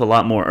shows up a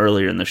lot more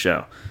earlier in the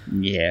show.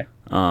 Yeah.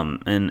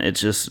 And it's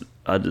just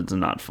it's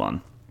not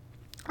fun.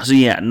 So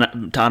yeah,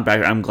 Todd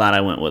Packer. I'm glad I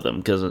went with him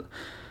because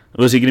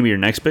was he going to be your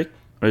next pick,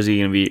 or is he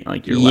going to be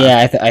like your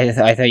last?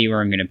 Yeah, I thought you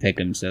weren't going to pick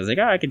him, so I was like,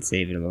 I could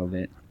save it a little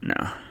bit. No.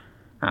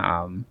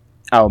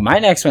 My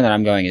next one that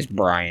I'm going is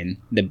Brian,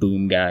 the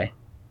boom guy.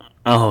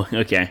 Oh,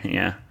 okay,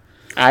 yeah.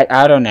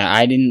 I don't know.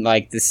 I didn't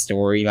like the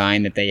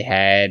storyline that they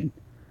had.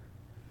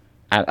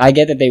 I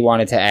get that they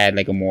wanted to add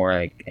like a more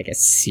like a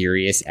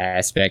serious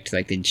aspect to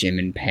like the Jim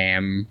and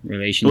Pam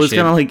relationship. It was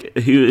kind of like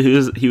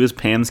he was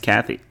Pam's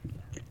Kathy.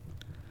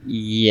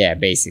 Yeah,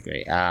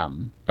 basically.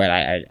 But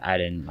I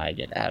didn't like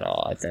it at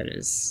all. I thought it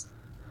was.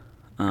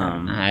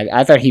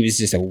 I thought he was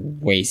just a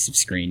waste of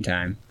screen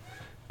time.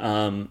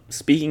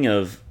 Speaking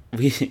of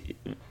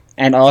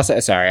and also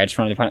sorry, I just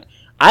wanted to point out,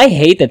 I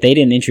hate that they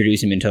didn't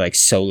introduce him until like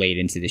so late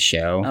into the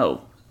show.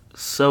 Oh,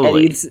 so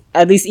late.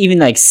 At least even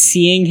like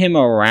seeing him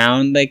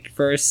around like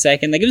for a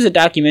second, like it was a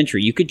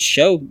documentary. You could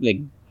show like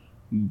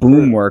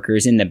boom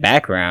workers in the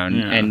background,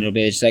 Yeah. and it'll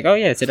be just like, oh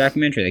yeah, it's a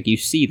documentary. Like you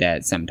see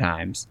that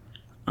sometimes,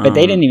 but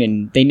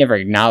they never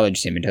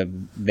acknowledged him until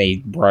they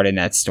brought in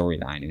that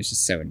storyline. It was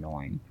just so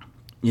annoying.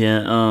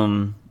 Yeah.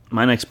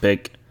 My next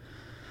pick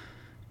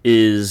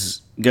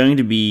is going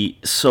to be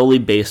solely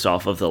based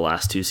off of the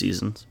last 2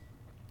 seasons.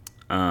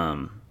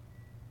 Andy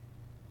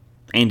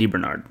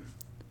Bernard.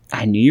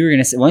 I knew you were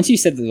gonna say. Once you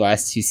said the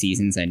last 2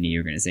 seasons, I knew you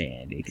were gonna say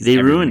Andy. They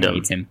ruined him.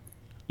 Hates him.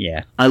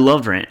 Yeah, I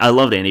loved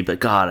Andy, but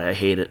God, I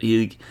hate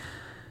it.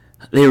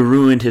 They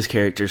ruined his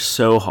character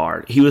so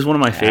hard. He was one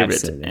of my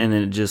favorites, Absolutely. and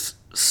then it just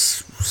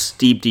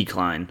steep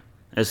decline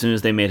as soon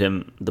as they made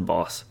him the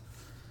boss.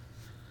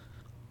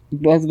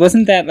 well,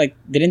 wasn't that like?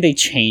 Didn't they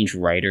change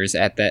writers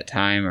at that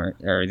time,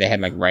 or they had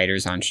like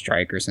writers on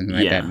strike or something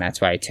like Yeah. that, and that's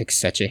why it took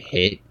such a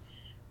hit.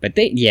 But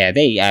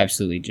they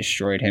absolutely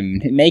destroyed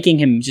him, making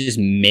him just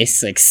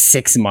miss like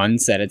 6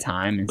 months at a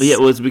time. Well, yeah,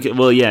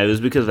 it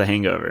was because of the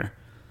Hangover.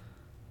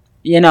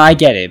 You know, I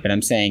get it, but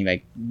I'm saying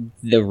like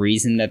the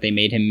reason that they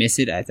made him miss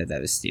it, I thought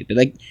that was stupid.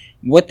 Like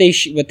what they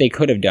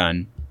could have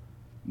done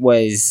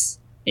was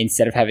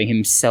instead of having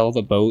him sell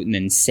the boat and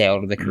then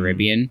sail to the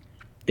Caribbean,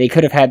 they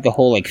could have had the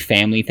whole like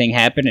family thing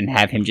happen and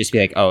have him just be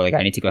like, oh, like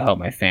I need to go help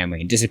my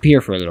family and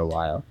disappear for a little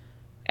while,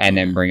 and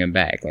then bring him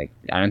back. Like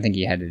I don't think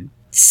you had to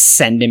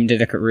send him to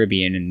the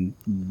Caribbean and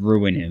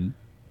ruin him.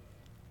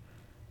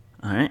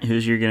 All right,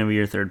 who's gonna be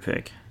your third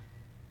pick?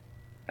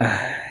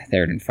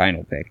 Third and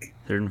final pick.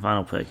 Third and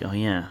final pick. Oh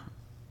yeah,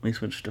 we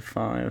switched to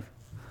 5.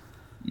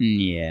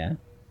 Yeah.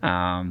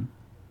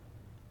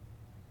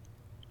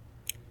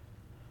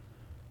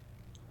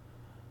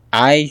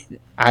 I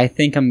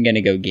think I'm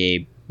gonna go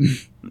Gabe.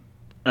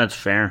 That's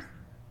fair.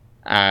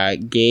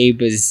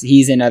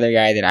 He's another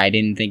guy that I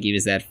didn't think he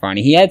was that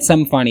funny. He had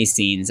some funny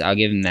scenes, I'll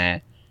give him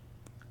that.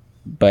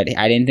 But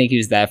I didn't think he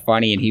was that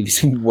funny, and he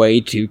was way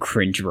too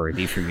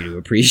cringeworthy for me to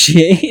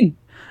appreciate.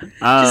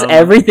 Just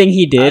everything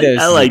he did.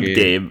 I liked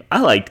Gabe. I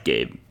liked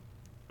Gabe.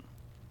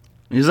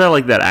 He's not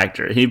like that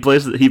actor. He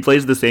plays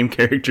the same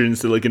character in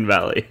Silicon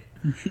Valley.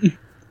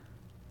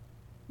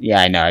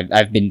 Yeah, I know.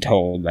 I've been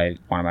told by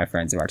one of my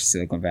friends who watched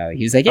Silicon Valley.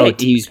 He was like, yeah,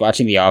 he was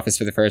watching The Office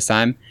for the first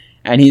time,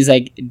 and he's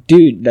like,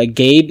 dude, like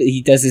Gabe,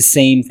 he does the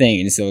same thing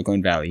in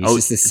Silicon Valley. He's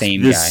just the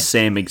same guy.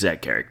 Same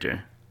exact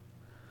character.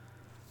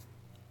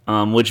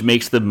 Which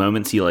makes the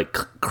moments he like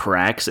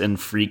cracks and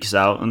freaks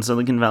out in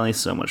Silicon Valley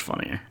so much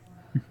funnier.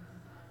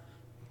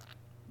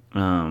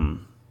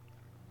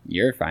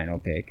 Your final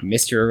pick,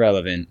 Mr.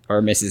 Irrelevant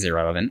or Mrs.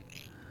 Irrelevant.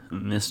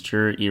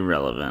 Mr.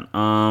 Irrelevant.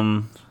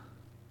 I'm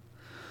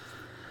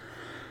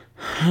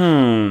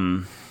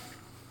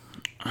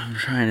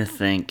trying to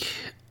think,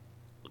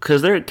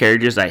 because there are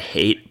characters I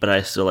hate, but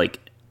I still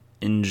like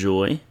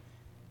enjoy.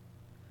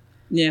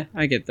 Yeah,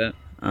 I get that.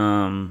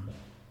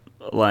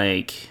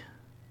 Like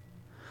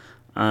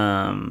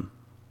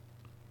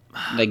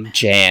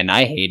Jan.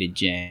 I hated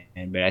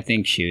Jan, but I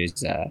think she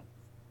was at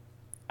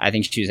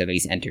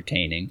least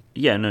entertaining.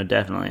 Yeah, no,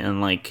 definitely,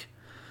 and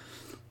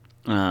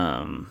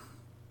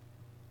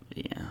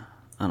yeah,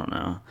 I don't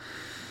know.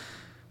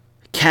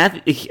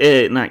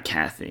 Not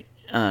Kathy.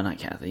 I'm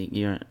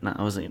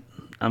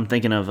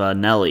thinking of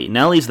Nelly.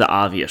 Nelly's the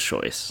obvious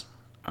choice.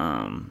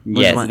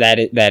 Yes,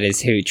 that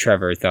is who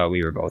Trevor thought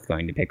we were both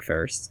going to pick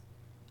first.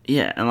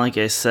 Yeah, and like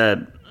I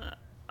said,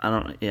 I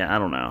don't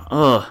know.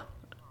 Ugh.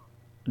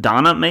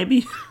 Donna,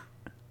 maybe?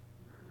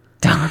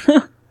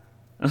 Donna?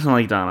 I don't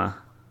like Donna.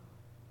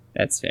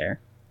 That's fair.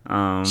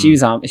 She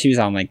was on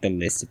like the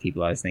list of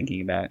people I was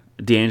thinking about.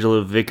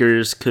 D'Angelo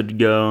Vickers could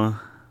go.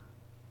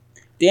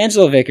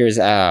 D'Angelo Vickers,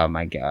 oh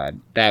my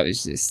god. That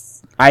was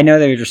just... I know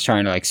they were just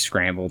trying to like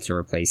scramble to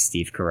replace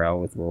Steve Carell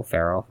with Will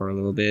Ferrell for a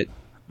little bit.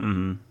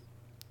 Mm-hmm.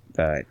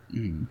 But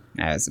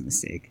that was a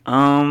mistake.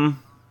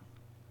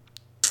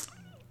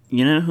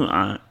 You know who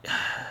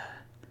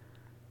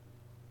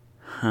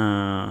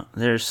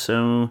there's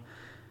so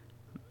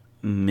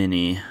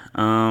many.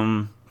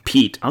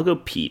 Pete. I'll go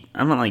Pete. I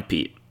don't like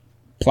Pete.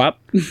 Plop?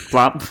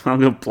 Plop. I'll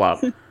go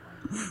Plop. I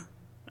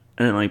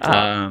didn't like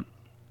Plop.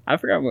 I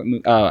forgot what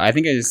movie. Oh, I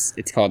think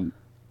it's called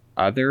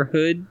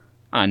Otherhood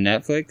on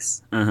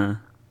Netflix. Uh-huh.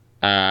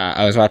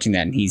 I was watching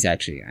that, and he's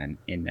actually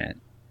in that.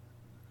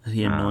 Is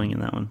he annoying in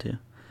that one, too?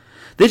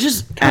 They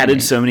just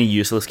added so many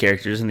useless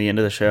characters in the end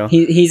of the show.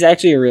 He's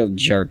actually a real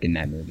jerk in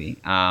that movie.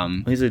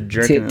 He's a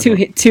jerk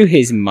to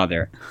his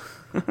mother.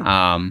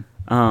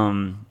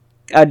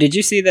 Did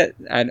you see that?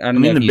 I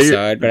don't know if you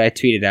saw it, but I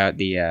tweeted out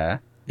the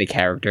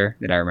character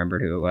that I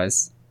remembered who it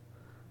was.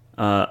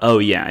 Oh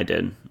yeah, I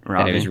did.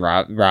 Ravi. It was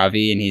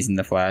Ravi, and he's in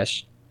the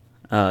Flash.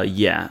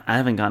 Yeah, I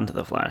haven't gotten to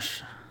the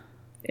Flash.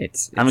 I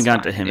haven't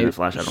gotten to him in the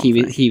Flash. I don't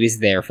think he was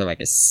there for like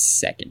a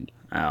second.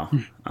 Oh,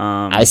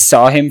 I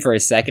saw him for a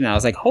second. And I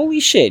was like, "Holy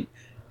shit!" I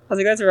was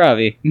like, "That's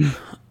Ravi."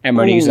 And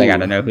Monique was like, "I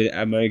don't know who."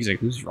 And Monique was like,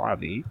 "Who's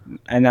Ravi?"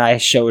 And I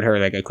showed her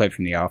like a clip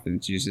from The Office,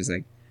 and she was just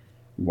like,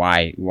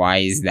 "Why? Why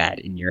is that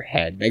in your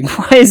head? Like,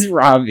 why is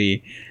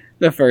Ravi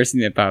the first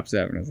thing that pops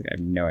up?" And I was like, "I have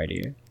no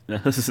idea."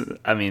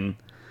 I mean,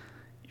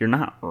 you're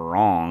not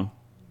wrong.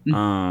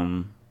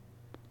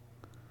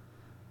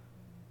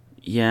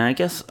 Yeah, I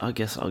guess I'll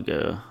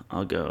go.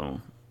 I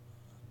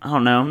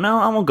don't know. No,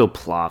 I won't go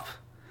Plop.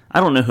 I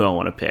don't know who I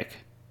want to pick.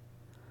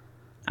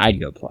 I'd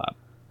go Plop.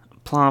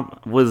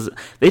 Plop was.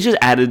 They just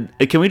added.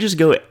 Can we just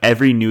go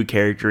every new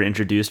character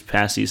introduced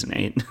past season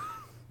 8?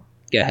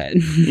 Go ahead.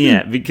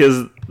 Yeah,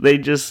 because they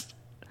just.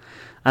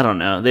 I don't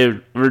know. They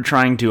were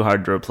trying too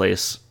hard to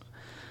replace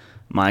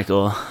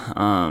Michael.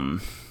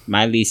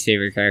 My least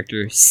favorite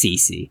character,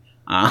 Cece.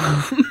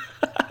 I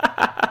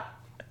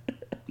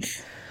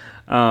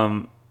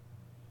don't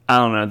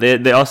know.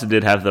 They also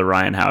did have the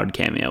Ryan Howard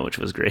cameo, which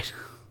was great.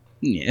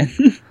 Yeah.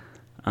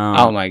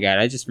 Oh my god!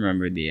 I just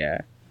remembered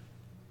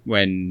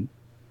when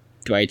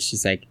Dwight's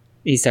just like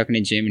he's talking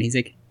to Jim and he's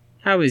like,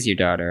 "How is your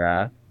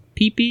daughter?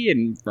 Pee-pee?"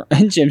 And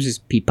Jim's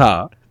just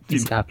Peepaw.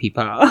 He's got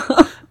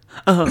Peepaw.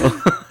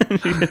 Oh.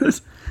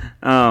 Yes.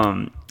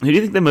 Who do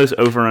you think the most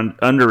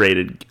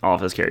underrated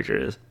Office character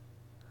is?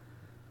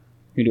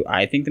 Who do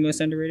I think the most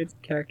underrated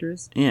character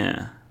is?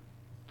 Yeah.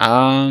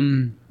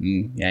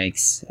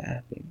 Yikes!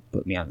 They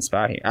put me on the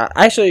spot here.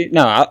 Actually,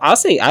 no. I'll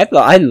say I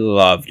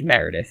loved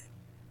Meredith.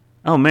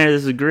 Oh,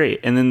 Meredith is great.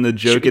 And then the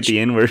joke at the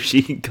end where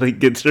she like,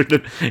 gets her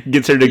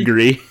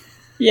degree.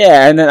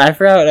 Yeah, and then I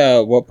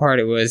forgot what part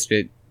it was,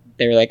 but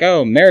they were like,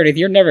 "Oh, Meredith,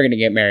 you're never gonna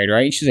get married,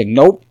 right?" She's like,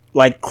 "Nope."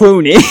 Like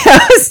Clooney.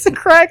 I was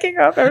cracking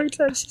up every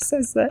time she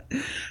says that.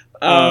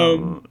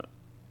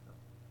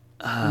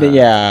 But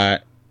yeah,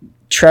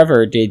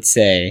 Trevor did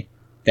say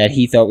that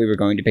he thought we were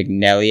going to pick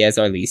Nellie as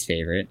our least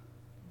favorite.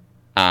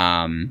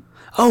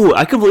 Oh,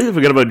 I completely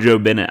forgot about Joe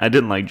Bennett. I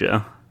didn't like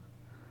Joe.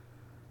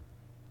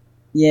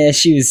 Yeah,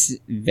 she was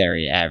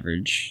very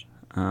average.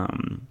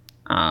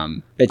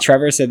 But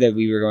Trevor said that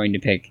we were going to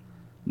pick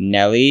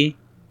Nellie,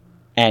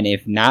 and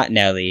if not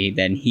Nellie,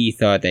 then he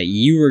thought that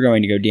you were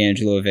going to go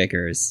D'Angelo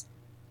Vickers,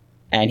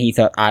 and he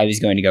thought I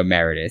was going to go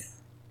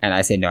Meredith. And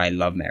I said, no, I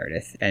love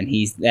Meredith. And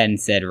he then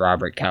said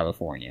Robert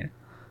California.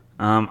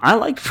 I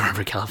liked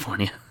Robert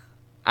California.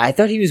 I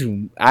thought he was...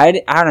 I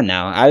don't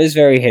know. I was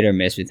very hit or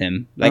miss with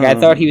him. Like, I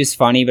thought he was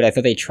funny, but I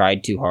thought they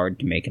tried too hard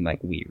to make him,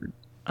 like, weird.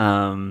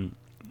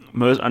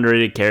 Most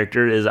underrated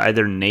character is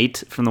either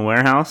Nate from The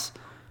Warehouse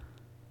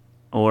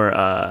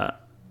or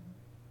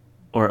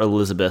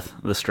Elizabeth,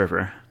 the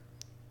stripper.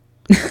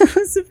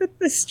 Elizabeth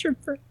the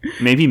stripper.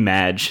 Maybe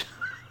Madge.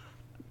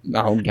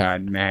 Oh,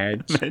 God,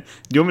 Madge. Do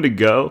you want me to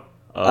go?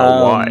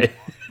 Why?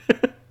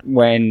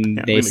 when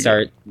they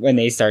start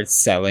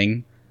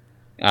selling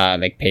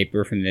like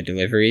paper from the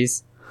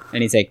deliveries,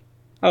 and he's like,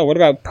 "Oh, what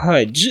about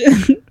Pudge?"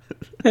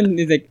 And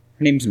he's like,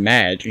 "Her name's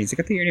Madge," and he's like,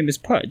 "I think your name is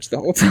Pudge the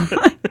whole time."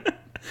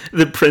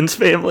 The Prince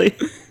family,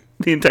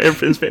 the entire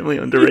Prince family,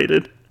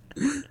 underrated.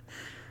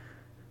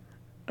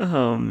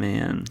 Oh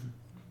man!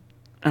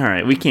 All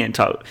right, we can't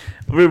talk.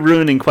 We're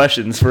ruining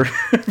questions for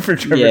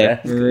Trevor. Yeah,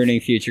 we're ruining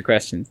future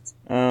questions.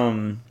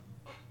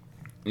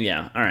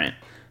 Yeah. All right.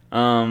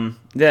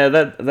 Yeah.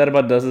 That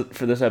about does it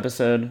for this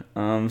episode.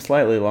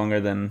 Slightly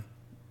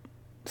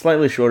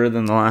shorter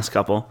than the last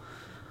couple.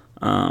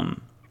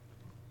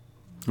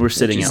 We're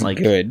sitting at like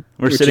good.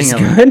 We're sitting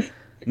at like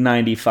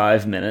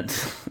 95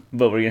 minutes,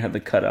 but we're gonna have to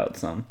cut out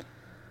some.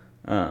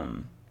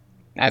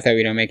 I thought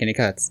we don't make any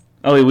cuts.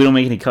 Oh, wait, we don't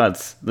make any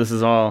cuts. This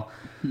is all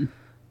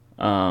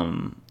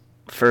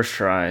first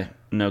try,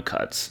 no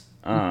cuts.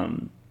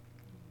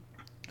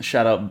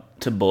 Shout out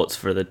to Bolts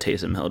for the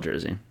Taysom Hill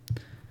jersey.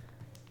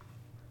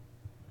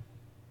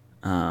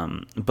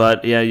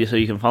 But yeah, so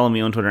you can follow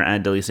me on Twitter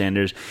at Dilly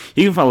Sanders.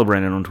 You can follow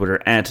Brandon on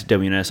Twitter at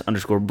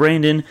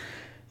WNS_Brandon.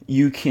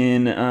 You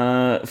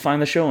can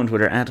find the show on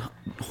Twitter at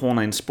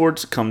Whole9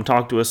 Sports. Come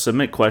talk to us,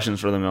 submit questions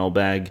for the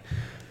mailbag.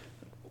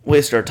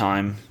 Waste our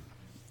time.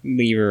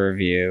 Leave a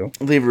review.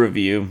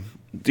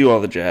 Do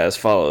all the jazz.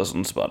 Follow us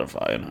on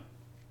Spotify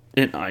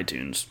and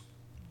iTunes.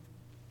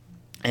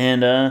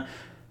 And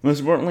most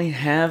importantly,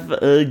 have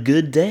a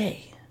good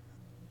day.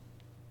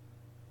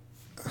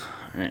 All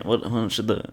right, what should the